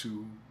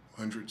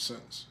 200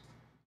 cents.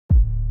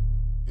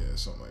 Yeah,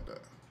 something like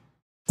that.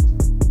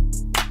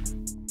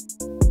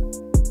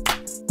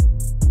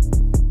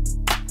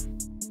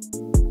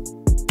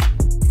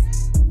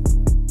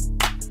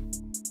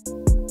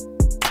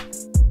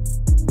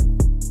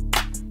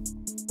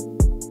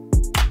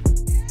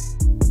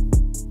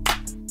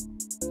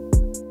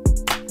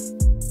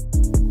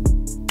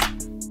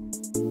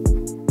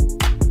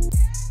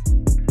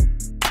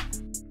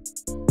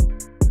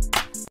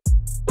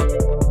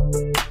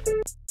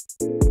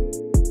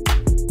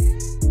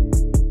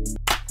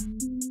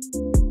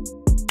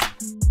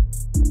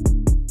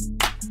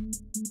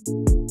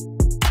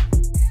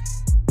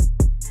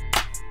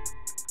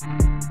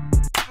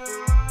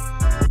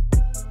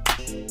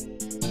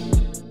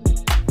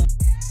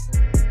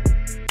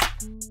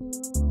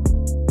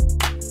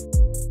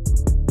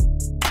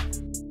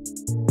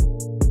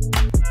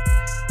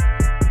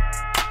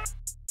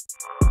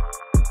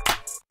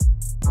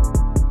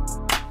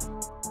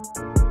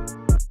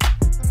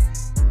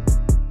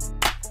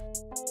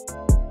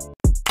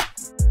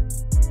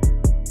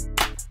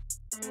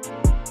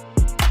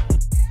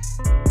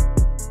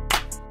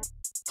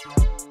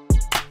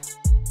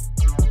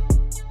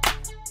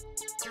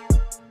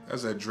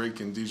 That's that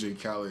Drake and DJ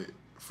Khaled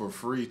for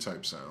free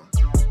type sound.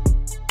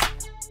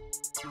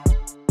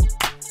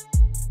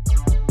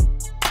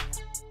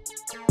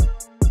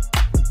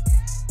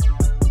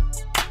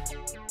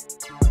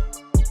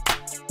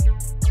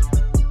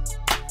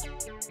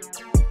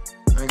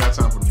 I ain't got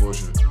time for the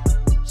bullshit.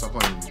 Stop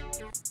playing with me.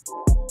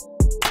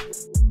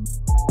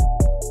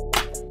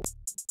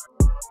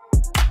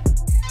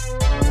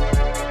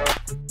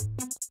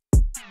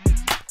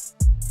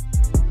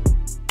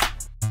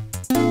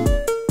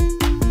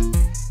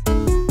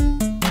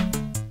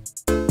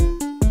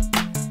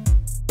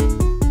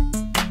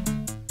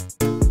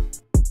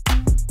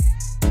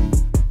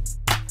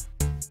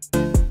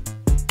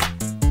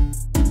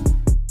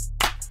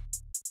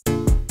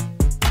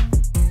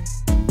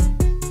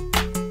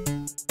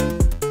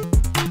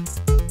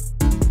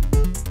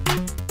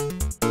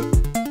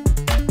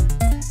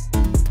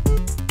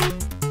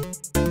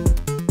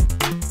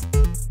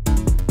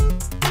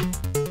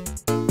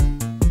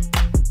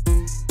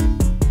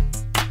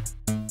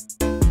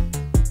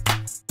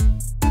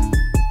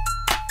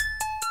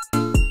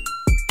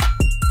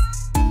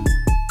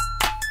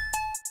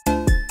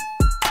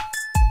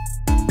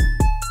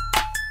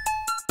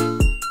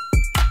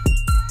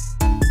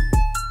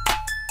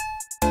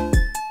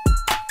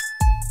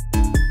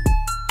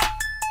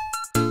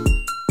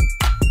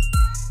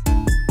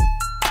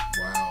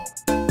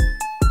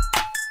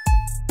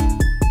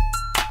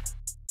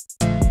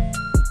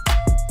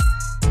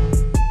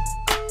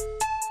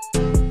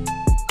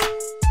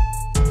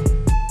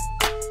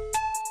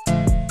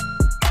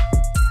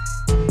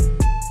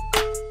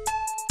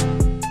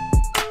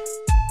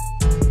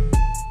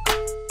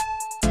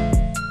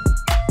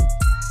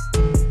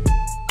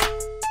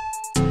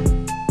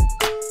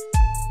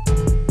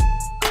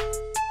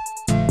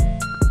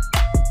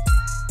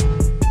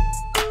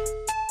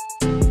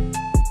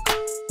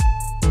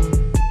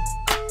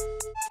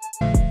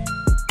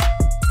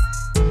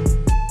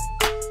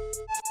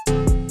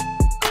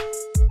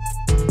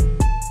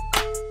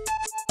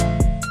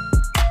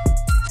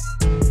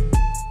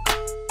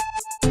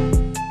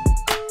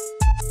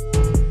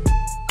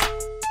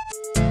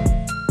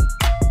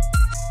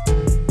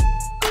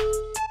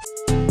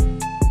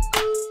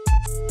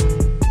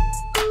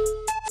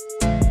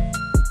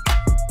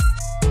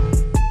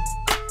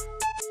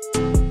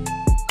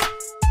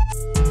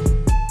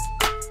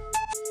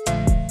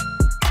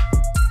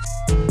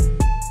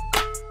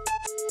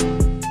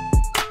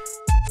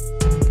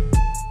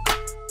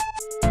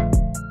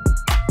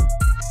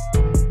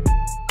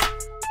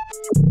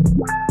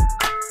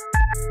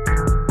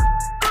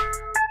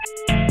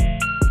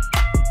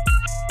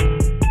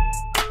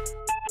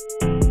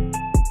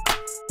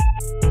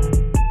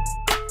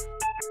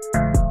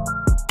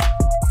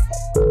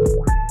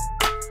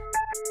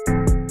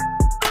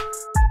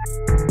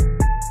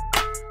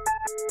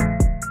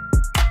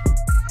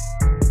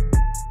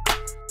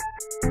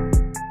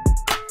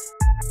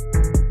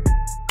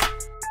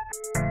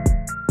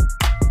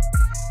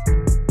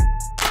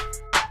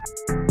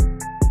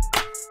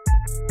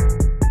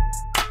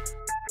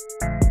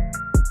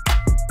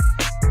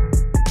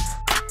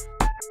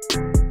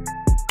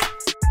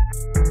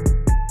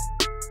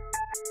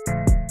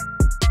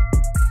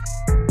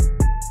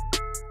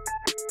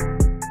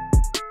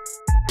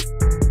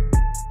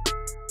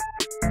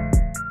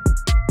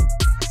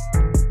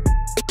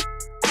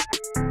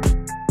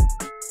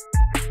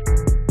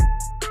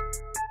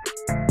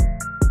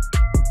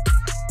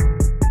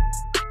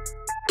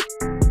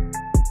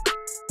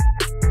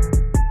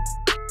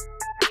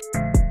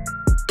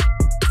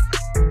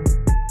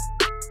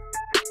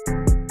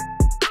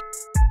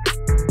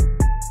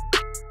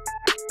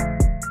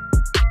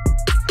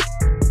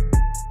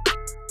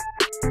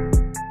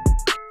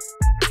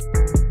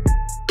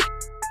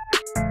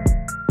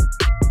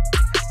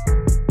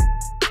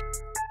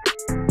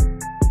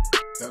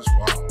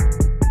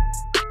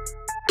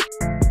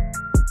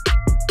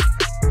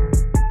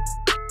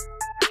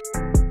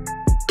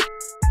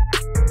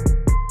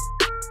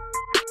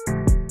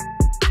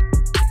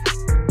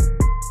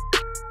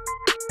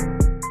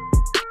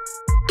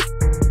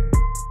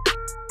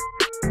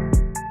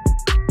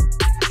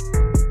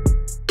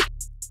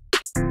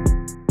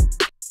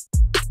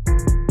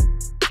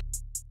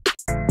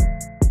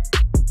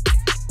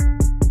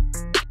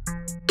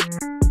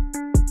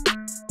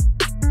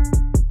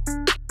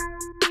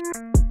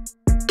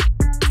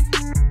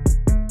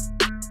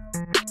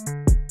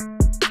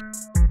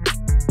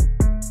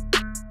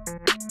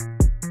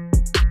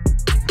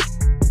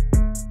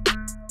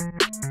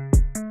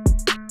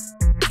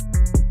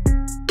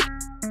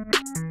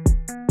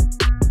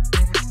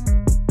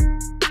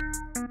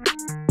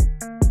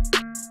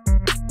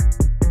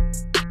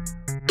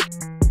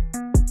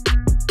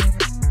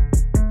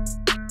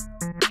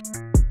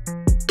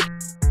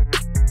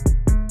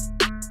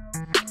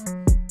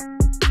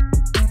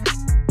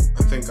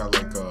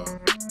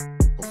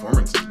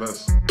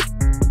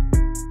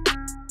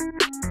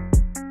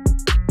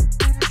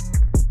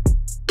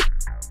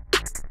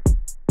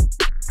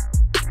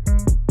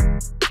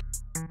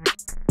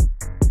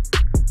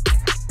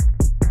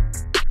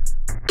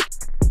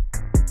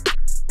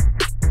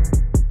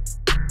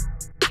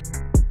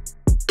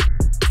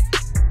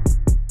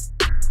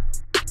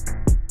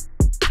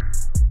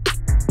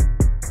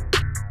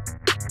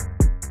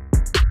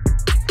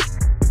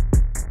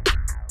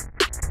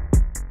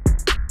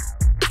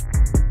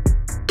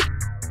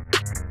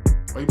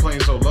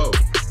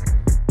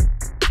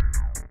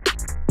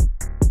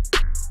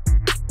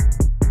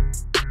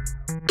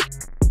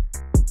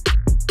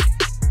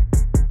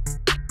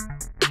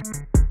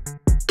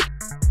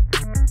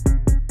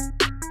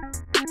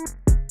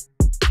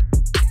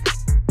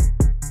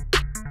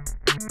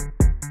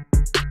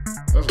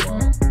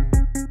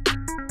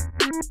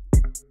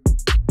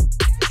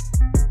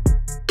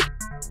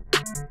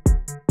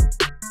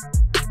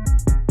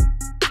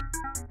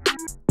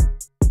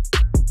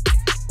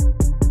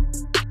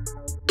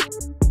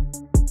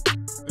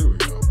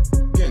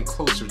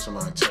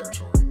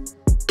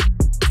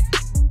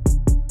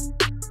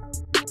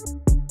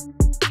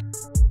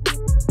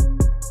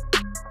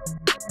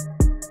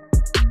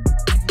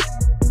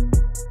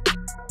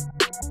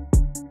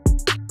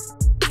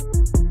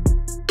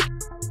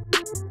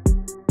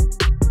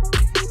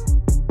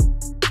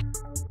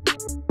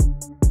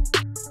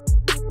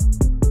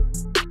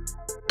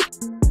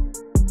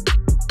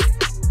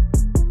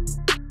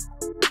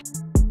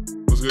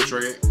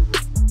 Straight.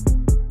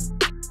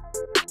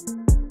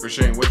 For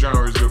Shane, what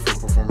genre is good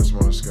for performance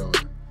mode and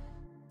scalar?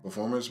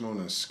 Performance mode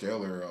and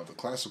scalar, the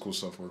classical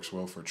stuff works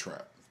well for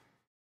trap.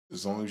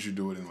 As long as you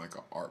do it in like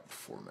an ARP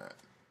format.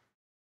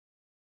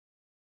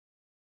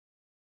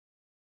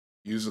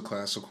 Use the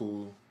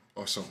classical,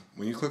 so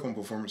when you click on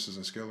performances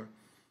and scalar,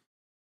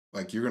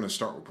 like you're gonna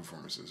start with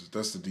performances.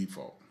 That's the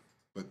default.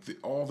 But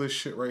all this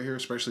shit right here,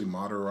 especially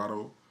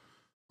moderato,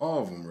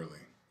 all of them really.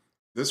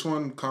 This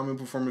one, common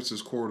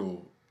performances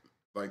chordal,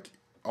 like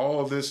all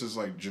of this is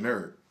like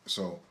generic.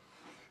 So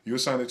you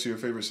assign it to your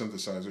favorite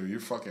synthesizer, you're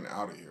fucking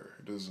out of here.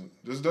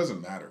 This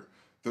doesn't matter.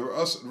 The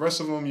rest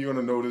of them you're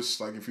gonna notice,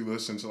 like if you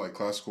listen to like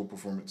classical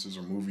performances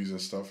or movies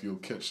and stuff, you'll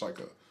catch like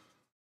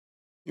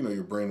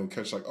your brain will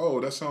catch like, oh,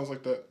 that sounds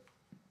like that,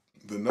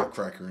 the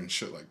Nutcracker and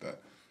shit like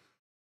that.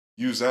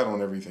 Use that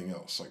on everything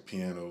else, like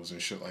pianos and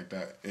shit like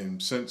that.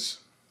 And since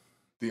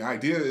the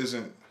idea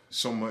isn't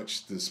so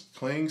much this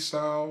playing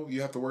style you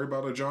have to worry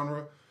about a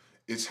genre,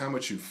 it's how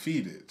much you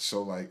feed it.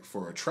 So like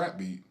for a trap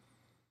beat,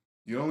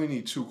 you only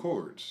need 2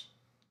 chords.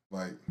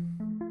 Like,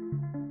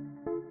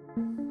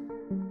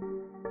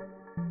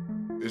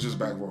 it's just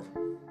back and forth.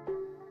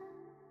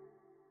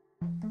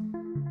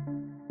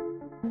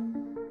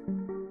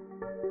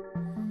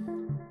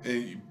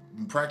 And you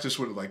practice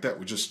with it like that,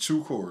 with just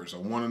 2 chords, a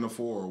 1 and a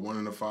 4, or 1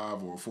 and a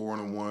 5, or a 4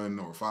 and a 1,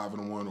 or a 5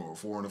 and a 1, or a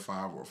 4 and a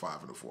 5, or a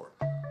 5 and a 4.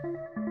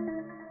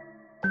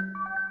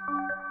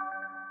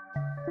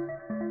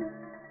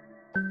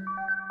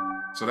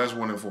 So that's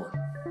 1 and 4.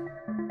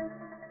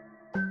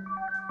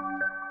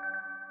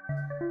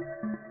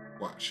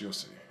 Watch, you'll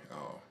see.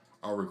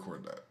 I'll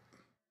record that.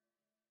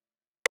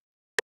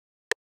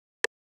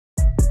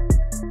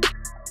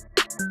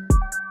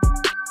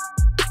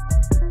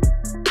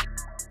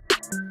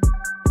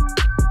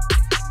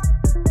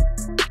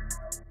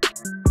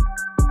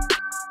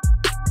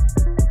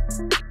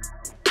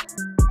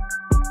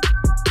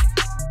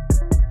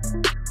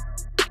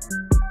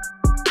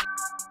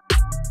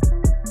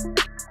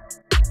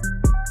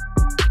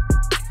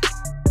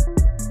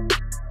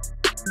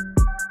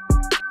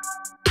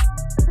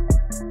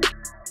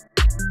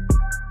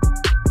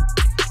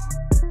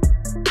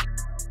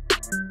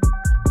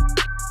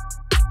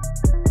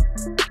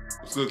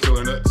 Good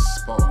killer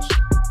nuts. Pause.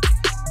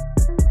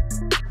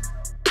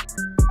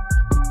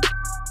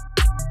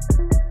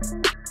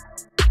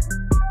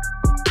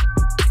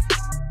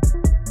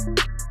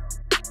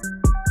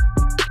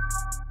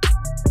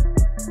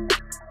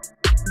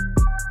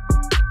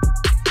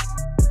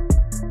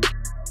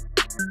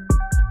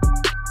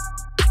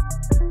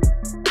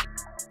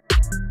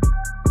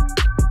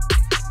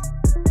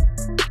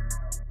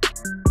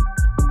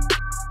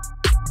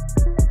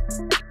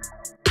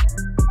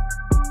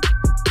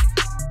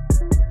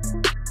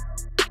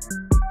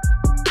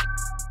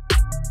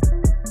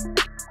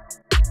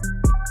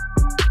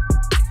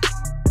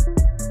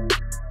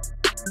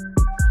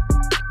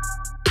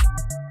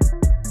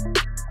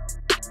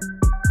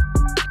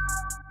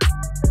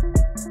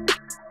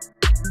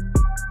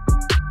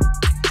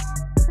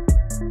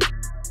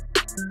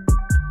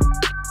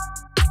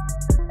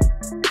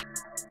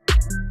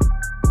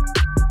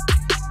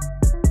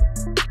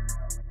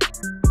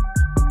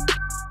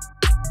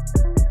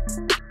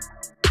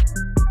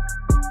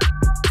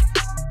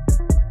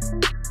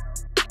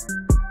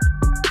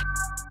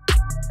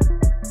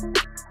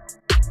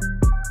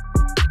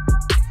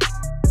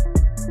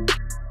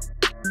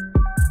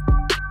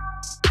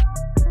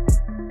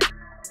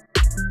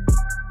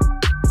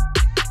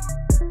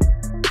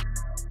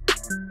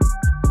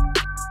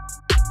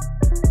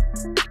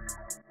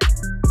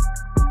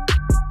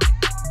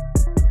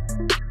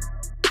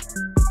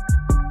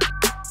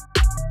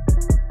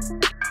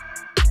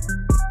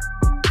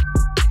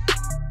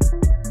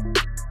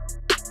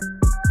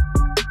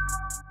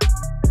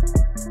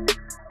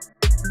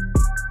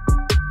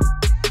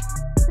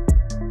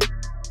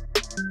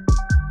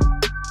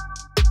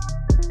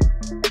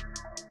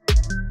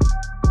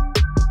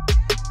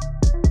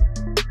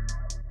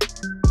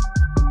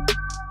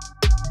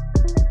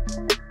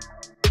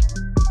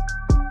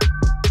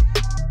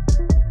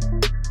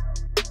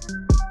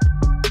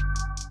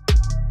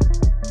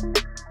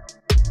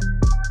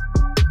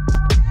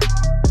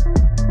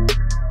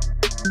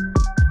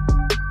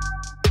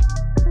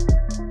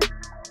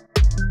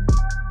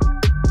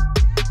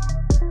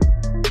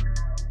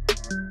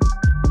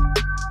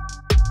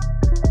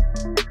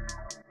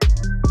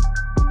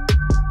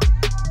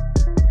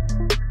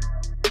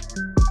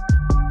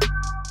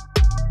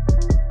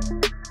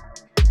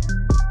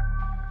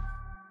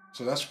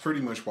 So that's pretty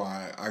much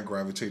why I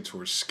gravitate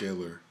towards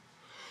scalar.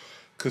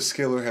 Because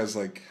scalar has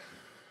like,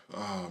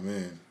 oh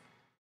man,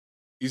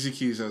 Easy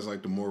Keys has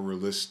like the more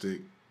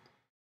realistic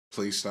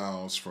play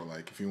styles for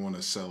like if you want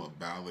to sell a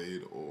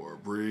ballad or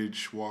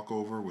bridge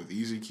walkover with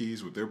Easy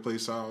Keys with their play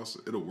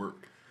styles, it'll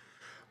work.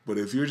 But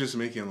if you're just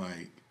making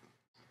like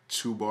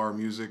 2-bar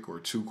music or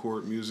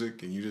 2-chord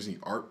music and you just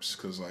need ARPs,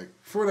 because like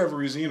for whatever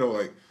reason,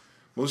 like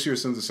most of your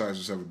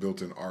synthesizers have a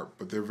built-in ARP,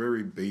 but they're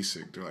very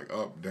basic. They're like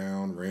up,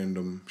 down,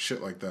 random,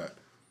 shit like that.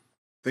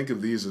 think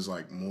of these as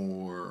like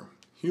more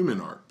human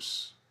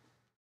ARPs.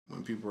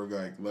 When people are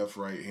like left,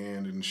 right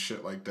hand and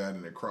shit like that,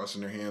 and they're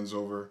crossing their hands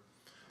over,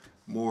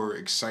 more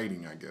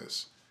exciting, I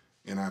guess.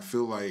 And I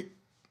feel like,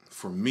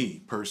 for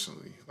me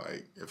personally,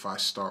 like if I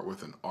start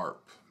with an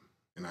ARP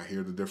and I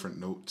hear the different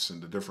notes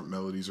and the different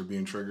melodies are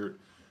being triggered,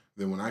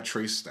 then when I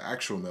trace the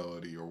actual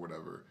melody or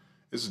whatever,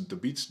 the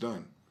beat's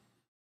done.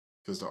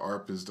 Because the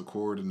ARP is the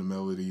chord and the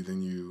melody,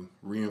 then you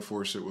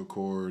reinforce it with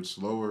chords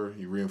lower,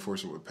 you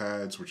reinforce it with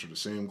pads, which are the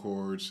same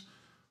chords,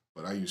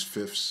 but I use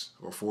fifths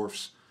or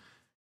fourths.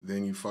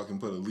 Then you fucking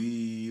put a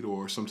lead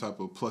or some type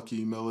of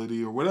plucky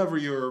melody or whatever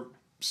your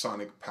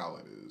sonic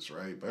palette is,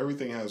 right? But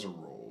everything has a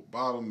role.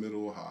 Bottom,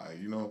 middle, high,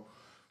 you know.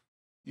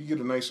 You get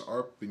a nice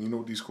ARP and you know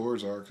what these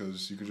chords are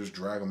because you can just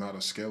drag them out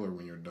of scalar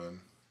when you're done.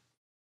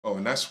 Oh,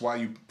 and that's why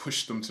you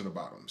push them to the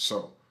bottom.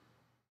 So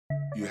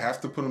you have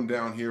to put them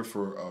down here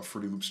for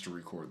Fruity Loops to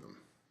record them.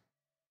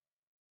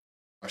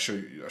 I'll show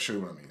you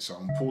what I mean. So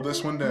I'm gonna pull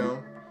this one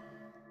down.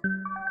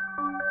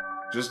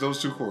 Just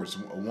those two chords, a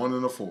 1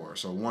 and a 4.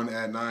 So 1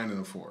 add 9 and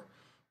a 4.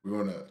 We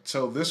want to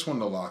tell this one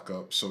to lock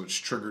up so it's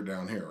triggered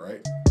down here,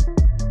 right?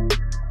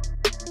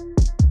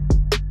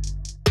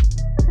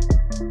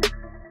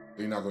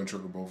 You're not going to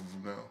trigger both of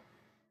them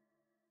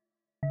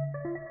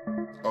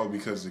now. Oh,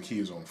 because the key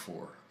is on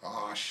 4.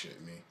 Ah,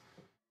 shit, me.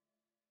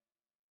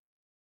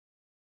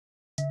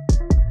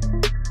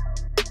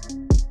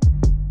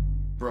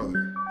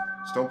 Brother,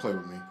 just don't play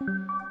with me.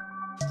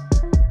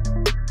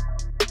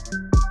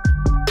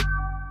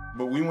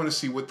 But we want to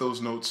see what those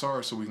notes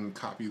are so we can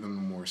copy them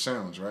to more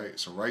sounds, right?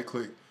 So right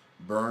click,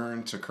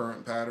 burn to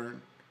current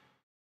pattern.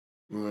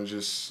 We want to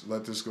just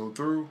let this go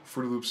through.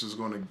 Fruity Loops is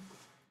going to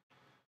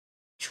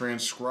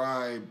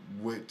transcribe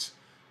what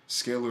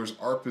Scalar's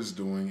ARP is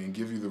doing and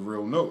give you the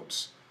real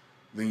notes.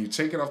 Then you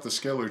take it off the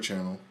Scalar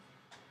channel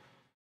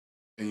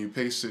and you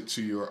paste it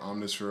to your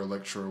Omnisphere,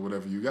 Electro, or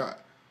whatever you got.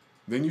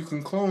 Then you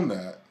can clone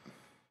that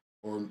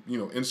or, you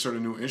know, insert a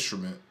new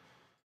instrument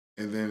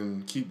and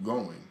then keep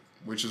going.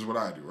 Which is what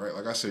I do, right?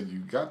 Like I said, you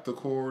got the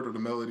chord or the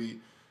melody,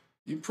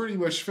 you pretty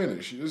much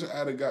finished. You just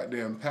add a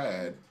goddamn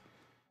pad.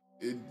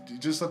 You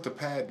just let the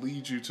pad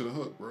lead you to the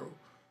hook, bro.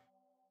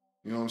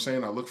 You know what I'm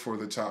saying? I look for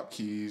the top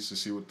keys to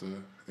see what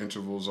the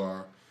intervals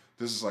are.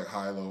 This is like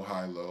high, low,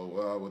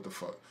 what the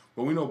fuck?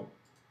 But we know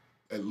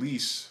at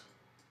least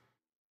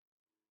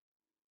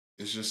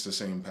it's just the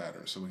same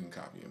pattern, so we can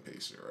copy and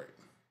paste it, right?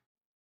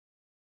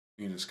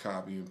 You can just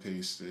copy and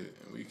paste it,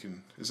 and we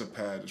can, it's a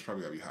pad, it's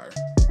probably gotta be higher.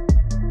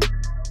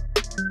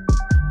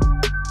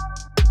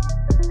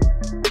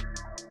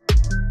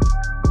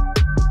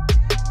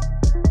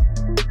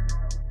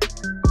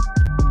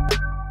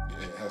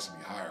 Yeah, it has to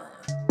be higher.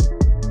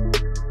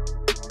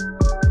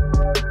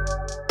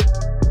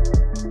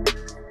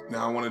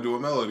 Now I want to do a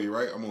melody,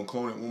 right? I'm going to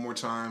clone it one more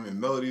time, and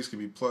melodies can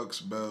be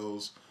plucks,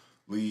 bells,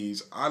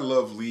 leads. I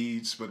love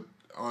leads, but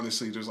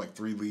honestly, there's like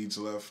 3 leads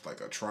left,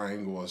 like a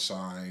triangle, a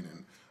sine,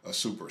 and a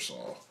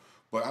supersaw.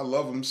 But I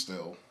love them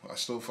still. I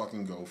still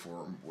fucking go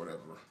for them,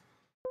 whatever.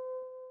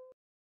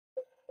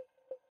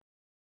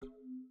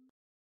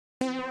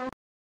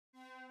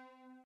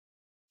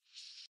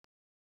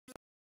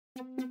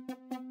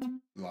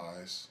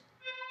 Lies.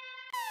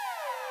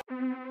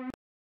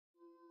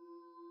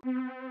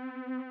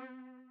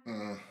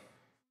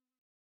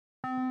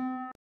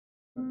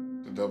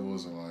 The devil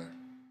is a liar.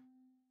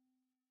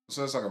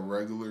 So that's like a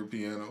regular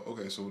piano.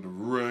 Okay, so with a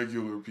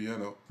regular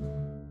piano,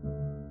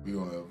 we're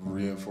gonna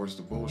reinforce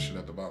the bullshit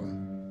at the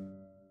bottom.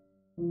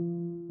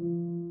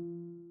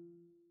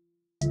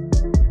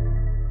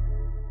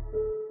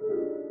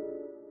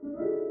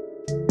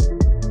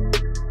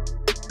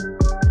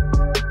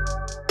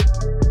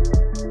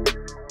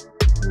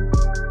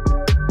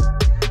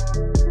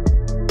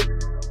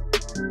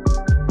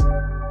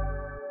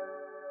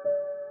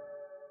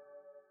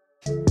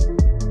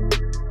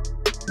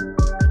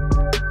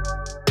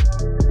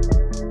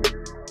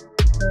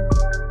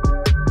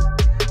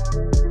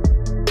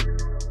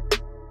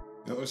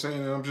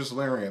 Saying that I'm just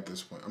layering at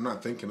this point. I'm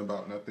not thinking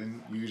about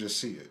nothing. You just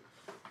see it.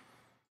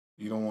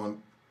 You don't want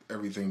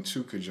everything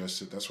too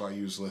congested. That's why I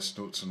use less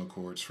notes in the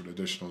chords for the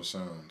additional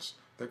sounds.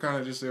 They're kind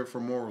of just there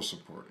for moral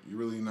support. You're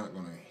really not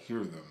going to hear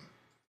them.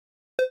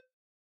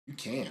 You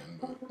can,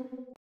 but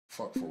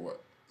fuck for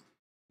what?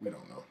 We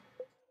don't know.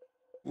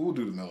 We'll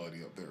do the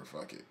melody up there.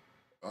 Fuck it.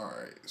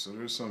 Alright, so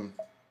there's some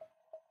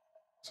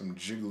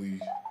jiggly...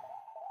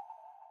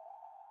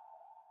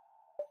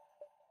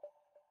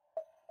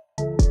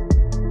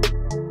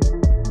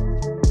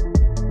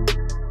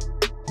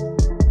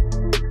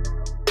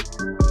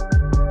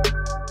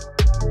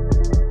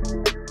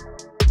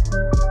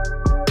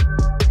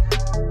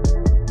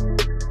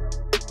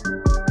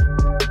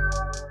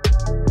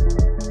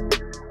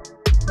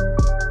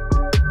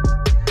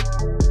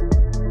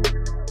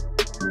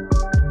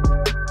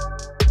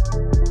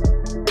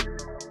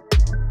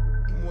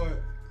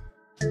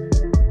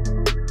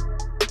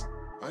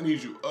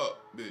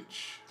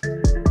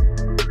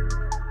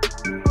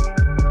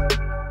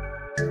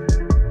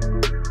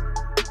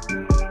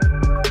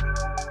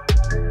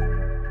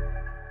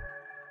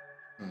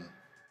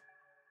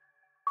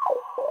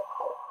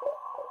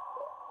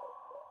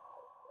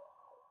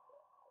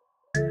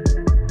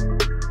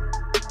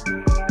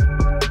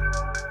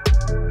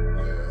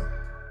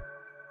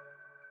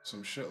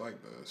 some shit like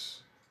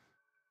this.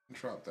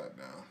 Drop that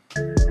down.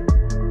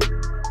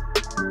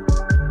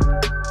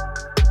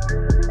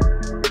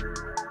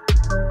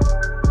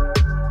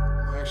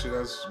 Actually,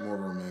 that's more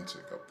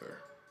romantic up there.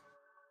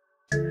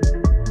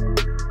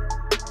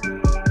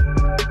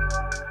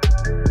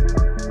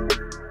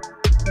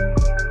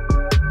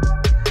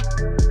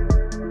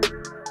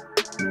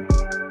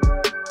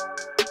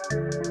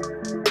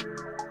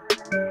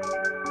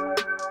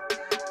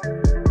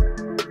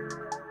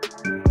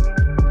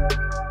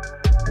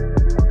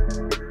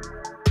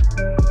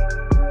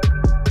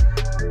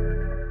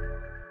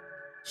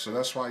 So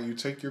that's why you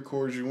take your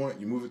chords you want,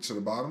 you move it to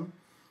the bottom,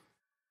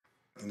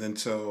 and then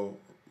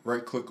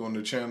right click on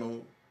the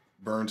channel,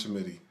 burn to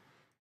MIDI.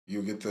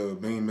 You'll get the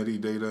main MIDI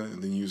data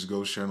and then use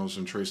ghost channels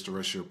and trace the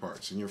rest of your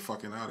parts, and you're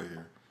fucking out of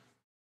here.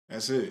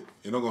 That's it.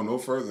 You don't go no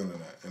further than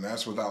that. And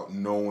that's without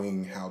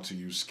knowing how to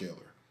use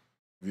Scalar.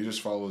 If you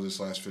just follow this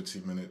last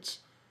 15 minutes,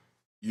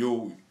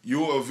 you'll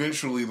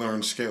eventually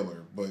learn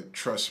Scalar, but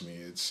trust me,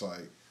 it's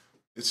like,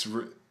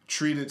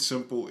 treat it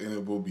simple and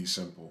it will be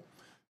simple.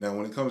 Now,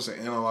 when it comes to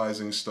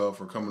analyzing stuff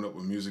or coming up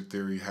with music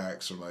theory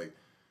hacks or like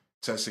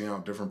testing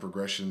out different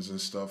progressions and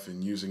stuff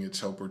and using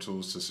its helper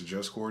tools to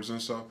suggest chords and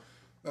stuff,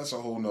 that's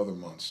a whole nother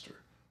monster.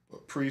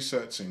 But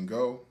presets and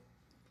go,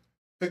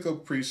 pick a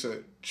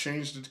preset,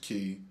 change the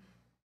key,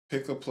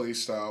 pick a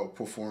playstyle,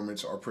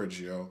 performance,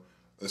 arpeggio,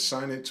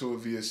 assign it to a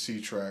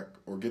VST track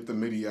or get the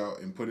MIDI out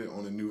and put it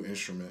on a new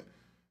instrument.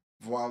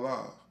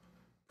 Voila.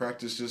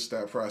 Practice just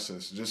that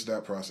process. Do.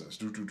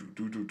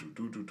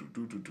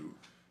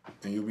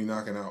 And you'll be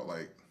knocking out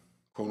like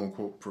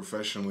quote-unquote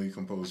professionally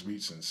composed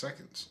beats in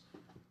seconds.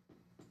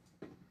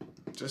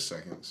 Just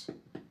seconds.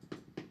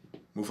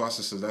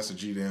 Mufasa says that's a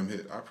G-damn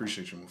hit. I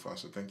appreciate you,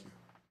 Mufasa. Thank you.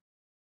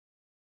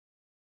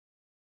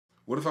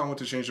 What if I want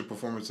to change the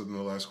performance of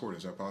the last chord?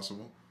 Is that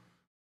possible?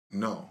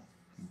 No.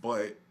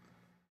 But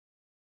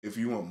if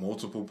you want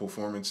multiple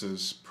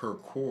performances per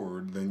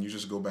chord, then you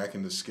just go back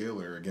into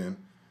Scalar again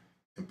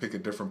and pick a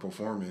different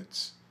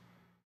performance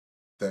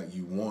that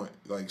you want.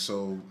 Like,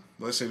 so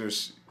let's say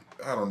there's,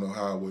 I don't know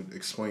how I would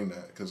explain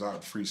that because I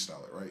would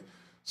freestyle it, right?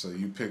 So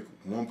you pick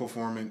one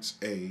performance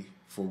A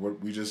for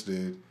what we just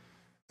did,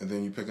 and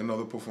then you pick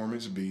another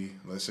performance B.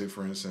 Let's say,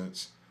 for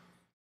instance,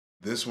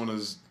 this one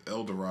is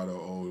El Dorado.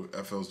 Oh,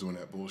 FL's doing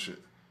that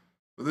bullshit.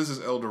 But this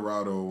is El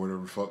Dorado or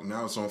whatever the fuck.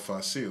 Now it's on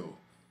Facile.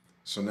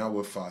 So now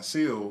with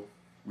Facile,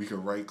 we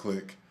could right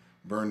click,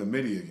 burn the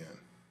MIDI again.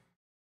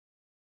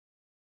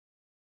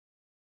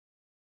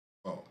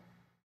 Oh,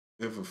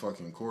 if a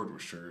fucking chord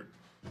was triggered.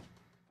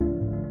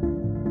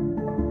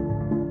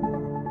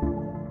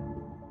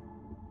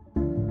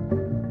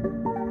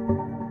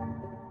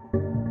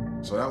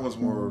 So that one's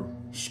more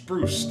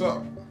spruced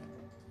up.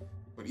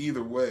 But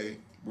either way,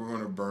 we're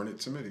going to burn it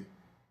to MIDI.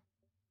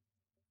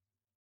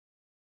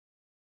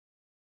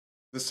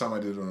 This time I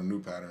did it on a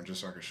new pattern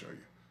just so I can show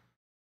you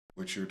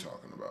what you're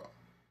talking about.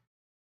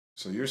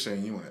 So you're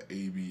saying you want an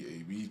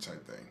A-B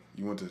type thing.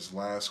 You want this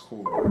last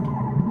chord.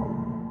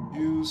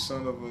 You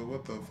son of a,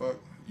 what the fuck?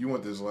 You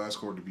want this last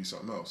chord to be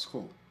something else.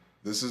 Cool.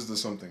 This is the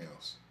something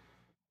else.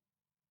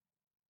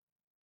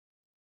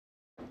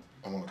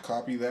 I'm going to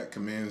copy that,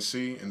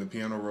 Command-C in the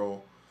piano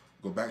roll,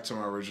 go back to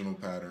my original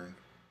pattern,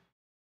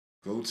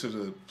 go to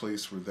the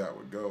place where that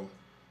would go.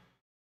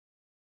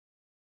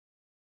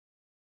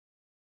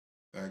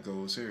 That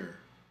goes here.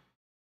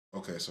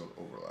 Okay, so it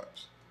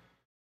overlaps.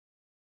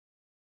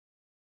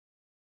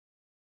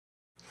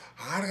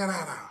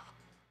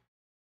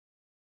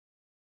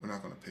 We're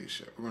not going to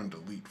paste yet. We're going to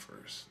delete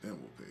first, then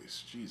we'll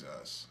paste.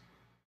 Jesus.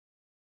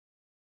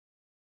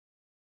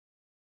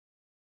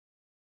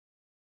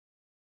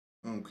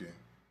 Okay.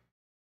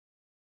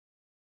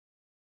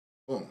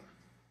 Boom.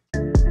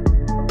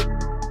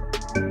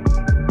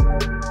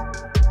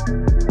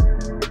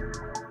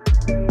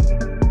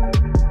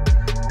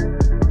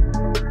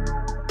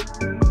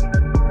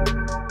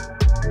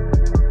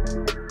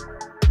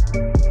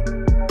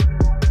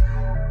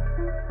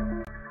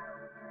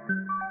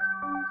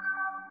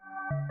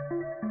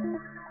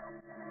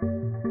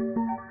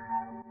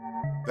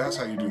 That's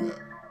how you do that.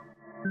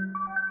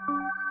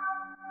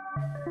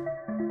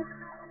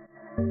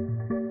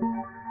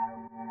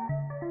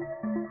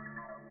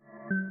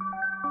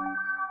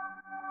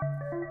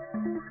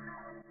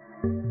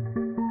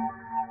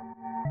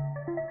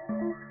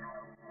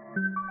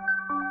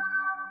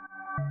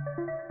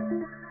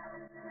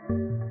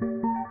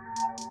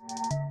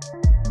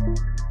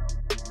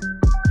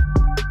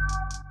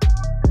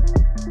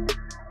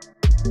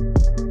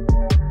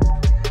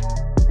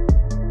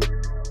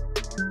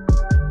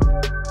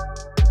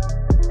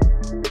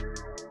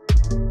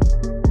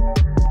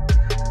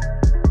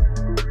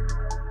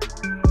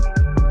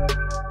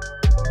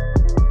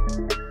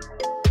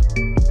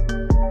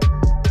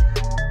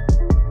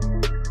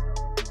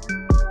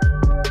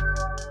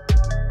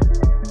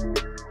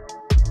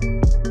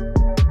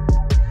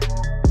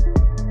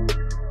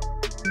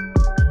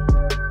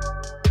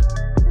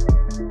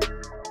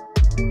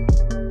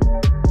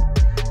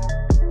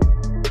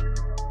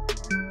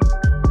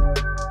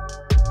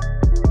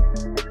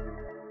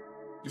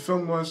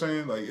 feel what I'm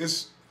saying? Like,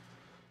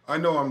 I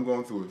know I'm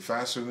going through it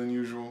faster than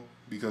usual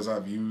because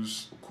I've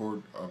used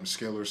chord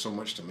scalar so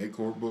much to make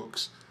chord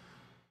books.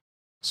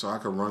 So I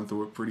could run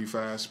through it pretty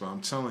fast, but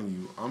I'm telling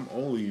you, I'm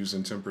only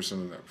using 10%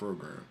 of that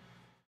program.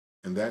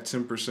 And that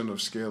 10% of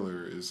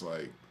scalar is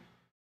like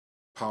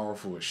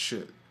powerful as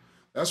shit.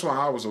 That's why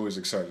I was always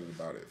excited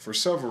about it for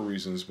several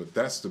reasons, but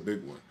that's the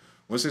big one.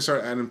 Once they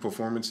started adding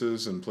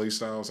performances and play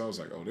styles, I was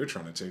like, oh, they're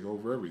trying to take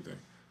over everything.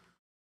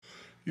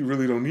 You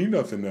really don't need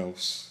nothing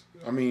else.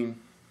 I mean,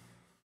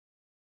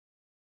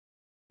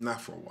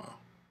 not for a while.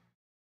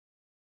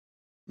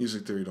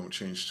 Music theory don't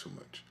change too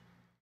much.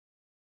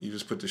 You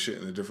just put the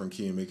shit in a different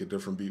key and make a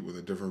different beat with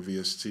a different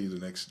VST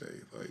the next day.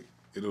 Like,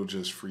 it'll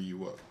just free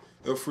you up.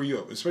 It'll free you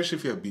up, especially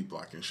if you have beat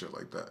block and shit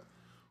like that.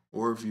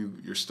 Or if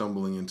you're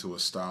stumbling into a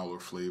style or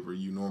flavor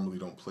you normally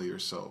don't play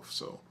yourself.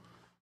 So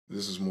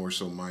this is more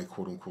so my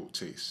quote-unquote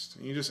taste.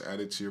 And you just add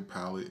it to your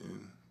palette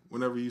and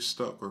whenever you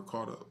stuck or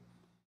caught up.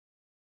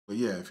 But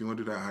yeah, if you want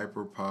to do that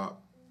hyper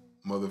pop,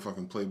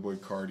 motherfucking Playboy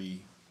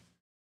Cardi,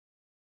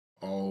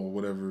 all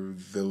whatever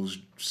those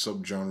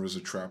subgenres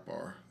of trap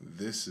are,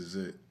 this is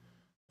it.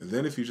 And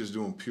then if you're just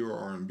doing pure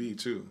R&B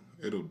too,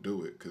 it'll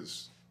do it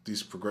because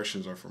these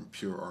progressions are from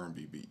pure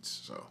R&B beats.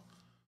 So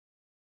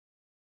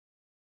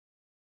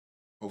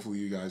hopefully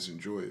you guys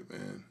enjoy it,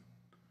 man.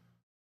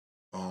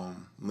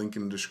 Link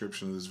in the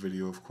description of this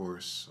video, of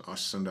course. I'll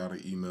send out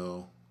an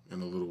email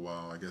in a little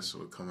while. I guess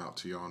it'll come out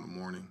to y'all in the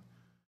morning.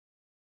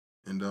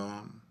 And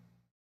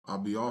I'll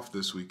be off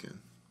this weekend,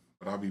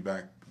 but I'll be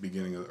back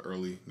beginning of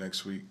early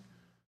next week.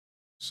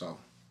 So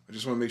I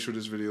just want to make sure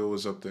this video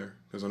was up there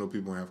because I know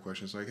people have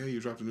questions like, hey, you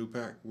dropped a new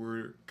pack.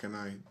 Where can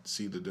I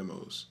see the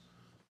demos?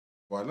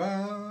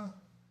 Voila!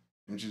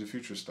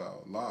 MGTheFuture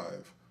style,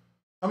 live.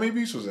 How many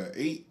beats was that?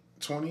 8,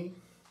 20,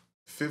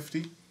 50?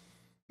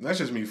 And that's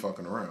just me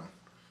fucking around.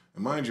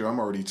 And mind you, I'm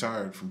already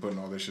tired from putting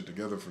all this shit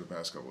together for the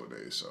past couple of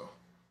days, so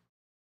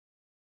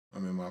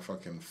I'm in my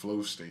fucking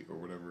flow state or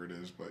whatever it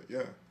is. But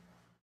yeah,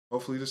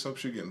 hopefully this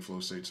helps you get in flow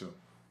state too.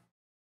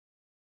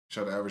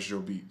 Shout out to Average Joe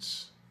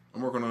Beats.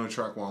 I'm working on a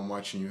track while I'm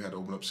watching you. Had to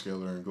open up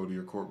Scalar and go to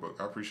your chord book.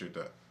 I appreciate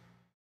that.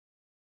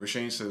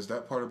 Rashane says,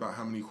 that part about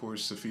how many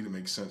chords to feed it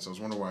makes sense. I was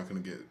wondering why I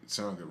couldn't get it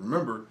sound good.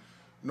 Remember,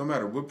 no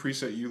matter what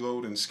preset you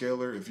load in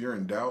Scalar, if you're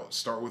in doubt,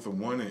 start with a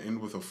 1 and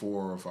end with a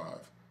 4 or a 5.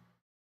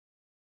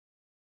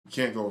 You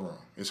can't go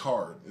wrong. It's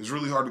hard. It's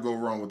really hard to go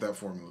wrong with that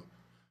formula.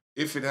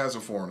 If it has a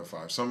 4 and a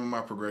 5. Some of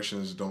my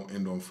progressions don't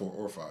end on 4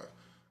 or 5.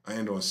 I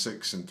end on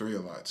 6 and 3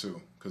 a lot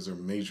too, because they're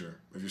major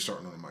if you're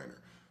starting on a minor.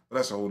 But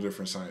that's a whole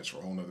different science for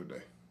a whole nother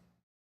day.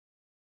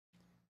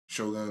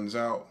 Shogun's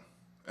out.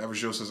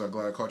 Average Joe says, I'm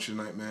glad I caught you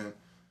tonight, man.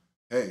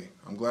 Hey,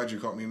 I'm glad you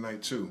caught me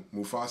tonight too.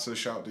 Mufasa,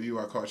 shout out to you.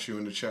 I caught you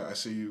in the chat. I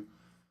see you.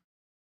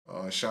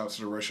 Shout out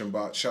to the Russian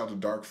bot. Shout out to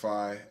Dark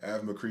Fi.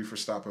 Av McCree for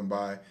stopping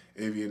by.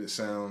 Aviated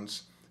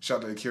Sounds.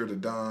 Shout out to Akira to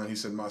Don. He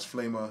said, Mas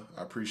Flama.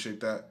 I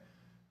appreciate that.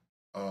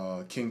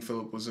 King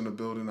Philip was in the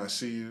building. I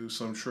see you.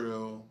 Slim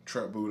Trill.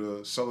 Trap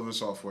Buddha. Sullivan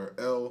Software.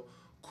 L.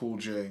 Cool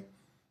J.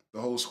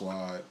 The whole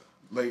squad.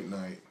 Late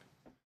Night.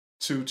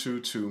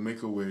 222.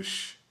 Make a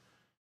Wish.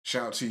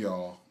 Shout out to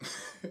y'all.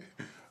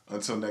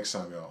 Until next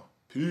time, y'all.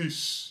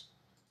 Peace.